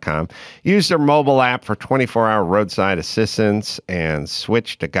geico.com, use their mobile app for 24-hour roadside assistance, and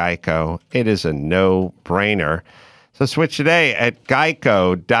switch to Geico. It is a no-brainer. So switch today at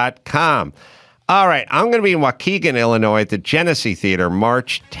geico.com. All right, I'm going to be in Waukegan, Illinois at the Genesee Theater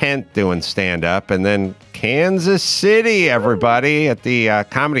March 10th doing stand-up, and then Kansas City, everybody, at the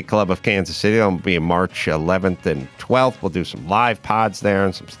Comedy Club of Kansas City. I'll be March 11th and 12th. We'll do some live pods there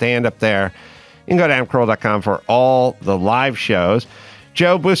and some stand-up there. You can go to amcarolla.com for all the live shows.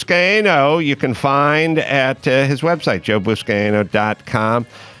 Joe Buscaino, you can find at his website, joebuscaino.com.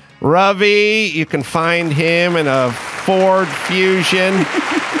 Ravi, you can find him in a Ford Fusion.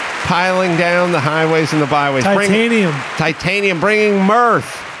 Piling down the highways and the byways. Titanium, bringing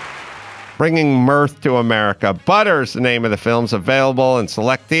mirth. Bringing mirth to America. Butter's the name of the film's available in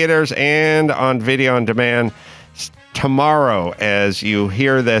select theaters and on video on demand tomorrow as you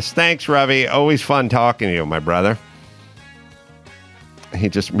hear this. Thanks, Ravi. Always fun talking to you, my brother. He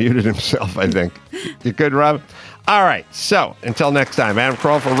just muted himself, I think. You good, Ravi? All right, so until next time, Adam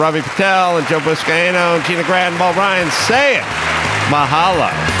Carolla for Ravi Patel and Joe Buscaino and Gina Grad and Paul Ryan. Say it. Mahalo.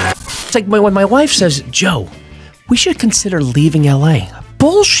 It's like when my wife says, Joe, we should consider leaving LA.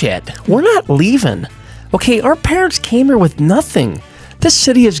 Bullshit. We're not leaving. Okay, our parents came here with nothing. This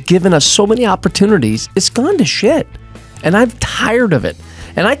city has given us so many opportunities, it's gone to shit. And I'm tired of it.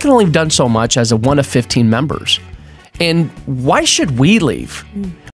 And I can only have done so much as a 1 of 15 members. And why should we leave?